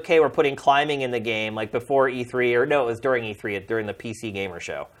announced, like, okay, we're putting climbing in the game, like, before E3, or no, it was during E3, during the PC Gamer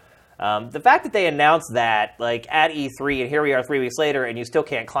Show. The fact that they announced that, like, at E3, and here we are 3 weeks later, and you still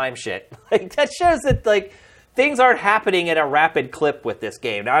can't climb shit, like, that shows that, like, things aren't happening at a rapid clip with this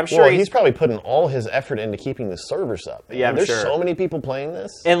game. Now, I'm sure he's probably putting all his effort into keeping the servers up. Yeah, I'm sure. There's so many people playing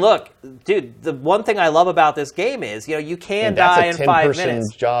this. And look, dude, the one thing I love about this game is, you can die in 5 minutes. That's a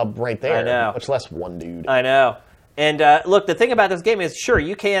 10-person job right there. I know. Much less one dude. I know. And look, the thing about this game is, sure,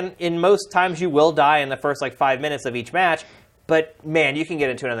 you can, in most times you will die in the first, 5 minutes of each match, but, man, you can get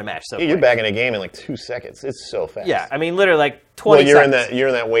into another match so quick. You're back in a game in 2 seconds. It's so fast. Yeah, I mean, literally 20 seconds. You're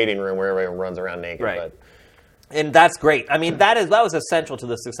in that waiting room where everyone runs around naked. Right. But and that's great. I mean, that was essential to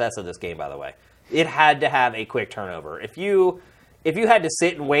the success of this game, by the way. It had to have a quick turnover. If you had to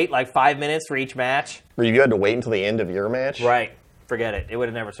sit and wait 5 minutes for each match, or you had to wait until the end of your match, right? Forget it. It would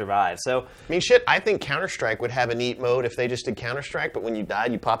have never survived. So, I mean, shit. I think Counter-Strike would have a neat mode if they just did Counter-Strike, but when you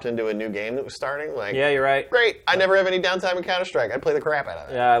died, you popped into a new game that was starting. Yeah, you're right. Great. I never have any downtime in Counter-Strike. I'd play the crap out of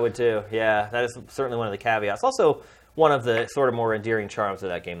it. Yeah, I would too. Yeah, that is certainly one of the caveats. Also, one of the sort of more endearing charms of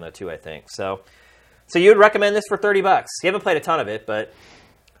that game, though, too. I think so. So you would recommend this for $30? You haven't played a ton of it, but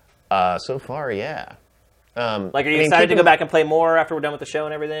so far, yeah. Are you excited to go back and play more after we're done with the show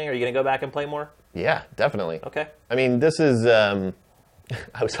and everything? Are you going to go back and play more? Yeah, definitely. Okay. I mean, this is.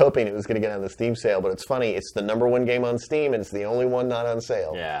 I was hoping it was going to get on the Steam sale, but it's funny. It's the #1 game on Steam, and it's the only one not on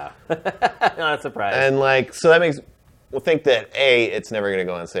sale. Yeah, not surprised. And so that makes we'll think that it's never going to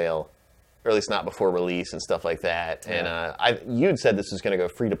go on sale, or at least not before release and stuff like that. Yeah. And you'd said this was going to go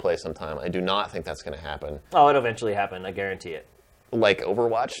free to play sometime. I do not think that's going to happen. Oh, it'll eventually happen. I guarantee it. Like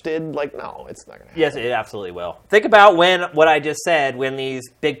Overwatch did? No, it's not going to happen. Yes, it absolutely will. Think about what I just said, when these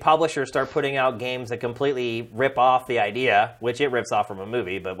big publishers start putting out games that completely rip off the idea, which it rips off from a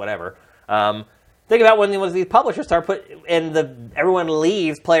movie, but whatever. Think about when these publishers start everyone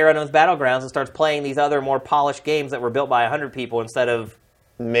leaves PlayerUnknown's Battlegrounds and starts playing these other more polished games that were built by 100 people instead of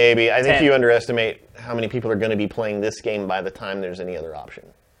Maybe. I 10. think you underestimate how many people are going to be playing this game by the time there's any other option.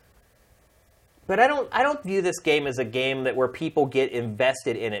 But I don't view this game as a game where people get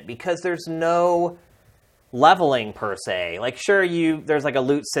invested in it, because there's no leveling per se. Sure, there's a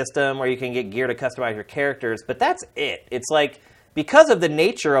loot system where you can get gear to customize your characters, but that's it. It's because of the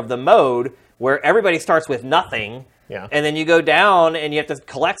nature of the mode where everybody starts with nothing, Yeah. And then you go down and you have to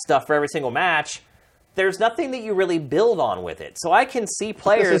collect stuff for every single match. There's nothing that you really build on with it. So I can see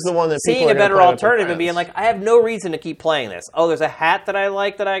players seeing a better alternative and being like, I have no reason to keep playing this. Oh, there's a hat that I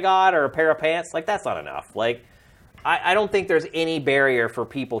like that I got, or a pair of pants. Like, that's not enough. Like, I don't think there's any barrier for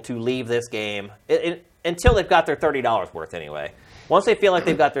people to leave this game until they've got their $30 worth anyway. Once they feel like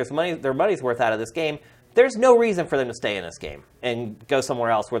they've got their money's worth out of this game, there's no reason for them to stay in this game and go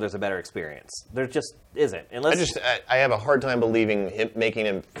somewhere else where there's a better experience. There just isn't. I have a hard time believing making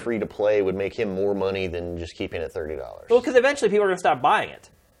him free to play would make him more money than just keeping it $30. Well, because eventually people are going to stop buying it.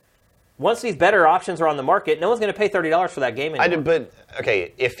 Once these better options are on the market, no one's going to pay $30 for that game anymore. But,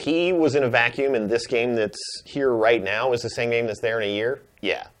 okay, if he was in a vacuum and this game that's here right now is the same game that's there in a year,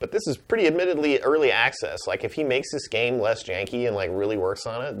 yeah. But this is pretty admittedly early access. Like, if he makes this game less janky and, like, really works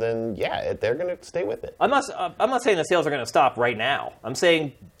on it, then, yeah, they're going to stay with it. I'm not saying the sales are going to stop right now. I'm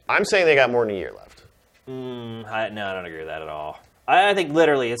saying they got more than a year left. No, I don't agree with that at all. I think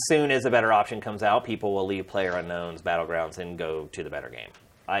literally as soon as a better option comes out, people will leave PlayerUnknown's Battlegrounds and go to the better game.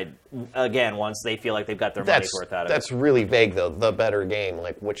 Again, once they feel like they've got their money's worth out of it. That's really vague, though. The better game.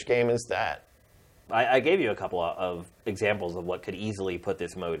 Like, which game is that? I gave you a couple of examples of what could easily put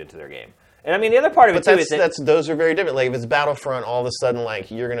this mode into their game. And I mean, the other part of it, too, is that those are very different. Like, if it's Battlefront, all of a sudden,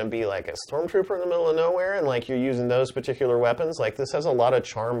 like, you're going to be, like, a stormtrooper in the middle of nowhere, and, like, you're using those particular weapons. Like, this has a lot of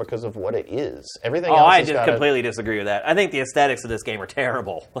charm because of what it is. Everything else I just completely disagree with that. I think the aesthetics of this game are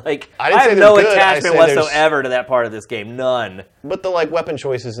terrible. Like, I have no attachment whatsoever to that part of this game. None. But the, like, weapon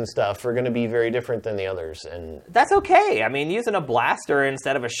choices and stuff are going to be very different than the others. And that's okay. I mean, using a blaster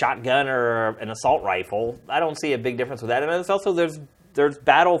instead of a shotgun or an assault rifle, I don't see a big difference with that. And there's also, there's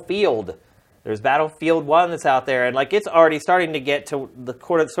Battlefield. There's Battlefield 1 that's out there, and like it's already starting to get to the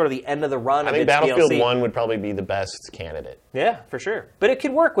sort of the end of the run of its DLC. I think Battlefield 1 would probably be the best candidate. Yeah, for sure. But it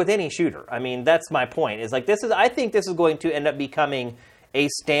could work with any shooter. I mean, that's my point. Is like I think this is going to end up becoming a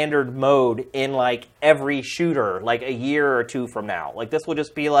standard mode in like every shooter, like a year or two from now. Like this will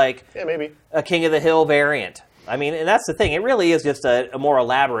just be like maybe a King of the Hill variant. I mean, and that's the thing. It really is just a more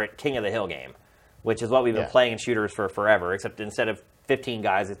elaborate King of the Hill game, which is what we've been playing in shooters for forever, except instead of 15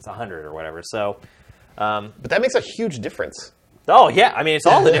 guys, it's 100 or whatever. So, but that makes a huge difference. Oh, yeah. I mean, it's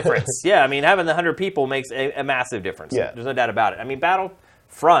all the difference. Yeah, I mean, having the 100 people makes a massive difference. Yeah. There's no doubt about it. I mean,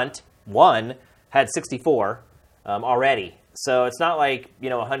 Battlefront 1 had 64 already. So it's not like,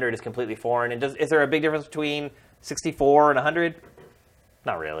 100 is completely foreign. And is there a big difference between 64 and 100?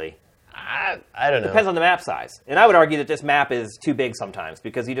 Not really. I don't know. Depends on the map size. And I would argue that this map is too big sometimes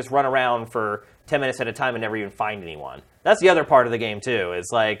because you just run around for 10 minutes at a time and never even find anyone. That's the other part of the game, too, is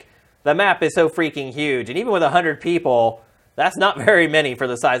like the map is so freaking huge. And even with 100 people, that's not very many for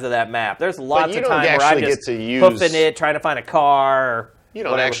the size of that map. There's lots of time where I'm just hoofing it, trying to find a car. You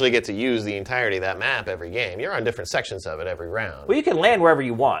don't actually get to use the entirety of that map every game. You're on different sections of it every round. Well, you can land wherever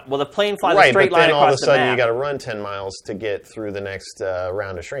you want. Well, the plane flies a straight line across the map. Right, but then all of a sudden you got to run 10 miles to get through the next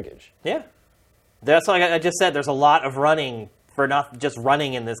round of shrinkage. Yeah. That's like I just said. There's a lot of running for not just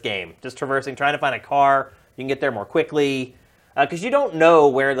running in this game. Just traversing, trying to find a car. You can get there more quickly. Because you don't know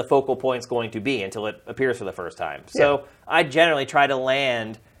where the focal point's going to be until it appears for the first time. So I generally try to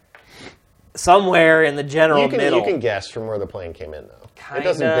land somewhere in the general middle. You can guess from where the plane came in, though. It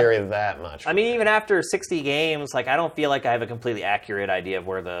doesn't vary that much. I mean, even after 60 games, like I don't feel like I have a completely accurate idea of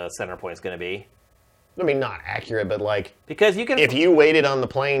where the center point's going to be. I mean, not accurate, but like because you can. If you waited on the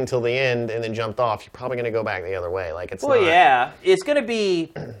plane till the end and then jumped off, you're probably going to go back the other way. Like it's. Well, yeah, it's going to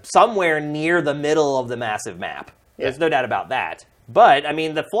be somewhere near the middle of the massive map. Yeah. There's no doubt about that. But I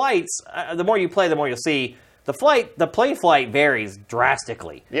mean, the flights. The more you play, the more you'll see. The plane flight varies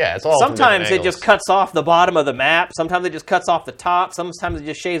drastically. Yeah, it's all. Sometimes it just cuts off the bottom of the map. Sometimes it just cuts off the top. Sometimes it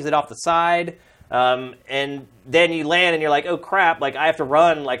just shaves it off the side. And then you land and you're like, oh crap! Like I have to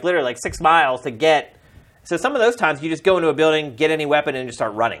run like literally like 6 miles to get. So some of those times you just go into a building, get any weapon, and just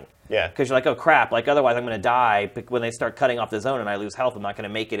start running. Yeah. Because you're like, oh crap! Like otherwise I'm going to die when they start cutting off the zone and I lose health. I'm not going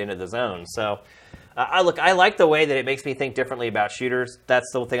to make it into the zone. So. I like the way that it makes me think differently about shooters.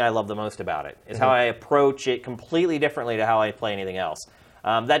 That's the thing I love the most about it, is how I approach it completely differently to how I play anything else.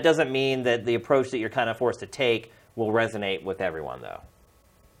 That doesn't mean that the approach that you're kind of forced to take will resonate with everyone, though.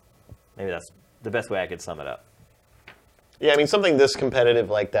 Maybe that's the best way I could sum it up. Yeah, I mean, something this competitive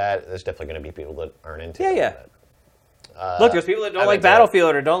like that, there's definitely going to be people that aren't into it. Yeah. Look, there's people that don't like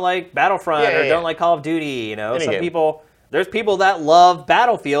Battlefield or don't like Battlefront or don't like Call of Duty. There's people that love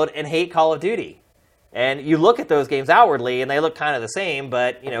Battlefield and hate Call of Duty. And you look at those games outwardly, and they look kind of the same,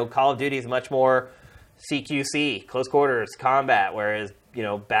 but, Call of Duty is much more CQC, close quarters, combat, whereas,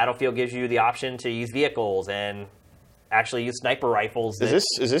 Battlefield gives you the option to use vehicles and actually use sniper rifles.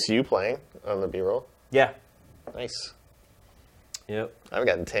 Is this you playing on the B-roll? Yeah. Nice. Yep. I haven't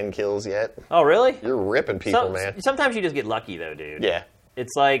gotten 10 kills yet. Oh, really? You're ripping people, man. Sometimes you just get lucky, though, dude. Yeah.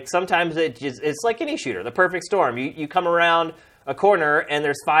 It's like, sometimes it's like any shooter, the perfect storm. You come around a corner, and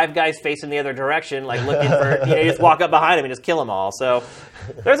there's 5 guys facing the other direction, like looking for, you just walk up behind them and just kill them all. So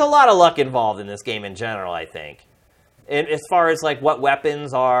there's a lot of luck involved in this game in general, I think. And as far as like what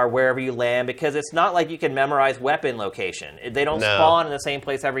weapons are, wherever you land, because it's not like you can memorize weapon location. They don't spawn in the same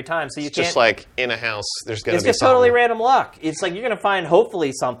place every time, so you can't. Just like in a house, there's going to be something. It's just totally random luck. It's like you're going to find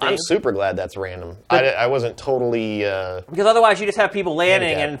hopefully something. I'm super glad that's random. I wasn't totally. Because otherwise, you just have people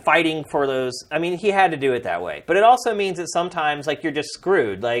landing and fighting for those. I mean, he had to do it that way, but it also means that sometimes like you're just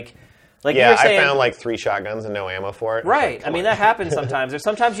screwed. Like yeah, you're saying, I found like 3 shotguns and no ammo for it. Right. Like, I mean, that happens sometimes. There's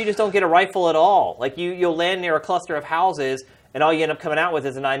sometimes you just don't get a rifle at all. Like you'll land near a cluster of houses, and all you end up coming out with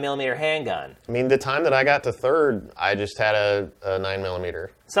is a 9mm handgun. I mean, the time that I got to 3rd, I just had a 9mm.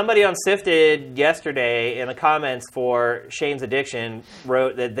 Somebody on Sifted yesterday in the comments for Shane's Addiction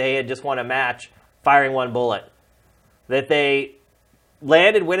wrote that they had just won a match firing 1 bullet. That they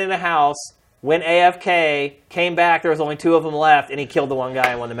landed, went in a house, went AFK, came back, there was only 2 of them left, and he killed the 1 guy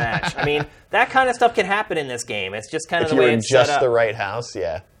and won the match. I mean, that kind of stuff can happen in this game. It's just kind of the way it's set up. If you're in just the right house,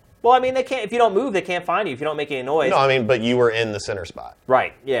 yeah. Well, I mean, they can't. If you don't move, they can't find you. If you don't make any noise. No, I mean, but you were in the center spot.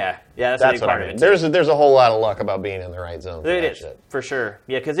 Right. Yeah. Yeah. That's a big part of it. There's a whole lot of luck about being in the right zone. It is for sure.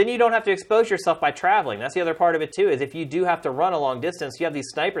 Yeah, because then you don't have to expose yourself by traveling. That's the other part of it too. Is if you do have to run a long distance, you have these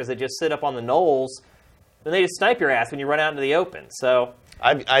snipers that just sit up on the knolls, and they just snipe your ass when you run out into the open. So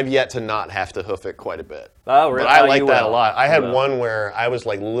I've yet to not have to hoof it quite a bit. Oh, really? But I like that a lot. I had one where I was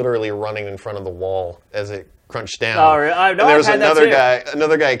like literally running in front of the wall as it crunched down. Oh, really? And there was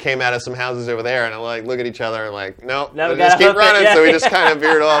another guy came out of some houses over there, and I like look at each other and like, nope, just keep running. So we just kind of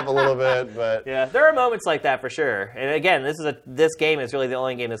veered off a little bit, but yeah, there are moments like that for sure. And again, this game is really the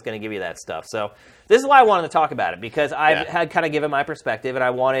only game that's going to give you that stuff. So this is why I wanted to talk about it, because I had kind of given my perspective, and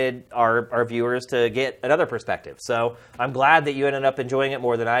I wanted our viewers to get another perspective. So I'm glad that you ended up enjoying it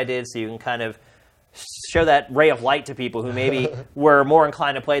more than I did, so you can kind of show that ray of light to people who maybe were more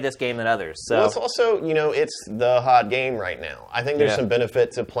inclined to play this game than others. So. Well, it's also, it's the hot game right now. I think there's some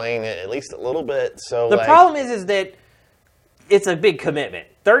benefit to playing it at least a little bit. So the problem is that it's a big commitment.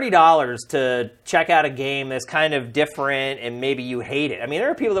 $30 to check out a game that's kind of different, and maybe you hate it. I mean, there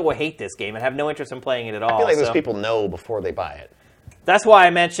are people that will hate this game and have no interest in playing it at all. I feel like those people know before they buy it. That's why I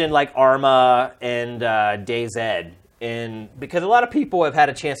mentioned like Arma and DayZ. And because a lot of people have had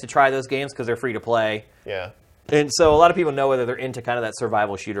a chance to try those games because they're free to play. Yeah. And so a lot of people know whether they're into kind of that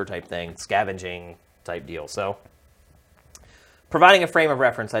survival shooter type thing, scavenging type deal. So providing a frame of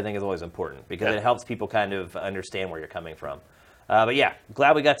reference, I think, is always important because it helps people kind of understand where you're coming from. But yeah,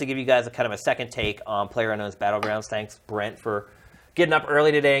 glad we got to give you guys a kind of a second take on PlayerUnknown's Battlegrounds. Thanks, Brent, for getting up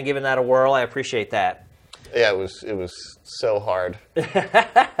early today and giving that a whirl. I appreciate that. Yeah, it was so hard.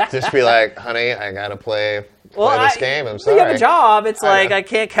 Just be like, honey, I gotta play this game. I'm sorry. You have a job. It's like I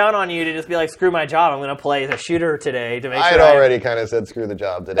can't count on you to just be like, screw my job. I'm going to play the shooter today to make sure. I had already kind of said screw the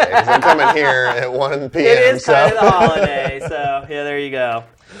job today because I'm coming here at 1 p.m. It is kind of the holiday, so yeah, there you go.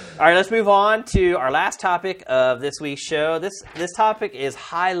 All right, let's move on to our last topic of this week's show. This topic is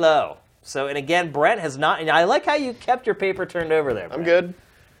high-low. So, and again, Brent has not. And I like how you kept your paper turned over there, Brent. I'm good.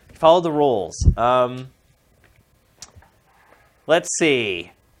 Follow the rules. Let's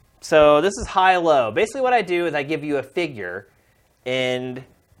see. So this is high-low. Basically what I do is I give you a figure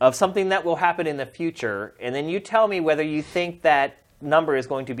of something that will happen in the future, and then you tell me whether you think that number is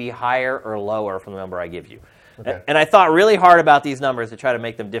going to be higher or lower from the number I give you. Okay. And I thought really hard about these numbers to try to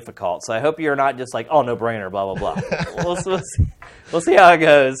make them difficult, so I hope you're not just like, oh, no-brainer, blah, blah, blah. We'll see how it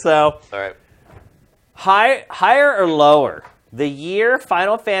goes. So, all right. Higher or lower? The year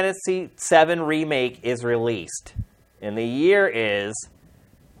Final Fantasy VII Remake is released, and the year is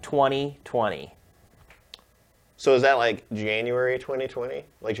 2020. So is that like January 2020?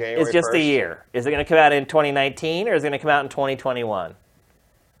 Like January It's just 1st? the year. Is it going to come out in 2019 or is it going to come out in 2021?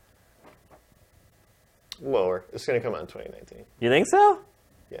 Lower. It's going to come out in 2019. You think so?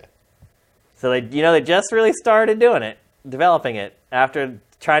 Yeah. So they just really started doing it, developing it after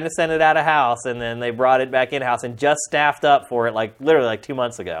trying to send it out of house, and then they brought it back in house and just staffed up for it like literally like 2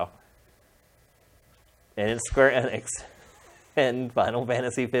 months ago. And it's Square Enix. And Final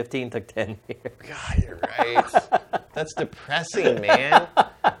Fantasy 15 took 10 years. God, you're right. That's depressing, man.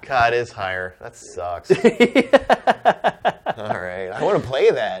 God, it's higher. That sucks. All right. I want to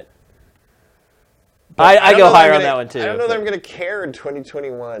play that. I go higher on that one, too. I don't know that I'm going to care in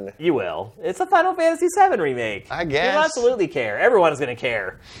 2021. You will. It's a Final Fantasy VII remake. I guess. You'll absolutely care. Everyone's going to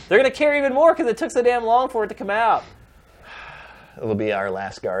care. They're going to care even more because it took so damn long for it to come out. It'll be our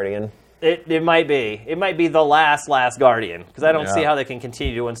last Guardian. It might be. It might be the last Guardian, because I don't see how they can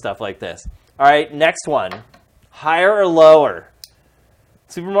continue doing stuff like this. All right, next one. Higher or lower?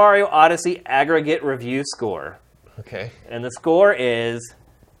 Super Mario Odyssey aggregate review score. Okay. And the score is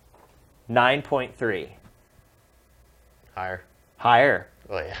 9.3. Higher. Higher.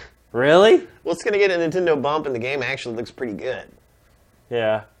 Oh, yeah. Really? Well, it's going to get a Nintendo bump, and the game actually looks pretty good.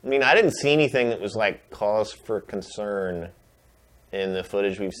 Yeah. I mean, I didn't see anything that was, like, cause for concern in the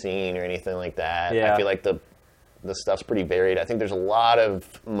footage we've seen or anything like that. Yeah. I feel like the stuff's pretty varied. I think there's a lot of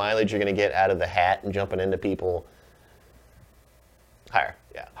mileage you're going to get out of the hat and jumping into people. Higher,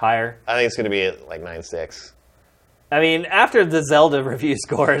 yeah. Higher? I think it's going to be at, like, 9.6. I mean, after the Zelda review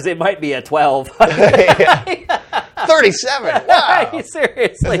scores, it might be a 12. 37, wow.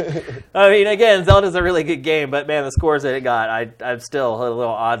 Seriously. I mean, again, Zelda's a really good game, but man, the scores that it got, I'm still a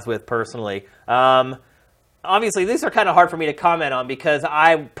little odds with personally. Obviously, these are kind of hard for me to comment on because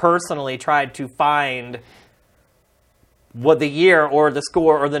I personally tried to find what the year or the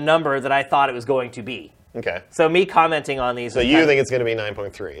score or the number that I thought it was going to be. Okay. So me commenting on these... So you think it's going to be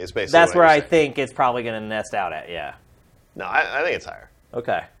 9.3 is basically that's what where you're I saying. think it's probably going to nest out at, yeah. No, I think it's higher.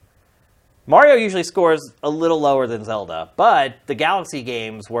 Okay. Mario usually scores a little lower than Zelda, but the Galaxy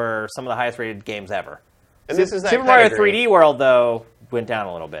games were some of the highest rated games ever. And this is that Super Mario pedigree. 3D World, though, went down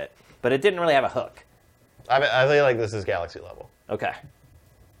a little bit, but it didn't really have a hook. I feel like this is Galaxy level. Okay.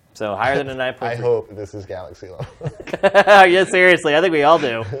 So higher than a 9.3. I hope this is Galaxy level. Yeah, seriously. I think we all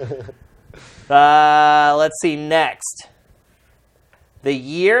do. Let's see. Next. The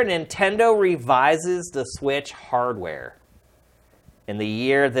year Nintendo revises the Switch hardware. And the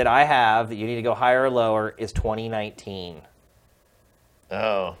year that I have that you need to go higher or lower is 2019.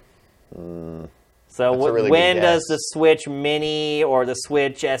 Oh. So really when good does guess. the Switch Mini or the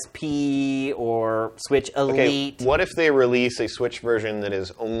Switch SP or Switch Elite... Okay, what if they release a Switch version that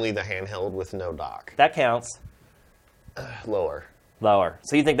is only the handheld with no dock? That counts. Lower. Lower.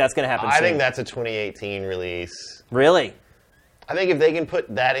 So you think that's going to happen soon? I think that's a 2018 release. Really? I think if they can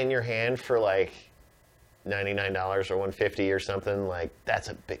put that in your hand for like $99 or $150 or something, like that's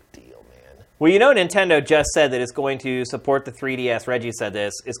a big deal, man. Well, you know, Nintendo just said that it's going to support the 3DS. Reggie said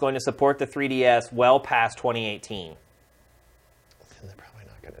this. It's going to support the 3DS well past 2018. And they're probably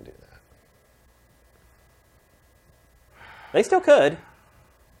not going to do that. They still could.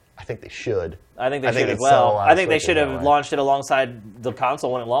 I think they should. I think they should as they'd sell a well. lot I of think they Switches should that have way. launched it alongside the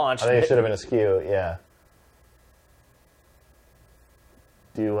console when it launched. I think it should have been a SKU, yeah.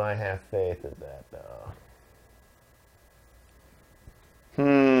 Do I have faith in that, though?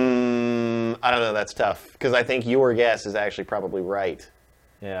 I don't know. That's tough. Because I think your guess is actually probably right.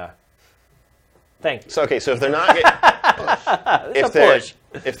 Yeah. Thank you. So, okay, so if they're not... if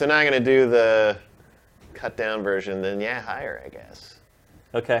they're not going to do the cut-down version, then yeah, higher, I guess.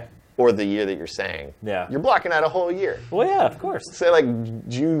 Okay. Or the year that you're saying. Yeah. You're blocking out a whole year. Well, yeah, of course. Say like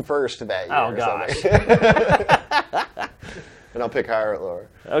June 1st of that year. Oh, or gosh. something. And I'll pick higher or lower.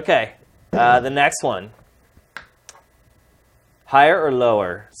 Okay. The next one. Higher or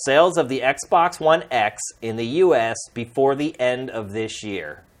lower? Sales of the Xbox One X in the U.S. before the end of this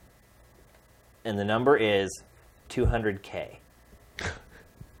year. And the number is 200K.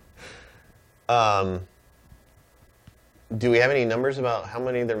 Do we have any numbers about how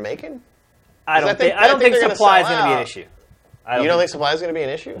many they're making? I don't think they're gonna supply is sell going to be an out. issue. You don't think supply is going to be an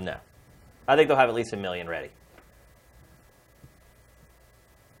issue? No. I think they'll have at least 1 million ready.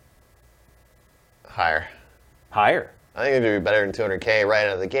 Higher. Higher. I think they're going to be better than 200K right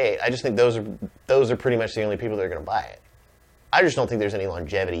out of the gate. I just think those are pretty much the only people that are going to buy it. I just don't think there's any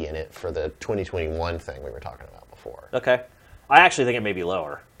longevity in it for the 2021 thing we were talking about before. Okay. I actually think it may be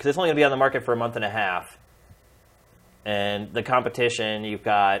lower because it's only going to be on the market for a month and a half. And the competition, you've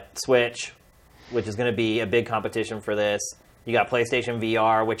got Switch, which is going to be a big competition for this. You got PlayStation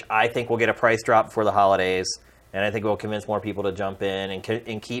VR, which I think will get a price drop before the holidays. And I think it will convince more people to jump in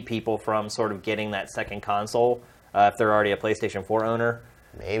and keep people from sort of getting that second console if they're already a PlayStation 4 owner.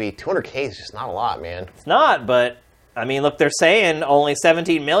 Maybe. 200K is just not a lot, man. It's not, but, I mean, look, they're saying only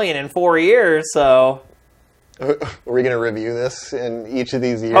 17 million in 4 years, so... Are we going to review this in each of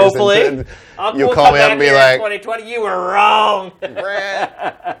these years? Hopefully. And you'll We'll call come me up back and be here in like, 2020, you were wrong.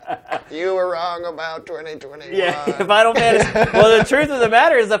 Brett, you were wrong about 2021. Yeah, Final Fantasy. Well, the truth of the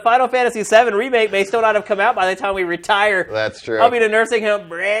matter is the Final Fantasy VII remake may still not have come out by the time we retire. That's true. I'll be in a nursing home.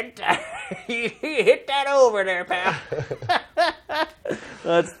 Brett, you hit that over there, pal.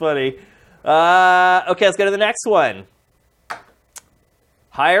 That's funny. Okay, let's go to the next one.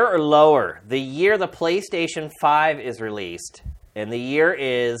 Higher or lower? The year the PlayStation 5 is released, and the year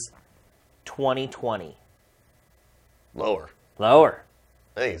is 2020. Lower. Lower.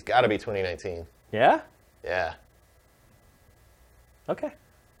 I think it's got to be 2019. Yeah? Yeah. Okay.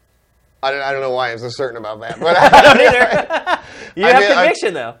 I don't know why I'm so certain about that, but I don't either. You have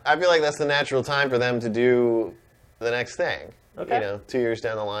conviction, though. I feel like that's the natural time for them to do the next thing. Okay. You know, 2 years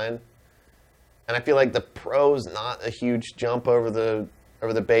down the line. And I feel like the Pro's not a huge jump over the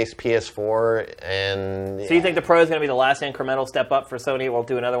base PS4. And So you think the Pro is going to be the last incremental step up for Sony? We'll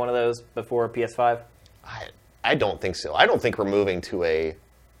do another one of those before PS5? I don't think so. I don't think we're moving to a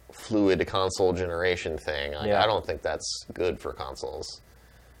fluid console generation thing. I don't think that's good for consoles.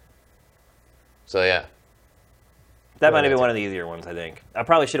 So, yeah. That might have been one of the easier ones, I think. I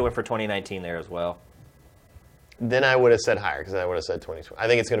probably should have went for 2019 there as well. Then I would have said higher, because I would have said 2020. I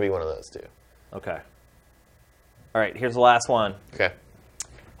think it's going to be one of those, too. Okay. All right, here's the last one. Okay.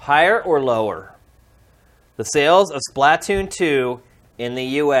 Higher or lower? The sales of Splatoon 2 in the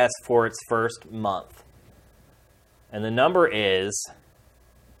U.S. for its first month. And the number is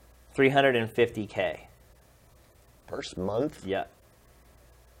 350K. First month? Yeah.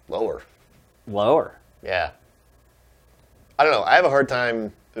 Lower. Lower. Yeah. I don't know. I have a hard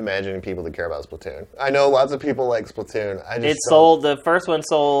time imagining people that care about Splatoon. I know lots of people like Splatoon. The first one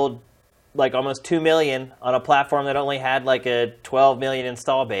sold like almost 2 million on a platform that only had like a 12 million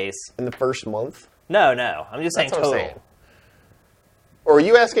install base. In the first month? No. I'm just saying That's what total. I'm saying. Or are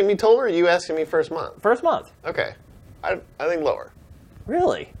you asking me total, or are you asking me first month? First month. Okay. I think lower.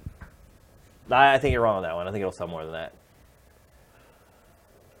 Really? I think you're wrong on that one. I think it'll sell more than that.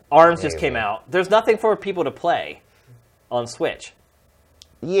 ARMS just came out. There's nothing for people to play on Switch.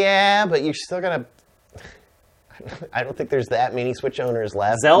 Yeah, but you're still going to... I don't think there's that many Switch owners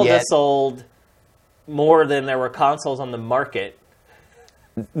left Zelda yet. sold more than there were consoles on the market.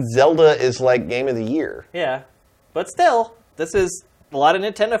 Zelda is like Game of the Year. Yeah. But still, this is... A lot of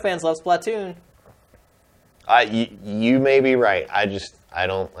Nintendo fans love Splatoon. You may be right. I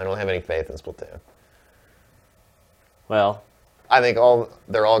don't have any faith in Splatoon. Well... I think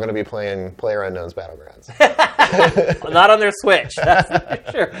they're all going to be playing PlayerUnknown's Battlegrounds. Not on their Switch, that's for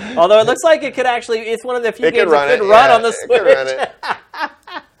sure. Although it looks like it could actually, it's one of the few games that could run on the Switch. Could run it.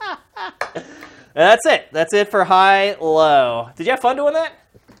 And that's it. That's it for high-low. Did you have fun doing that?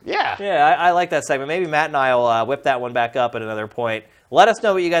 Yeah. Yeah, I like that segment. Maybe Matt and I will whip that one back up at another point. Let us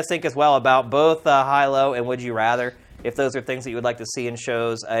know what you guys think as well about both high-low and would you rather, if those are things that you would like to see in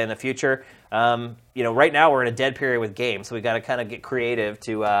shows in the future. Right now we're in a dead period with games, so we've got to kind of get creative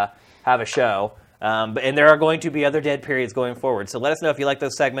to have a show. And there are going to be other dead periods going forward. So let us know if you like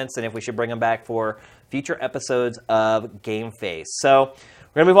those segments and if we should bring them back for future episodes of GameFace. So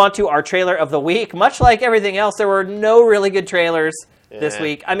we're going to move on to our trailer of the week. Much like everything else, there were no really good trailers this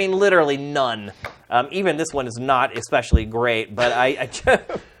week. I mean, literally none. Even this one is not especially great, but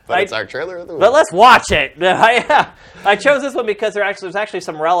But it's our trailer of the week. But let's watch it. I chose this one because there's actually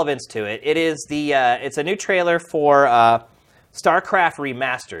some relevance to it. It's a new trailer for StarCraft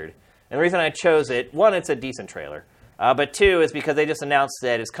Remastered. And the reason I chose it, one, it's a decent trailer. But two, is because they just announced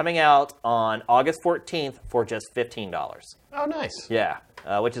that it's coming out on August 14th for just $15. Oh, nice. Yeah,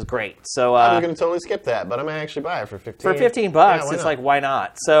 which is great. So I was going to totally skip that, but I might actually buy it for $15. For $15, yeah, it's like, why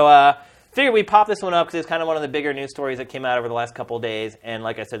not? So figured we'd pop this one up because it's kind of one of the bigger news stories that came out over the last couple of days. And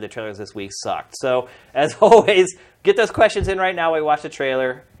like I said, the trailers this week sucked. So as always, get those questions in right now while we watch the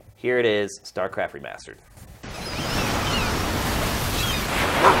trailer. Here it is, StarCraft Remastered.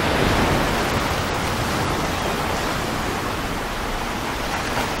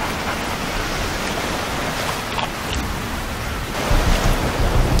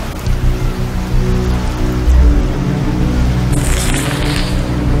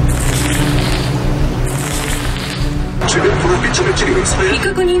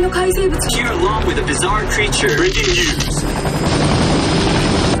 Here along with a bizarre creature. Breaking news.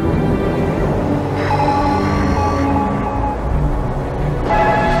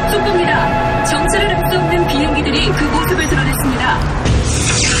 속보입니다. 정체를 알 수 없는 비행기들이 그 모습을 드러냈습니다.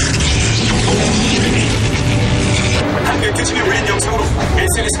 한글 규칙을 올린 영상으로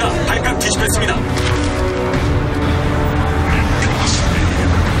SNS가 발칵 뒤집혔습니다.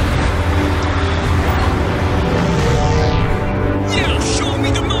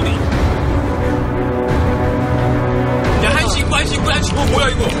 뭐야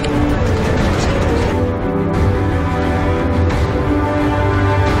이거?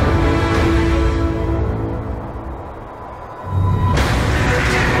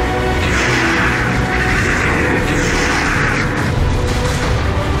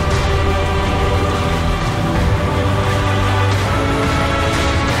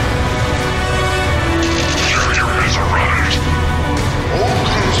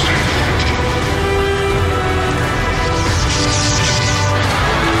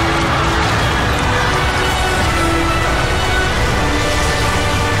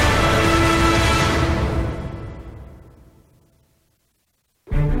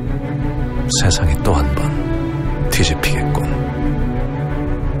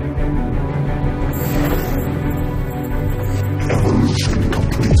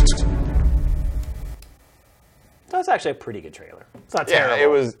 actually a pretty good trailer. It's not Yeah,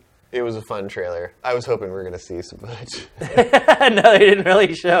 terrible. it was a fun trailer. I was hoping we were going to see some footage. No, they didn't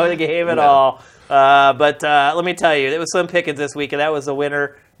really show the game at all. But let me tell you, there was Slim Pickens this week, and that was the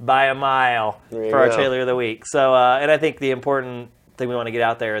winner by a mile for our trailer of the week. So, and I think the important thing we want to get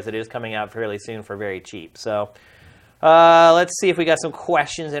out there is it is coming out fairly soon for very cheap. So, let's see if we got some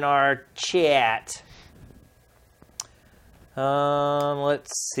questions in our chat.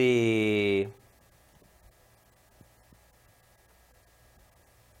 Let's see.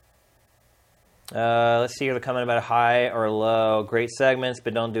 Let's see here. They're coming about high or low. Great segments,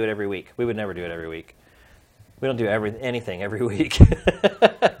 but don't do it every week. We would never do it every week. We don't do anything every week.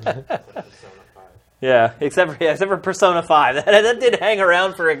 Yeah, except for Persona 5. That did hang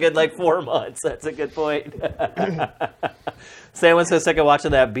around for a good 4 months. That's a good point. Sam was so sick of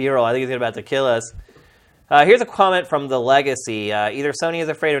watching that B-roll. I think he's about to kill us. Here's a comment from The Legacy. Either Sony is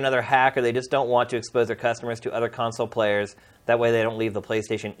afraid of another hack or they just don't want to expose their customers to other console players. That way they don't leave the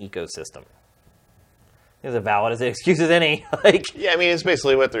PlayStation ecosystem. It's as valid as an excuse as any. Yeah, I mean, it's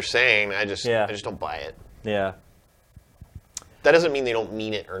basically what they're saying. I just don't buy it. Yeah. That doesn't mean they don't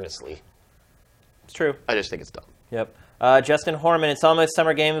mean it earnestly. It's true. I just think it's dumb. Yep. Justin Horman, it's almost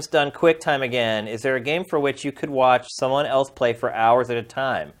Summer Games done quick time again. Is there a game for which you could watch someone else play for hours at a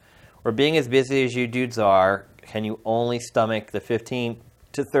time? Or being as busy as you dudes are, can you only stomach the 15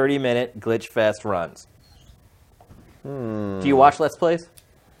 to 30-minute glitch fest runs? Do you watch Let's Plays?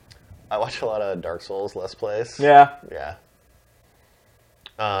 I watch a lot of Dark Souls Let's Plays. Yeah. Yeah.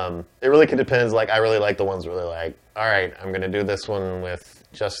 It really depends. I really like the ones where they're like, all right, I'm going to do this one with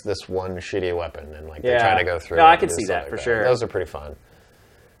just this one shitty weapon. And they try to go through No, it I and can do see stuff that like for sure. Those are pretty fun.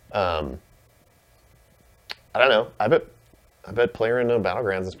 I don't know. I bet PlayerUnknown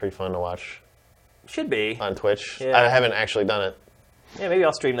Battlegrounds is pretty fun to watch. Should be. On Twitch. Yeah. I haven't actually done it. Yeah, maybe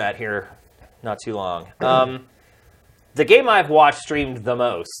I'll stream that here not too long. The game I've watched streamed the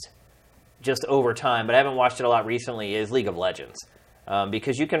most, just over time, but I haven't watched it a lot recently, is League of Legends.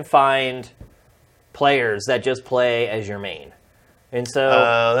 Because you can find players that just play as your main. And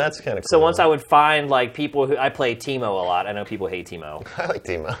so that's kind of cool. So once I would find people who... I play Teemo a lot. I know people hate Teemo. I like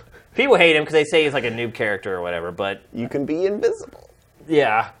Teemo. People hate him because they say he's like a noob character or whatever, but... You can be invisible.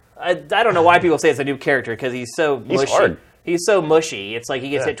 Yeah. I don't know why people say it's a noob character because he's so mushy. He's hard. He's so mushy. It's like he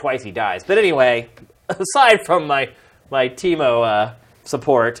gets hit twice, he dies. But anyway, aside from my Teemo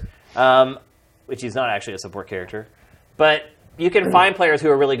support, which he's not actually a support character, but you can find players who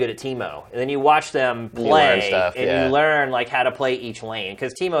are really good at Teemo, and then you watch them play, you learn how to play each lane.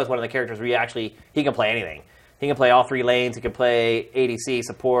 Because Teemo is one of the characters where he can play anything. He can play all 3 lanes. He can play ADC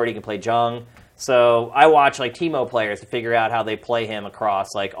support. He can play Jung. So I watch Teemo players to figure out how they play him across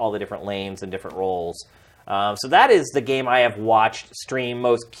all the different lanes and different roles. So that is the game I have watched stream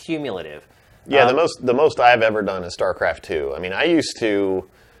most cumulative. Yeah, the most I've ever done is StarCraft 2. I mean, I used to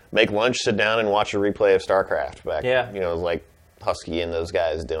make lunch, sit down, and watch a replay of StarCraft back. Yeah. It was Husky and those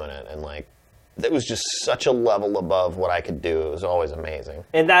guys doing it, and it was just such a level above what I could do. It was always amazing.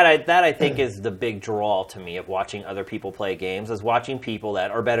 And that I think is the big draw to me of watching other people play games, is watching people that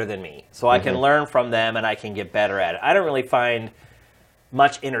are better than me. So I can learn from them and I can get better at it. I don't really find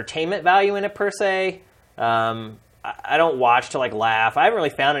much entertainment value in it per se. I don't watch to laugh. I haven't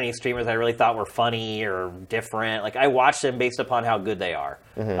really found any streamers I really thought were funny or different. I watch them based upon how good they are.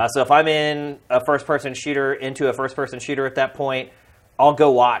 So if I'm in a first-person shooter at that point, I'll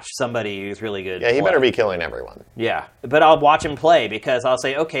go watch somebody who's really good. Yeah, he better be killing everyone. Yeah, but I'll watch him play because I'll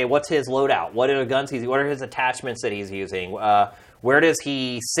say, okay, what's his loadout? What are the guns he's using? What are his attachments that he's using? Where does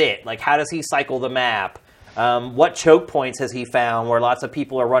he sit? How does he cycle the map? What choke points has he found where lots of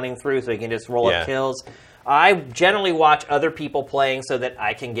people are running through so he can just roll up kills? I generally watch other people playing so that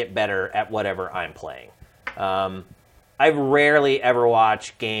I can get better at whatever I'm playing. I rarely ever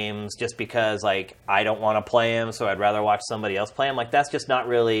watch games just because I don't want to play them, so I'd rather watch somebody else play them. That's just not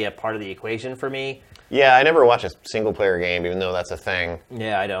really a part of the equation for me. Yeah, I never watch a single-player game, even though that's a thing.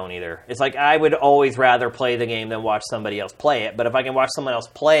 Yeah, I don't either. It's I would always rather play the game than watch somebody else play it. But if I can watch someone else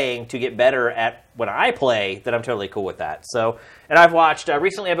playing to get better at when I play, then I'm totally cool with that. So, and I've watched,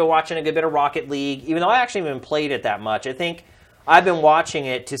 recently I've been watching a good bit of Rocket League, even though I actually haven't played it that much. I think I've been watching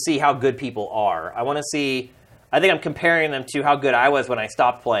it to see how good people are. I think I'm comparing them to how good I was when I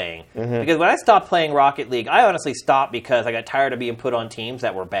stopped playing. Because when I stopped playing Rocket League, I honestly stopped because I got tired of being put on teams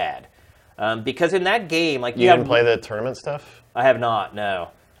that were bad. Because in that game, you didn't play the tournament stuff? I have not,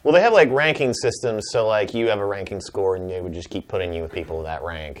 no. Well, they have ranking systems, so you have a ranking score, and they would just keep putting you with people of that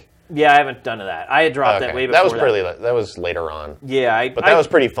rank. Yeah, I haven't done that. I had dropped that way before. That was later on. Yeah, but that was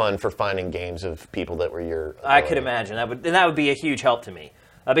pretty fun for finding games of people that were your. I could imagine that would be a huge help to me.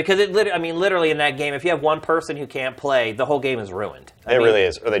 Because literally in that game, if you have one person who can't play, the whole game is ruined. It really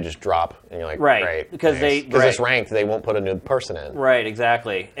is. Or they just drop, and you're like, right. Great. Because it's ranked, they won't put a new person in. Right,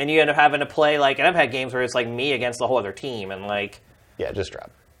 exactly. And you end up having to play, and I've had games where it's me against the whole other team, and Yeah, just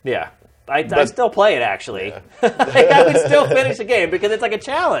drop. Yeah. I still play it, actually. Yeah. I would still finish the game, because it's a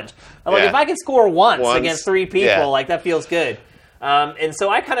challenge. I'm if I can score once against 3 people, that feels good. And so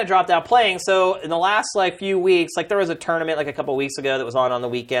I kind of dropped out playing. So in the last few weeks, there was a tournament a couple weeks ago that was on the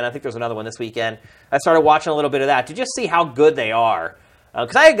weekend. I think there's another one this weekend. I started watching a little bit of that to just see how good they are.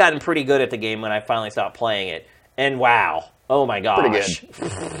 Because I had gotten pretty good at the game when I finally stopped playing it. And wow. Oh my gosh. Pretty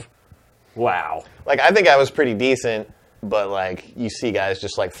good. Wow. I think I was pretty decent. But, you see guys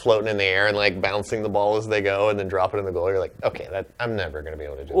just, floating in the air and, bouncing the ball as they go and then drop it in the goal. You're like, okay, I'm never going to be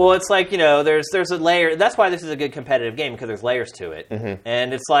able to do that. Well, it's there's a layer. That's why this is a good competitive game, because there's layers to it. Mm-hmm.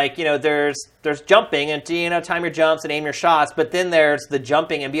 And it's there's jumping and, time your jumps and aim your shots. But then there's the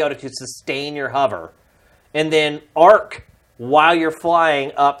jumping and be able to sustain your hover. And then arc while you're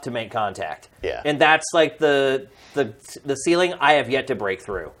flying up to make contact. Yeah. And that's, the ceiling I have yet to break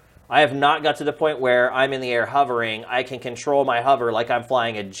through. I have not got to the point where I'm in the air hovering. I can control my hover like I'm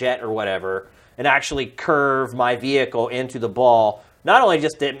flying a jet or whatever and actually curve my vehicle into the ball. Not only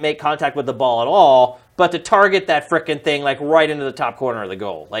just to make contact with the ball at all, but to target that frickin' thing right into the top corner of the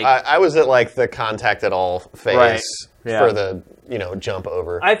goal. I was at the contact at all phase for the jump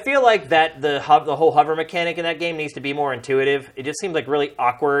over. I feel that the whole hover mechanic in that game needs to be more intuitive. It just seems really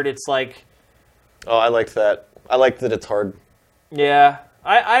awkward. It's Oh, I liked that. I liked that it's hard. Yeah.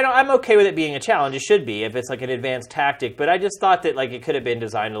 I'm okay with it being a challenge. It should be if it's an advanced tactic. But I just thought that it could have been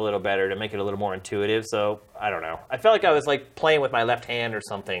designed a little better to make it a little more intuitive. So I don't know. I felt I was playing with my left hand or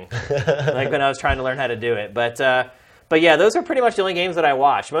something, when I was trying to learn how to do it. But yeah, those are pretty much the only games that I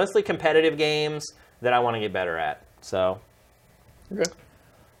watch. Mostly competitive games that I want to get better at. So okay.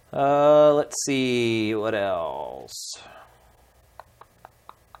 Let's see what else.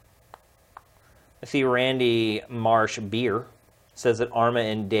 I see Randy Marsh Beer says that Arma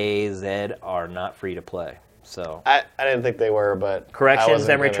and DayZ are not free to play. So I didn't think they were, but corrections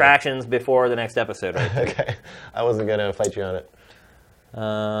and retractions before the next episode. Right? Okay, I wasn't gonna fight you on it.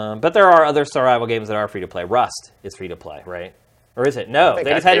 But there are other survival games that are free to play. Rust is free to play, right? Or is it? No, they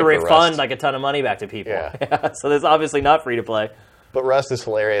just had to refund a ton of money back to people. Yeah. So there's obviously not free to play. But Rust is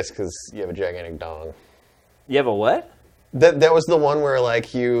hilarious because you have a gigantic dong. You have a what? That was the one where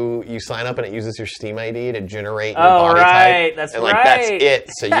you sign up and it uses your Steam ID to generate your body type. That's and right. That's it.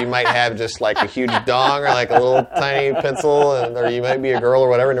 So you might have just a huge dong or a little tiny pencil, or you might be a girl or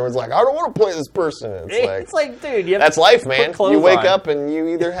whatever. And everyone's like, I don't want to play this person. It's dude, you have that's life, man. You wake on. up and you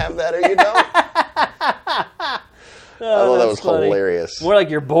either have that or you don't. I thought that was funny. hilarious. More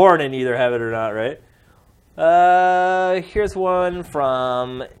you're born and either have it or not, right? Here's one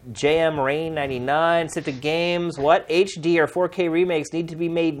from JM Rain 99. Civic Games. What HD or 4K remakes need to be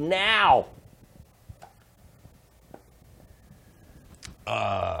made now?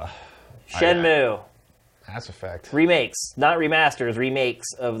 Shenmue. Mass Effect. Remakes, not remasters.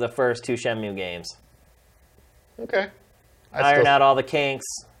 Remakes of the first 2 Shenmue games. Okay. Iron out all the kinks.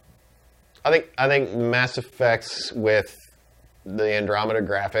 I think Mass Effects with the Andromeda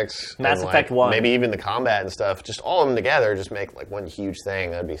graphics, Mass Effect 1, maybe even the combat and stuff, just all of them together, just make one huge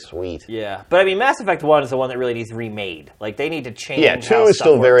thing. That'd be sweet. Yeah, but Mass Effect 1 is the one that really needs remade. They need to change. Yeah, 2 is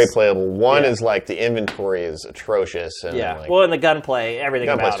still very playable. 1 is the inventory is atrocious. And well, and the gunplay, everything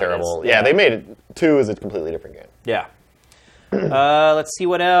about it. Gunplay's terrible. Yeah, they made it. 2 is a completely different game. Yeah. Let's see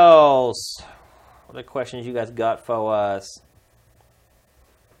what else. What other questions you guys got for us?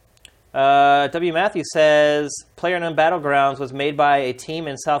 W. Matthews says, PlayerUnknown Battlegrounds was made by a team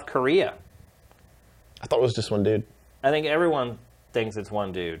in South Korea. I thought it was just one dude. I think everyone thinks it's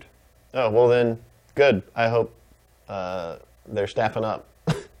one dude. Oh, well then, good. I hope they're staffing up.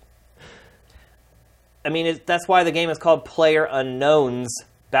 That's why the game is called PlayerUnknown's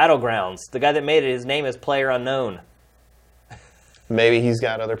Battlegrounds. The guy that made it, his name is PlayerUnknown. Maybe he's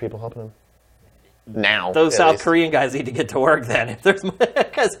got other people helping him. Now, those South Korean guys need to get to work then.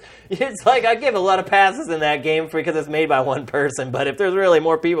 Because it's I give a lot of passes in that game because it's made by one person. But if there's really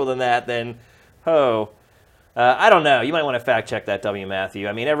more people than that, then I don't know. You might want to fact check that, W. Matthew.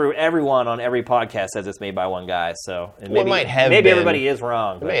 Everyone on every podcast says it's made by one guy. So maybe everybody is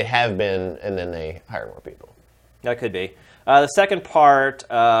wrong. It may have been, and then they hired more people. That could be. The second part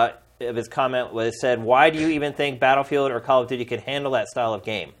of his comment was said, "Why do you even think Battlefield or Call of Duty can handle that style of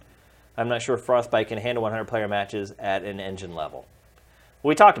game? I'm not sure Frostbite can handle 100-player matches at an engine level."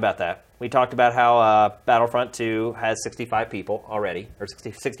 We talked about that. We talked about how Battlefront 2 has 65 people already, or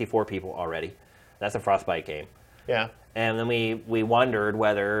 64 people already. That's a Frostbite game. Yeah. And then we wondered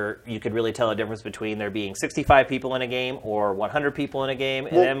whether you could really tell a difference between there being 65 people in a game or 100 people in a game.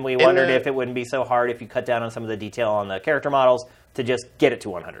 And then we wondered if it wouldn't be so hard if you cut down on some of the detail on the character models to just get it to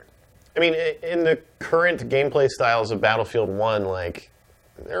 100. I mean, in the current gameplay styles of Battlefield 1, like,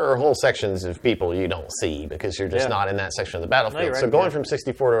 there are whole sections of people you don't see because you're just not in that section of the battlefield. you're right, so going from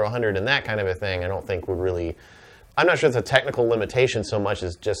 64 to 100 and that kind of a thing, I don't think would really... I'm not sure it's a technical limitation so much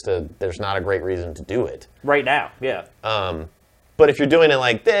as just there's not a great reason to do it. Right now, yeah. But if you're doing it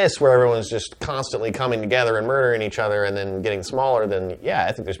like this, where everyone's just constantly coming together and murdering each other and then getting smaller, then yeah,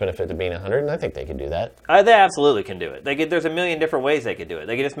 I think there's benefit to being 100, and I think they could do that. They absolutely can do it. There's a million different ways they could do it.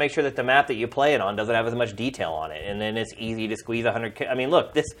 They could just make sure that the map that you play it on doesn't have as much detail on it, and then it's easy to squeeze 100... I mean,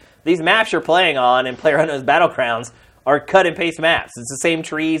 look, these maps you're playing on in PlayerUnknown's Battlegrounds are cut-and-paste maps. It's the same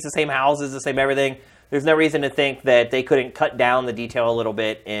trees, the same houses, the same everything. There's no reason to think that they couldn't cut down the detail a little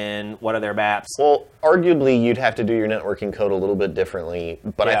bit in one of their maps. Well, arguably, you'd have to do your networking code a little bit differently,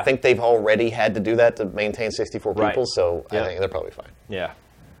 but I think they've already had to do that to maintain 64 people, so I think they're probably fine. Yeah.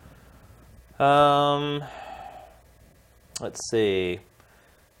 Let's see.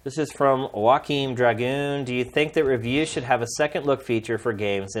 This is from Joaquim Dragoon. Do you think that reviews should have a second look feature for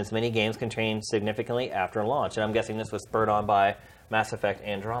games since many games can change significantly after launch? And I'm guessing this was spurred on by Mass Effect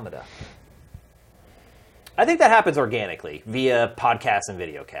Andromeda. I think that happens organically via podcasts and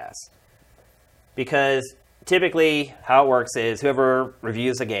videocasts. Because typically how it works is whoever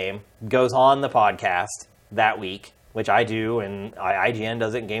reviews a game goes on the podcast that week, which I do, and IGN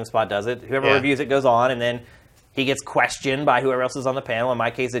does it, and GameSpot does it. Whoever reviews it goes on, and then he gets questioned by whoever else is on the panel. In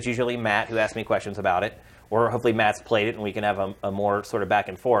my case, it's usually Matt who asks me questions about it. Or hopefully Matt's played it, and we can have a more sort of back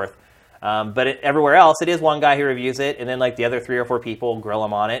and forth. But everywhere else, it is one guy who reviews it, and then like the other 3 or 4 people grill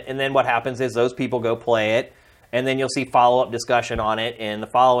him on it. And then what happens is those people go play it, and then you'll see follow-up discussion on it in the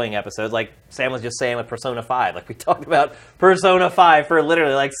following episodes. Like Sam was just saying with Persona 5. Like we talked about Persona 5 for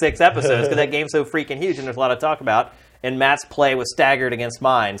literally like 6 episodes because that game's so freaking huge and there's a lot to talk about. And Matt's play was staggered against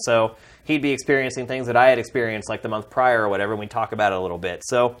mine. So he'd be experiencing things that I had experienced like the month prior or whatever, and we talk about it a little bit.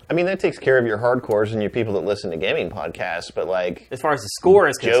 So I mean, that takes care of your hardcores and your people that listen to gaming podcasts, but like... as far as the score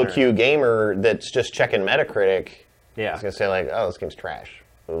is Joe concerned... Q Gamer that's just checking Metacritic is yeah. going to say like, oh, this game's trash.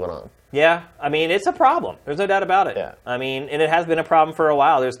 Moving on. Yeah, I mean, it's a problem. There's no doubt about it. Yeah. I mean, and it has been a problem for a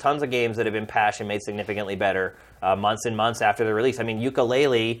while. There's tons of games that have been patched and made significantly better months and months after the release. I mean,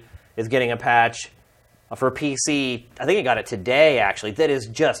 Yooka-Laylee is getting a patch for PC. I think it got it today, actually. That is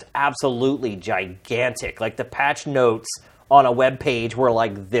just absolutely gigantic. Like, the patch notes on a web page were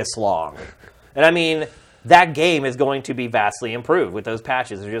like this long. And I mean, that game is going to be vastly improved with those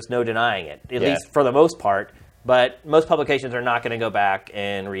patches. There's just no denying it, at least for the most part. But most publications are not going to go back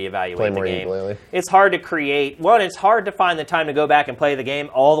and reevaluate the game. It's hard to create... one, it's hard to find the time to go back and play the game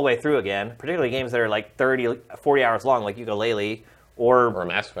all the way through again, particularly games that are like 30, 40 hours long, like Yooka-Laylee or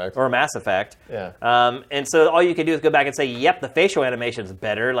Mass Effect. Or Mass Effect. Yeah. And so all you can do is go back and say, yep, the facial animation's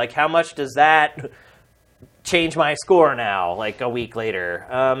better. Like, how much does that change my score now, like a week later?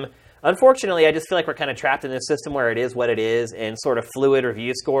 Unfortunately, I just feel like we're kind of trapped in this system where it is what it is, and sort of fluid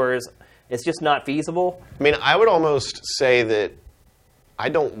review scores... it's just not feasible. I mean, I would almost say that I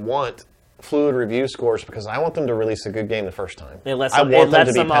don't want fluid review scores because I want them to release a good game the first time. It lets I them, want them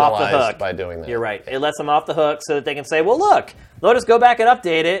to be off the penalized hook by doing that. You're right. It lets them off the hook so that they can say, well, look, let us go back and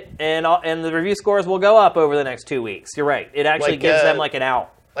update it, and the review scores will go up over the next 2 weeks. You're right. It actually gives them like an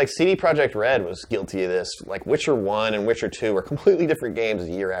out. Like CD Projekt Red was guilty of this. Like Witcher 1 and Witcher 2 were completely different games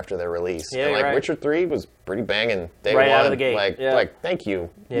a year after their release. Yeah, and like right. Witcher 3 was pretty banging day right one. Out of the gate. Like thank you.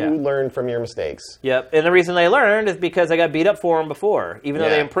 Yeah. You learned from your mistakes. Yep. And the reason they learned is because they got beat up for them before. Even though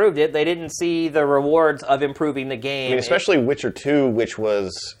they improved it, they didn't see the rewards of improving the game. I mean, especially Witcher 2, which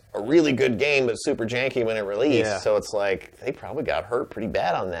was a really good game but super janky when it released. Yeah. So it's like they probably got hurt pretty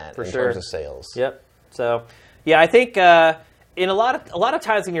bad on that in terms of sales. Yep. So, yeah, I think in a lot of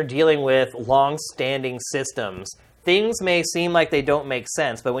times when you're dealing with long-standing systems, things may seem like they don't make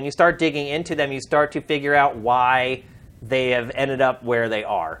sense, but when you start digging into them, you start to figure out why they have ended up where they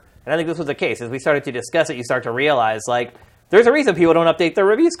are. And I think this was the case. As we started to discuss it, you start to realize, like, there's a reason people don't update their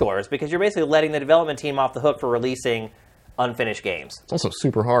review scores, because you're basically letting the development team off the hook for releasing unfinished games. It's also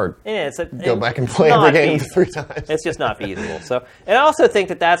super hard. Yeah, go back and play every game 3 times. It's just not feasible. So, and I also think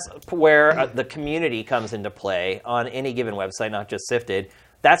that that's where the community comes into play on any given website, not just Sifted.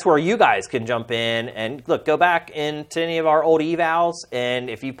 That's where you guys can jump in and, look, go back into any of our old evals, and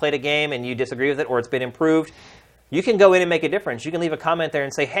if you played a game and you disagree with it or it's been improved, you can go in and make a difference. You can leave a comment there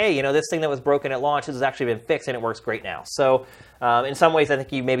and say, hey, you know, this thing that was broken at launch, this has actually been fixed and it works great now. So in some ways, I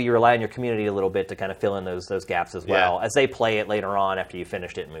think you rely on your community a little bit to kind of fill in those gaps as well as they play it later on after you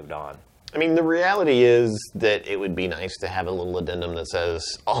finished it and moved on. I mean, the reality is that it would be nice to have a little addendum that says,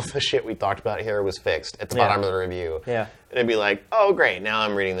 all the shit we talked about here was fixed at the bottom of the review. Yeah. And it'd be like, oh, great, now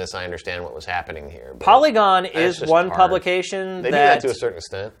I'm reading this, I understand what was happening here. But Polygon is one hard. publication They do that to a certain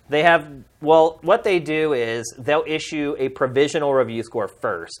extent. They have, well, what they do is they'll issue a provisional review score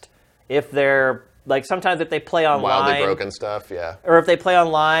first. If they're, like, sometimes if they play online. Wildly broken stuff, yeah. Or if they play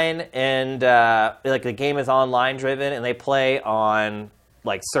online and, like, the game is online driven and they play on,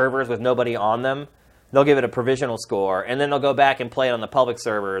 like, servers with nobody on them, they'll give it a provisional score, and then they'll go back and play it on the public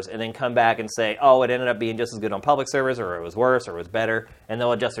servers, and then come back and say, oh, it ended up being just as good on public servers, or it was worse, or it was better, and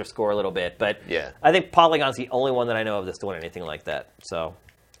they'll adjust their score a little bit. But yeah. I think Polygon's the only one that I know of that's doing anything like that. So,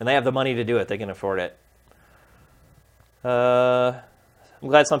 and they have the money to do it. They can afford it. I'm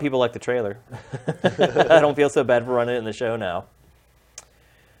glad some people like the trailer. I don't feel so bad for running it in the show now.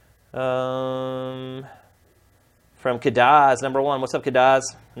 From Kadaz, number one. What's up, Kadaz?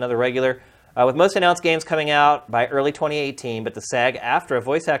 Another regular. With most announced games coming out by early 2018, but the SAG-AFTRA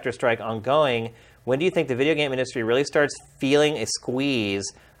voice actor strike ongoing, when do you think the video game industry really starts feeling a squeeze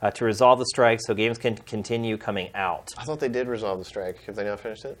to resolve the strike so games can continue coming out? I thought they did resolve the strike. Have they not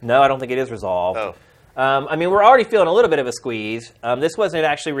finished it? No, I don't think it is resolved. Oh. I mean, we're already feeling a little bit of a squeeze. This wasn't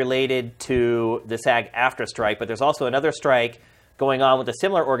actually related to the SAG-AFTRA strike, but there's also another strike going on with a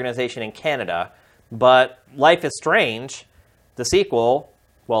similar organization in Canada. But Life is Strange, the sequel,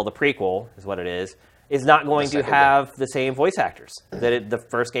 well, the prequel is what it is not going to have the same voice actors that the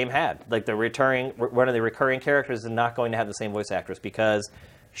first game had. Like, one of the recurring characters is not going to have the same voice actress because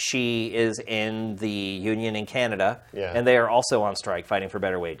she is in the union in Canada, and they are also on strike fighting for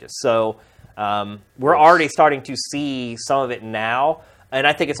better wages. So we're already starting to see some of it now, and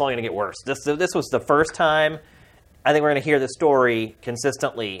I think it's only going to get worse. This was the first time I think we're going to hear the story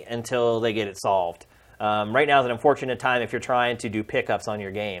consistently until they get it solved. Right now is an unfortunate time if you're trying to do pickups on your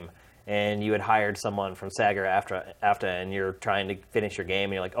game and you had hired someone from SAG or AFTRA and you're trying to finish your game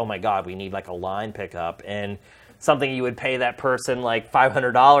and you're like, oh my God, we need like a line pickup, and something you would pay that person like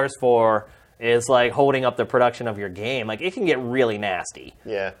 $500 for is like holding up the production of your game. Like, it can get really nasty.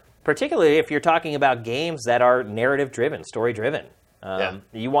 Yeah. Particularly if you're talking about games that are narrative driven, story driven.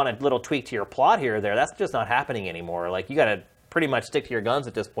 You want a little tweak to your plot here or there. That's just not happening anymore. Like, you got to pretty much stick to your guns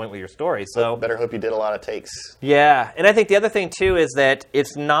at this point with your story. So better hope you did a lot of takes. Yeah, and I think the other thing too is that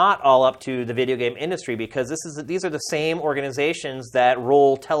it's not all up to the video game industry, because these are the same organizations that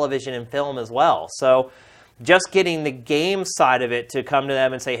rule television and film as well. So just getting the game side of it to come to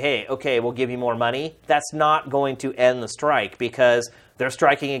them and say, hey, okay, we'll give you more money, that's not going to end the strike, because they're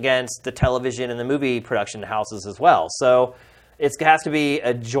striking against the television and the movie production houses as well. So it has to be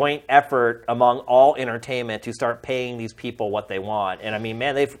a joint effort among all entertainment to start paying these people what they want. And I mean,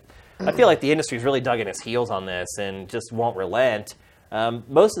 man, I feel like the industry's really dug in its heels on this and just won't relent.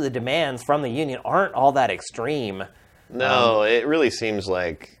 Most of the demands from the union aren't all that extreme. No, it really seems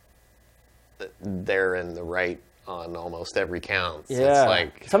like they're in the right on almost every count. Yeah. It's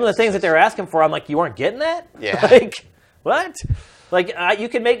like, some of the things that they're asking for, I'm like, you weren't getting that? Yeah. Like, what? Like, you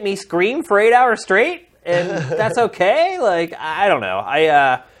can make me scream for 8 hours straight? And that's okay? Like, I don't know.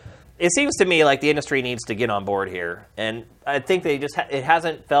 It seems to me like the industry needs to get on board here. And I think they just it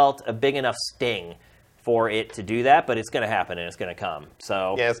hasn't felt a big enough sting for it to do that, but it's going to happen and it's going to come.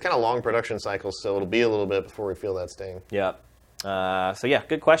 So yeah, it's kind of long production cycles, so it'll be a little bit before we feel that sting. Yeah. So yeah,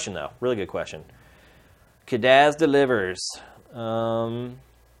 good question though. Really good question. Kadaz delivers. Here's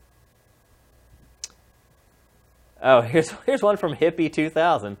one from Hippie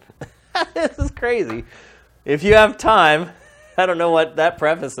 2000. This is crazy. If you have time, I don't know what that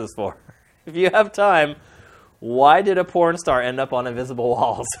preface is for. If you have time, why did a porn star end up on invisible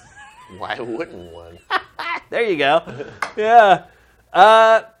walls? Why wouldn't one? There you go. Yeah.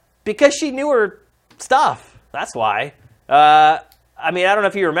 Because she knew her stuff. That's why. I mean, I don't know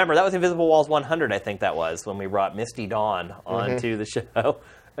if you remember. That was Invisible Walls 100, I think that was, when we brought Misty Dawn onto the show.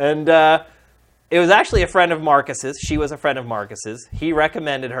 And it was actually a friend of Marcus's. She was a friend of Marcus's. He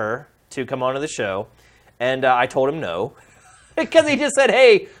recommended her to come onto the show. And I told him no. Because he just said,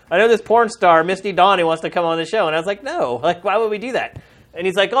 hey, I know this porn star, Misty Dawn, who wants to come on the show. And I was like, no. Like, why would we do that? And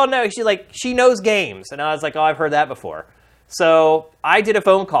he's like, oh, no. She knows games. And I was like, oh, I've heard that before. So I did a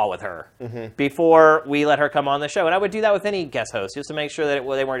phone call with her before we let her come on the show. And I would do that with any guest host, just to make sure that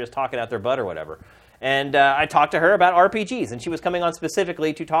they weren't just talking out their butt or whatever. And I talked to her about RPGs. And she was coming on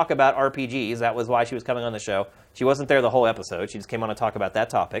specifically to talk about RPGs. That was why she was coming on the show. She wasn't there the whole episode. She just came on to talk about that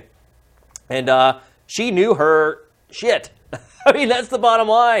topic. And she knew her shit. I mean, that's the bottom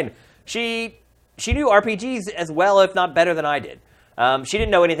line. She knew RPGs as well, if not better than I did. She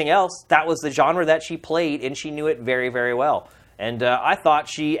didn't know anything else. That was the genre that she played, and she knew it very, very well. And I thought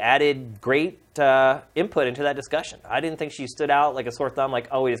she added great input into that discussion. I didn't think she stood out like a sore thumb, like,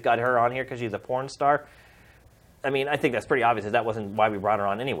 oh, we just got her on here because she's a porn star. I mean, I think that's pretty obvious that wasn't why we brought her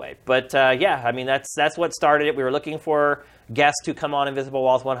on anyway. But yeah, I mean, that's what started it. We were looking for guests to come on Invisible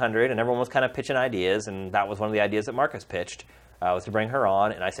Walls 100, and everyone was kind of pitching ideas, and that was one of the ideas that Marcus pitched, was to bring her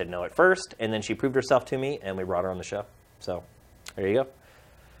on, and I said no at first, and then she proved herself to me, and we brought her on the show. So there you go.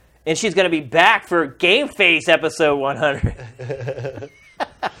 And she's going to be back for GameFace episode 100.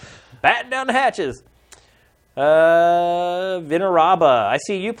 Batten down the hatches. Veneraba, I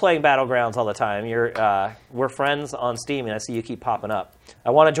see you playing Battlegrounds all the time. We're friends on Steam, and I see you keep popping up. I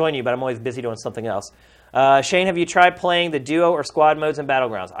want to join you, but I'm always busy doing something else. Shane, have you tried playing the duo or squad modes in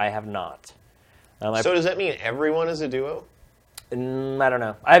Battlegrounds? I have not. So does that mean everyone is a duo? I don't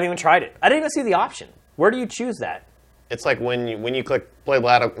know. I haven't even tried it. I didn't even see the option. Where do you choose that? It's like when you click play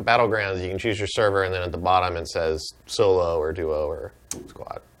Battlegrounds, you can choose your server, and then at the bottom it says solo or duo or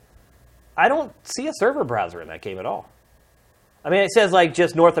squad. I don't see a server browser in that game at all. I mean, it says like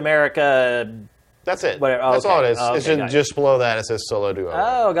just North America. That's it. Whatever. Oh, That's okay. all it is. Oh, It's okay, just below that it says solo duo.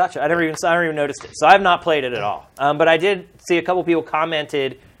 Oh, gotcha. I never even noticed it. So I have not played it at all. But I did see a couple people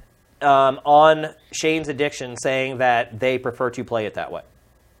commented on Shane's Addiction saying that they prefer to play it that way.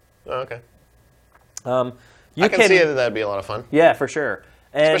 Oh, okay. You I can see that that'd be a lot of fun. Yeah, for sure.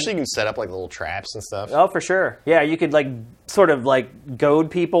 And, especially you can set up like little traps and stuff. Oh, for sure. Yeah, you could like sort of like goad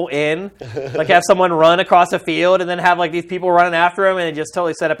people in, like have someone run across a field and then have like these people running after them and just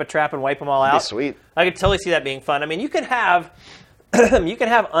totally set up a trap and wipe them all out. That'd be sweet. I could totally see that being fun. I mean, you can have you can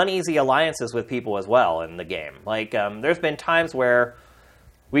have uneasy alliances with people as well in the game. Like there's been times where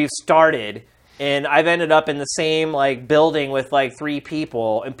we've started and I've ended up in the same like building with like 3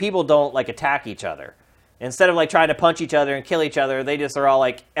 people and people don't like attack each other. Instead of like trying to punch each other and kill each other, they just are all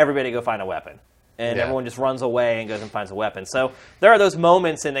like, everybody go find a weapon. And everyone just runs away and goes and finds a weapon. So there are those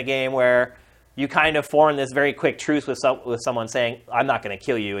moments in the game where you kind of form this very quick truce with someone saying, I'm not going to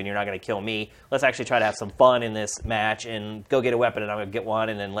kill you and you're not going to kill me. Let's actually try to have some fun in this match and go get a weapon and I'm going to get one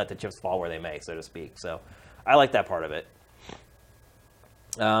and then let the chips fall where they may, so to speak. So I like that part of it.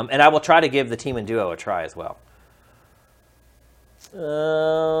 And I will try to give the team and duo a try as well.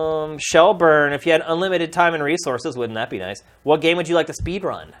 Shellburn, if you had unlimited time and resources, wouldn't that be nice? What game would you like to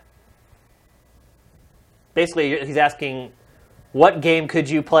speedrun? Basically, he's asking, what game could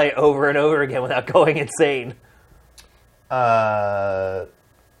you play over and over again without going insane? Dark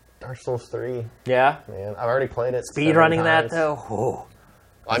Souls 3. Yeah? Man, I've already played it. Speedrunning that, though? Oh,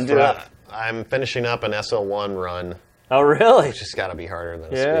 I'm finishing up an SL1 run. Oh, really? It's just got to be harder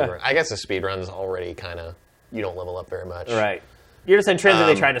than a speedrun. I guess a speedrun's already kind of, you don't level up very much. Right. You're just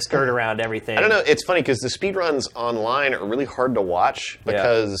intrinsically trying to skirt around everything. I don't know. It's funny because the speedruns online are really hard to watch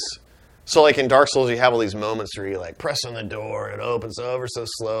because, so like in Dark Souls, you have all these moments where you like press on the door and it opens over so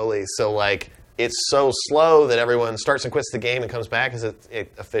slowly. So like it's so slow that everyone starts and quits the game and comes back because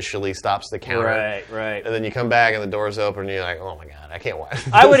it officially stops the counter. Right. And then you come back and the door's open and you're like, oh my god, I can't watch.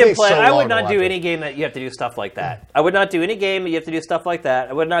 I would not do any game that you have to do stuff like that. I would not do any game that you have to do stuff like that.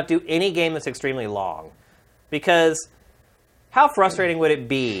 I would not do any game that's extremely long. Because how frustrating would it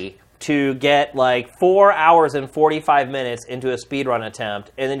be to get like 4 hours and 45 minutes into a speedrun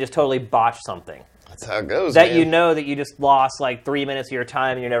attempt and then just totally botch something? That's how it goes, That man. you know that you just lost like 3 minutes of your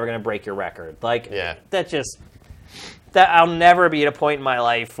time and you're never going to break your record. Like, I'll never be at a point in my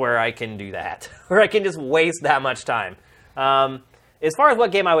life where I can do that. Where I can just waste that much time. As far as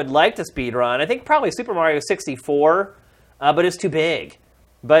what game I would like to speedrun, I think probably Super Mario 64, but it's too big.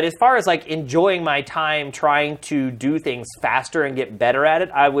 But as far as like enjoying my time trying to do things faster and get better at it,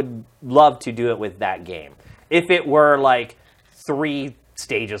 I would love to do it with that game. If it were like 3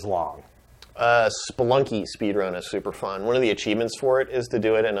 stages long. Spelunky speedrun is super fun. One of the achievements for it is to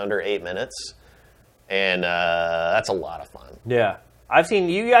do it in under 8 minutes. And that's a lot of fun. Yeah. I've seen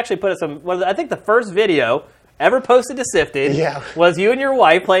you actually put some, I think the first video ever posted to Sifted was you and your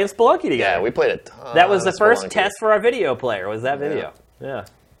wife playing Spelunky together. Yeah, we played a ton. That was the first Spelunky. test for our video player, was that video. Yeah.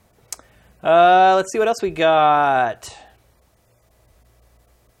 Let's see what else we got.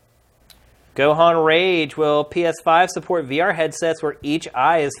 Gohan Rage, will PS5 support VR headsets where each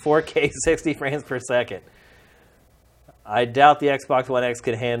eye is 4K 60 frames per second? I doubt the Xbox One X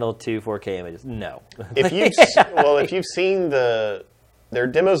could handle 2 4K images. No. If you've seen there are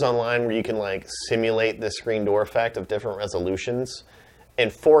demos online where you can like simulate the screen door effect of different resolutions,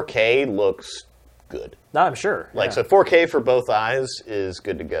 and 4K looks good. No, I'm sure. So 4K for both eyes is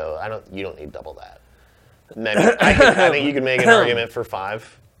good to go. You don't need double that. Maybe, I think you could make an argument for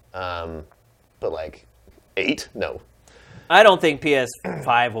 5, but like 8, no. I don't think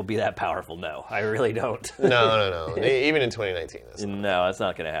PS5 will be that powerful. No, I really don't. No. Even in 2019. No, that's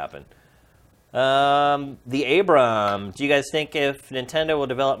not going to happen. The Abram. Do you guys think if Nintendo will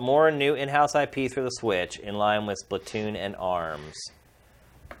develop more new in-house IPs for the Switch in line with Splatoon and ARMS?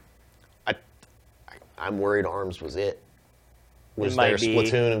 I'm worried ARMS was it. Was might their be.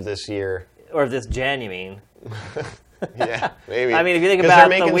 Splatoon of this year. Or this gen, you mean? Yeah, maybe. I mean, if you think 'Cause about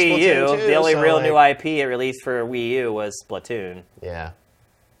they're the making Wii U, Splatoon too, the only so, real like, new IP it released for Wii U was Splatoon. Yeah.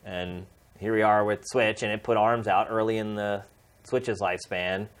 And here we are with Switch, and it put ARMS out early in the Switch's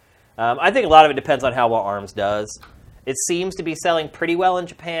lifespan. I think a lot of it depends on how well ARMS does. It seems to be selling pretty well in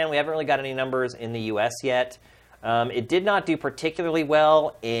Japan. We haven't really got any numbers in the US yet. It did not do particularly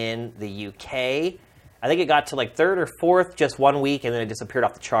well in the UK. I think it got to like third or fourth just 1 week, and then it disappeared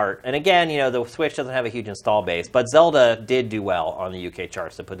off the chart. And again, the Switch doesn't have a huge install base, but Zelda did do well on the UK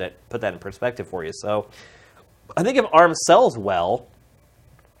charts, to put that in perspective for you. So I think if ARMS sells well,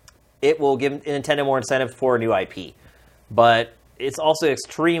 it will give Nintendo more incentive for a new IP. But it's also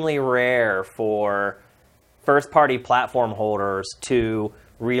extremely rare for first-party platform holders to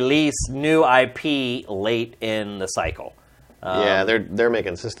release new IP late in the cycle. Yeah, they're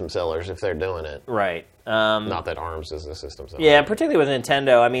making system sellers if they're doing it. Right. Not that ARMS is a system seller. Yeah, particularly with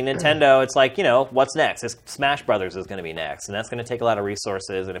Nintendo. I mean, Nintendo, it's like, what's next? Smash Brothers is going to be next, and that's going to take a lot of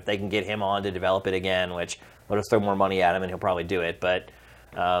resources, and if they can get him on to develop it again, which we'll just throw more money at him, and he'll probably do it. But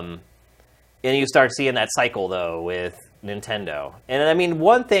and you start seeing that cycle, though, with Nintendo. And, I mean,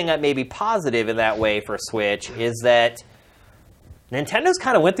 one thing that may be positive in that way for Switch is that Nintendo's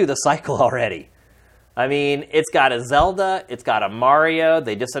kind of went through the cycle already. I mean, it's got a Zelda, it's got a Mario,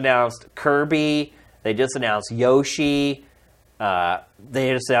 they just announced Kirby, they just announced Yoshi,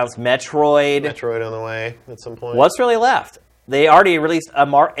 they just announced Metroid. Metroid on the way at some point. What's really left? They already released a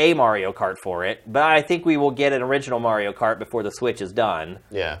Mario Kart for it, but I think we will get an original Mario Kart before the Switch is done.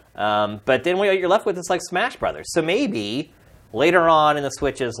 Yeah. But then what you're left with is like Smash Brothers. So maybe later on in the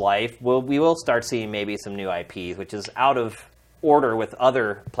Switch's life, we will start seeing maybe some new IPs, which is out of order with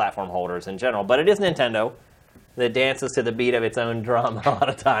other platform holders in general. But it is Nintendo that dances to the beat of its own drum a lot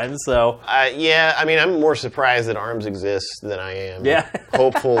of times. So yeah, I mean, I'm more surprised that ARMS exists than I am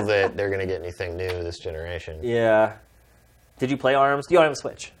hopeful that they're going to get anything new this generation. Yeah. Did you play ARMS? You don't have a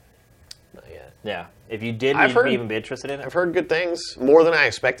Switch. Not yet. Yeah. If you did, would you even be interested in it? I've heard good things, more than I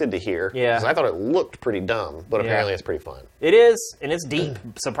expected to hear. Yeah. Because I thought it looked pretty dumb, but apparently it's pretty fun. It is, and it's deep.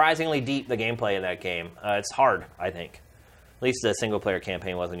 Surprisingly deep, the gameplay in that game. It's hard, I think. At least the single-player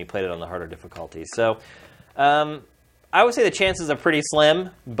campaign was when you played it on the harder difficulty. So I would say the chances are pretty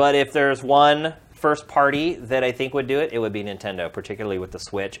slim, but if there's one first party that I think would do it, it would be Nintendo, particularly with the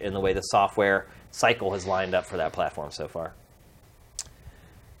Switch and the way the software cycle has lined up for that platform so far.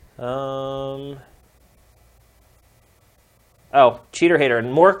 Oh, Cheater Hater.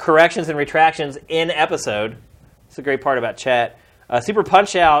 More corrections and retractions in episode. It's a great part about chat. Super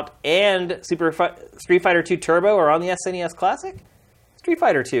Punch-Out and Street Fighter 2 Turbo are on the SNES Classic? Street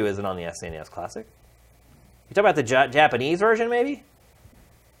Fighter 2 isn't on the SNES Classic. You talking about the Japanese version, maybe?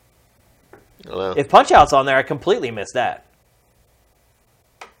 I don't know. If Punch-Out's on there, I completely missed that.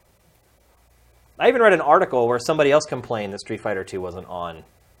 I even read an article where somebody else complained that Street Fighter 2 wasn't on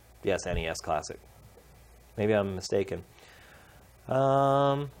the SNES Classic. Maybe I'm mistaken.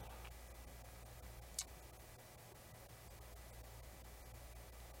 Now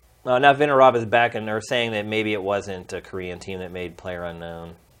Vinorob is back, and they're saying that maybe it wasn't a Korean team that made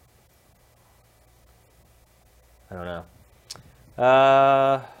PlayerUnknown. I don't know.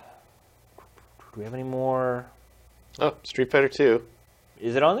 Do we have any more? Oh, Street Fighter 2.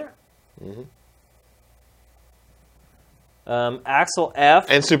 Is it on there? Mm-hmm. Axel F.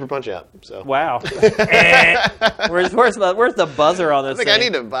 And Super Punch-Out. So. Wow. Where's the buzzer on this I think thing? I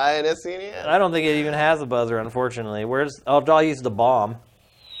need to buy an SNES. I don't think it even has a buzzer, unfortunately. I'll use the bomb.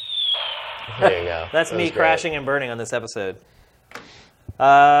 There you go. That's me great. crashing and burning on this episode.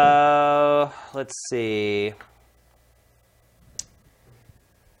 Let's see.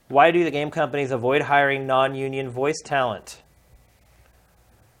 Why do the game companies avoid hiring non-union voice talent?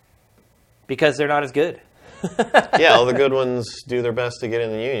 Because they're not as good. Yeah, all the good ones do their best to get in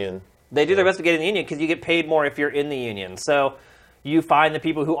the union. They do their best to get in the union because you get paid more if you're in the union. So you find the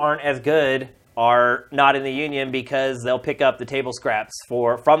people who aren't as good are not in the union because they'll pick up the table scraps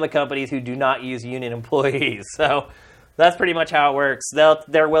from the companies who do not use union employees. So that's pretty much how it works.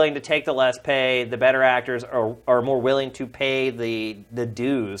 They're willing to take the less pay. The better actors are more willing to pay the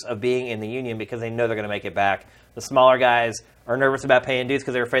dues of being in the union because they know they're going to make it back. The smaller guys are nervous about paying dues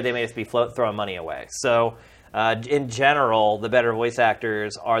because they're afraid they may just be throwing money away. So In general, the better voice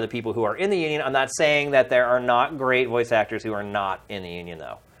actors are the people who are in the union. I'm not saying that there are not great voice actors who are not in the union,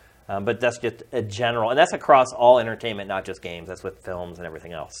 though. But that's just a general, and that's across all entertainment, not just games. That's with films and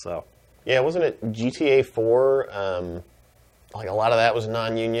everything else. So, yeah, wasn't it GTA 4? Like a lot of that was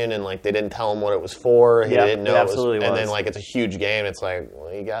non-union, and like they didn't tell him what it was for. He didn't know it was. And then like it's a huge game. It's like,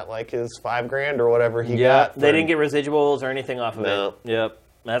 well, he got like his $5,000 or whatever he got. They didn't get residuals or anything off of it. Yep,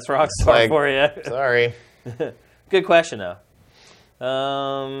 that's Rockstar like, for you. Sorry. Good question, though.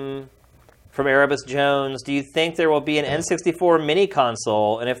 From Erebus Jones, do you think there will be an N64 mini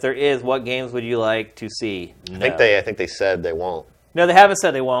console? And if there is, what games would you like to see? No. I think they said they won't. No, they haven't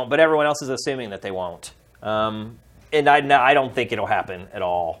said they won't, but everyone else is assuming that they won't. And I don't think it'll happen at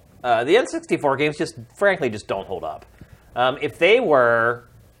all. The N64 games frankly don't hold up. If they were,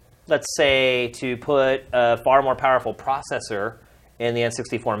 let's say, to put a far more powerful processor in the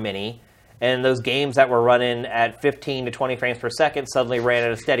N64 Mini, and those games that were running at 15 to 20 frames per second suddenly ran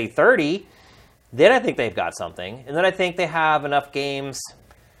at a steady 30, then I think they've got something. And then I think they have enough games.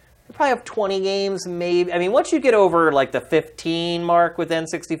 They probably have 20 games, maybe. I mean, once you get over like the 15 mark with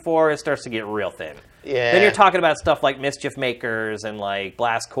N64, it starts to get real thin. Yeah. Then you're talking about stuff like Mischief Makers and like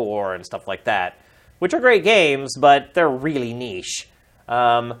Blast Core and stuff like that, which are great games, but they're really niche.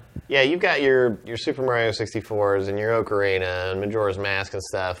 Yeah, you've got your Super Mario 64s and your Ocarina and Majora's Mask and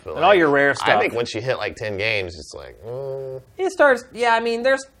stuff. But and all your rare stuff. I think once you hit like 10 games, it's like... It starts... Yeah, I mean,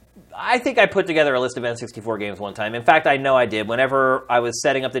 I think I put together a list of N64 games one time. In fact, I know I did whenever I was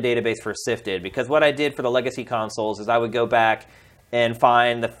setting up the database for Sifted, because what I did for the legacy consoles is I would go back and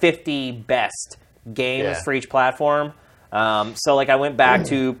find the 50 best games for each platform. So like I went back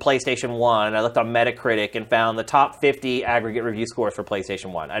to PlayStation 1, I looked on Metacritic and found the top 50 aggregate review scores for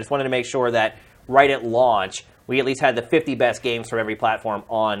PlayStation 1. I just wanted to make sure that right at launch, we at least had the 50 best games from every platform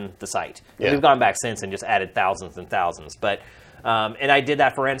on the site. Yeah. We've gone back since and just added thousands and thousands. But and I did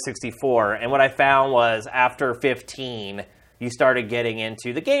that for N64, and what I found was after 15, you started getting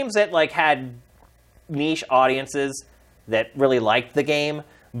into the games that like had niche audiences that really liked the game.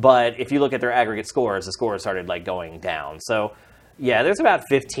 But if you look at their aggregate scores, the scores started like going down. So, yeah, there's about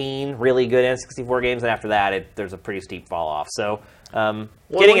 15 really good N64 games, and after that, there's a pretty steep fall off. So,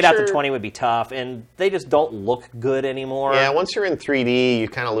 getting it out to 20 would be tough, and they just don't look good anymore. Yeah, once you're in 3D, you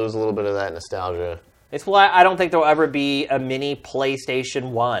kind of lose a little bit of that nostalgia. It's why I don't think there'll ever be a mini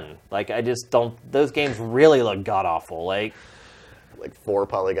PlayStation 1. Like, I just don't... Those games really look god-awful. Like 4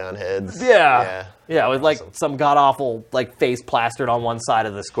 polygon heads. Yeah, with like some god-awful like face plastered on one side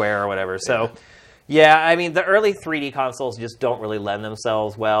of the square or whatever. So, yeah, I mean, the early 3D consoles just don't really lend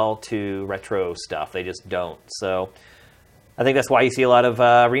themselves well to retro stuff. They just don't. So, I think that's why you see a lot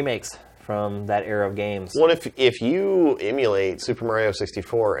of remakes from that era of games. Well, if you emulate Super Mario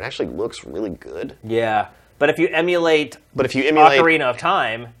 64, it actually looks really good. Yeah, but if you emulate Ocarina of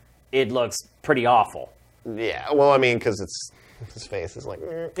Time, it looks pretty awful. Yeah, well, I mean, because his face is like...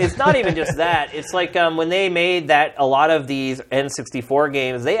 It's not even just that. It's like when they made a lot of these N64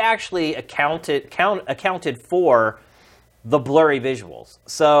 games, they actually accounted for the blurry visuals.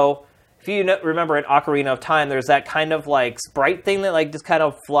 So if you remember in Ocarina of Time, there's that kind of like sprite thing that like just kind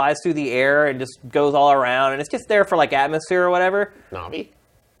of flies through the air and just goes all around, and it's just there for like atmosphere or whatever. Navi?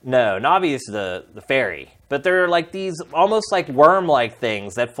 No, Navi is the fairy. But they're like these almost like worm-like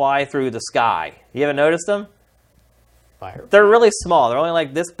things that fly through the sky. You ever noticed them? Fire. They're really small. They're only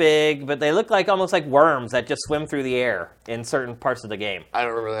like this big, but they look like almost like worms that just swim through the air in certain parts of the game. I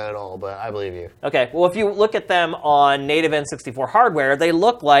don't remember that at all, but I believe you. Okay, well, if you look at them on native N64 hardware, they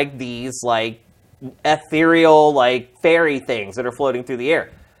look like these like ethereal like fairy things that are floating through the air.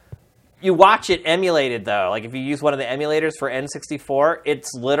 You watch it emulated, though. Like if you use one of the emulators for N64,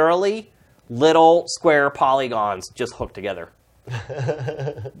 it's literally little square polygons just hooked together.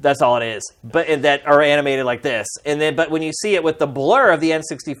 That's all it is, but that are animated like this. But when you see it with the blur of the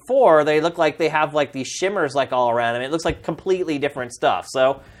N64, they look like they have like these shimmers like all around them. It looks like completely different stuff.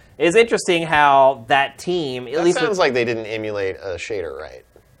 So it's interesting how that team. Sounds like they didn't emulate a shader right.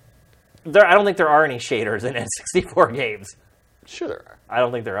 I don't think there are any shaders in N64 games. Sure there are. I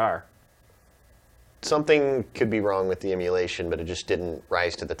don't think there are. Something could be wrong with the emulation, but it just didn't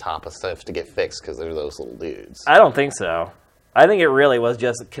rise to the top of stuff to get fixed because they're those little dudes. I don't think so. I think it really was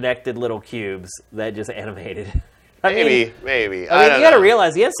just connected little cubes that just animated. Maybe. I mean, you got to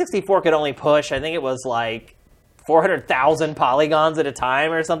realize the N64 could only push, I think it was like 400,000 polygons at a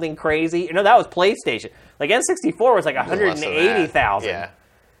time or something crazy. You know, that was PlayStation. Like N64 was like 180,000. Yeah.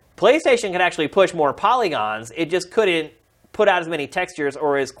 PlayStation could actually push more polygons. It just couldn't put out as many textures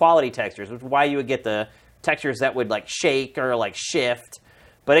or as quality textures, which is why you would get the textures that would like shake or like shift.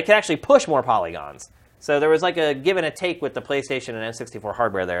 But it could actually push more polygons. So there was like a give and a take with the PlayStation and N64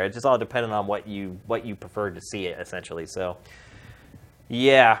 hardware there. It just all depended on what you preferred to see it, essentially. So,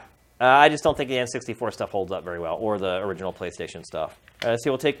 yeah. I just don't think the N64 stuff holds up very well, or the original PlayStation stuff. So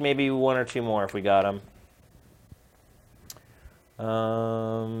we'll take maybe one or two more if we got them.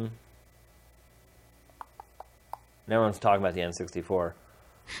 Everyone's talking about the N64.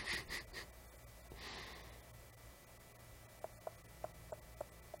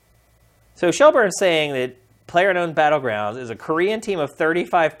 So Shelburne is saying that PlayerUnknown Battlegrounds is a Korean team of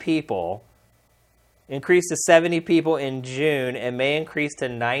 35 people, increased to 70 people in June, and may increase to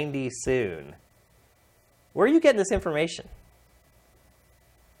 90 soon. Where are you getting this information?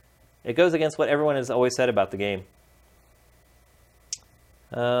 It goes against what everyone has always said about the game.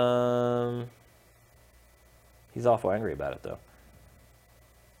 He's awful angry about it, though.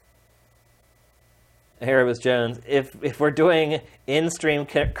 Here was Jones. If we're doing in-stream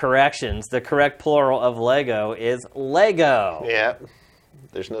corrections, the correct plural of Lego is Lego. Yeah.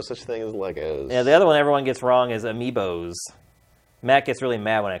 There's no such thing as Legos. Yeah, the other one everyone gets wrong is Amiibos. Matt gets really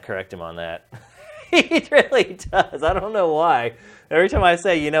mad when I correct him on that. He really does. I don't know why. Every time I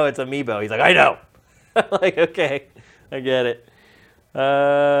say, it's Amiibo, he's like, I know. I'm like, okay, I get it.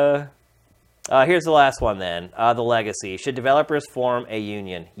 Here's the last one then. The legacy. Should developers form a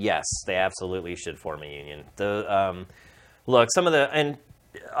union? Yes, they absolutely should form a union. Look, some of the... And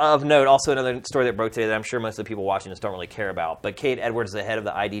of note, also another story that broke today that I'm sure most of the people watching this don't really care about, but Kate Edwards, the head of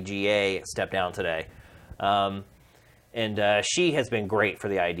the IDGA, stepped down today. And she has been great for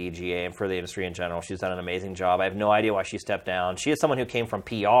the IDGA and for the industry in general. She's done an amazing job. I have no idea why she stepped down. She is someone who came from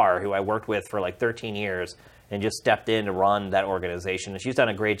PR, who I worked with for like 13 years, and just stepped in to run that organization. And she's done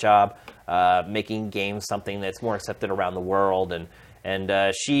a great job making games something that's more accepted around the world. And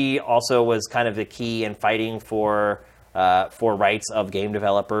she also was kind of the key in fighting for rights of game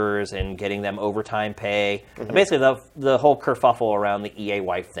developers and getting them overtime pay. Mm-hmm. And basically, the whole kerfuffle around the EA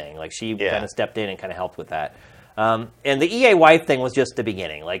wife thing. Like, she kind of stepped in and kind of helped with that. And the EA wife thing was just the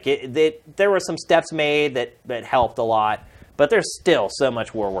beginning. Like, there were some steps made that helped a lot, but there's still so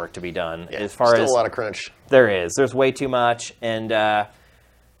much more work to be done. Yeah, as far still as a lot of crunch. There is. There's way too much, and I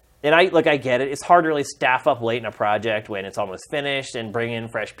get it. It's hard to really staff up late in a project when it's almost finished and bring in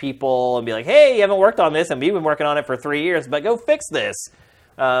fresh people and be like, hey, you haven't worked on this, and we've been working on it for 3 years, but go fix this.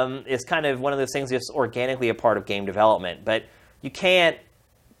 It's kind of one of those things just organically a part of game development, but you can't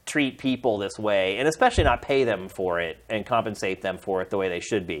treat people this way, and especially not pay them for it and compensate them for it the way they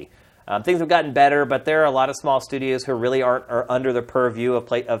should be. Things have gotten better, but there are a lot of small studios who really are under the purview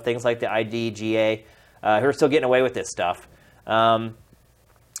of things like the IDGA who are still getting away with this stuff. And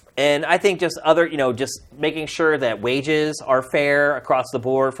I think just just making sure that wages are fair across the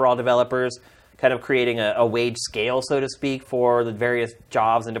board for all developers, kind of creating a wage scale, so to speak, for the various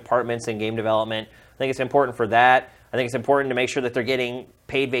jobs and departments in game development. I think it's important for that. I think it's important to make sure that they're getting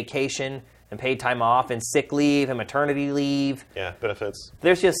paid vacation and paid time off and sick leave and maternity leave. Yeah, benefits.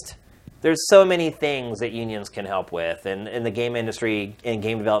 There's so many things that unions can help with, and the game industry and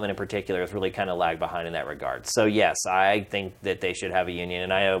game development in particular has really kind of lagged behind in that regard. So yes, I think that they should have a union,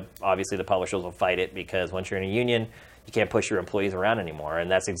 and I know obviously the publishers will fight it because once you're in a union, you can't push your employees around anymore, and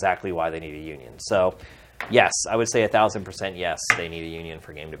that's exactly why they need a union. So yes, I would say 1,000% yes, they need a union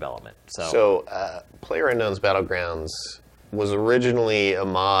for game development. So PlayerUnknown's Battlegrounds was originally a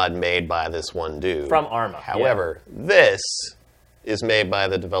mod made by this one dude. From Arma. However, this is made by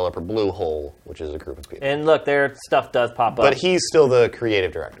the developer Bluehole, which is a group of people. And look, their stuff does pop up. But he's still the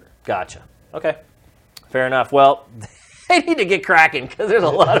creative director. Gotcha. Okay. Fair enough. Well, they need to get cracking because there's a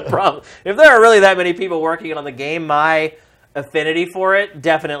lot of problems. If there are really that many people working on the game, my affinity for it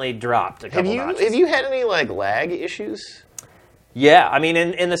definitely dropped a couple notches. Have you had any lag issues? Yeah, I mean,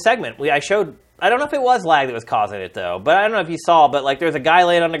 in the segment, I showed... I don't know if it was lag that was causing it, though. But I don't know if you saw, but there's a guy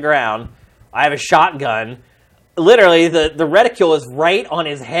laying on the ground. I have a shotgun. Literally, the reticule is right on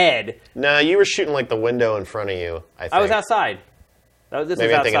his head. No, you were shooting the window in front of you, I think. I was outside.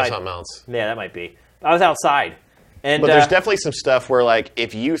 Maybe I'm thinking of something else. Yeah, that might be. I was outside. But there's definitely some stuff where,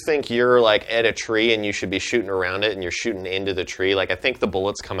 if you think you're, at a tree and you should be shooting around it and you're shooting into the tree, I think the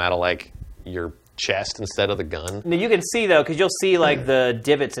bullets come out of, your chest instead of the gun. Now, you can see, though, because you'll see, the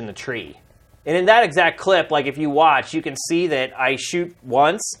divots in the tree. And in that exact clip, if you watch, you can see that I shoot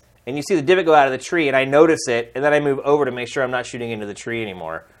once, and you see the divot go out of the tree, and I notice it, and then I move over to make sure I'm not shooting into the tree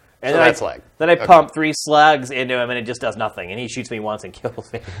anymore. And so then that's lag. Then I pump 3 slugs into him, and it just does nothing. And he shoots me once and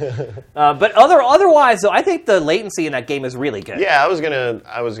kills me. But otherwise, though, I think the latency in that game is really good. Yeah, I was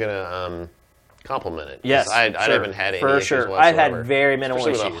gonna compliment it. Yes, I sure. haven't had any For issues sure. whatsoever. I've had very minimal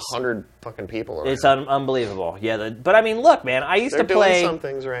Especially issues. with 100 fucking people around. It's unbelievable. Yeah, but I mean, look, man, I used They're to play. doing some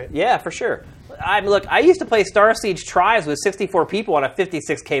things right. Yeah, for sure. I used to play Star Siege Tribes with 64 people on a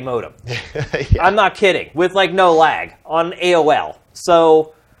 56K modem. Yeah. I'm not kidding. With like no lag on AOL.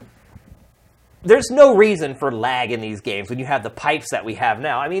 So there's no reason for lag in these games when you have the pipes that we have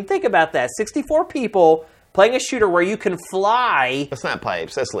now. I mean, think about that. 64 people playing a shooter where you can fly. That's not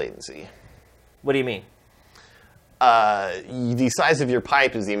pipes. That's latency. What do you mean? The size of your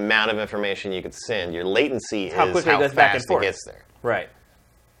pipe is the amount of information you could send. Your latency is How quickly it how goes back and fast forth. it gets there. Right.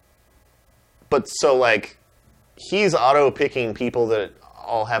 But so, like, he's auto-picking people that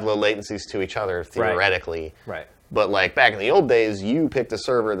all have low latencies to each other, theoretically. Right. But, like, back in the old days, you picked a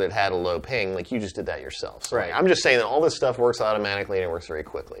server that had a low ping. Like, you just did that yourself. So, Right. like, I'm just saying that all this stuff works automatically and it works very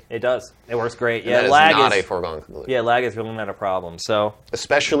quickly. It does. It works great. And Yeah, that lag is not a foregone conclusion. Yeah, lag is really not a problem. So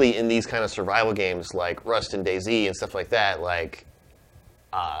Especially in these kind of survival games like Rust and DayZ and stuff like that. Like,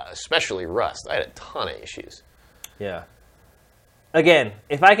 especially Rust. I had a ton of issues. yeah. Again,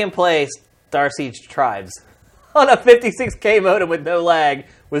 if I can play Star Siege Tribes on a 56K modem with no lag,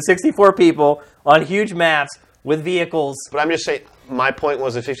 with 64 people on huge maps with vehicles. But I'm just saying, my point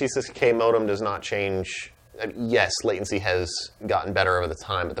was a 56K modem does not change. Yes, latency has gotten better over the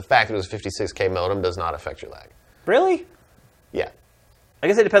time, but the fact that it was a 56K modem does not affect your lag. Really? Yeah. I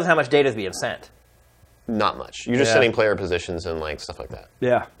guess it depends on how much data is being sent. Not much. You're just Yeah. setting player positions and like stuff like that.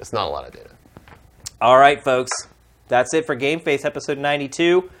 Yeah. It's not a lot of data. All right, folks. That's it for GameFace episode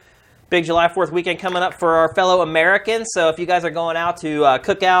 92. Big July 4th weekend coming up for our fellow Americans. So if you guys are going out to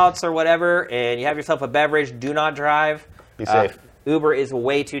cookouts or whatever and you have yourself a beverage, do not drive. Be safe. Uber is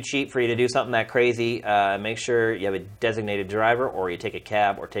way too cheap for you to do something that crazy. Make sure you have a designated driver or you take a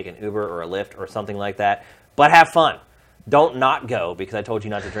cab or take an Uber or a Lyft or something like that. But have fun. Don't not go because I told you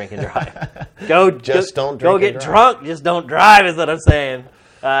not to drink and drive. Don't drink get and drive. drunk. Just don't drive is what I'm saying.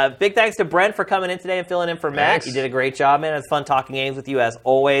 Big thanks to Brent for coming in today and filling in for Matt. Thanks. You did a great job, man. It was fun talking games with you as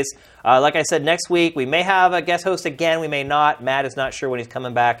always. Like I said, next week we may have a guest host again. We may not. Matt is not sure when he's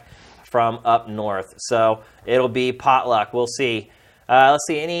coming back from up north. So it'll be potluck. We'll see. Let's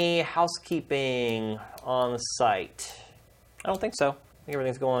see. Any housekeeping on the site? I don't think so. I think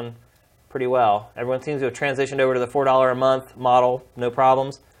everything's going pretty well. Everyone seems to have transitioned over to the $4 a month model. No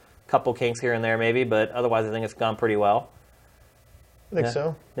problems. Couple kinks here and there maybe, but otherwise I think it's gone pretty well. I think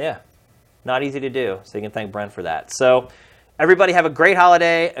so. Yeah. Not easy to do. So you can thank Brent for that. So everybody have a great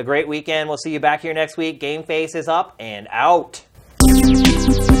holiday, a great weekend. We'll see you back here next week. GameFace is up and out.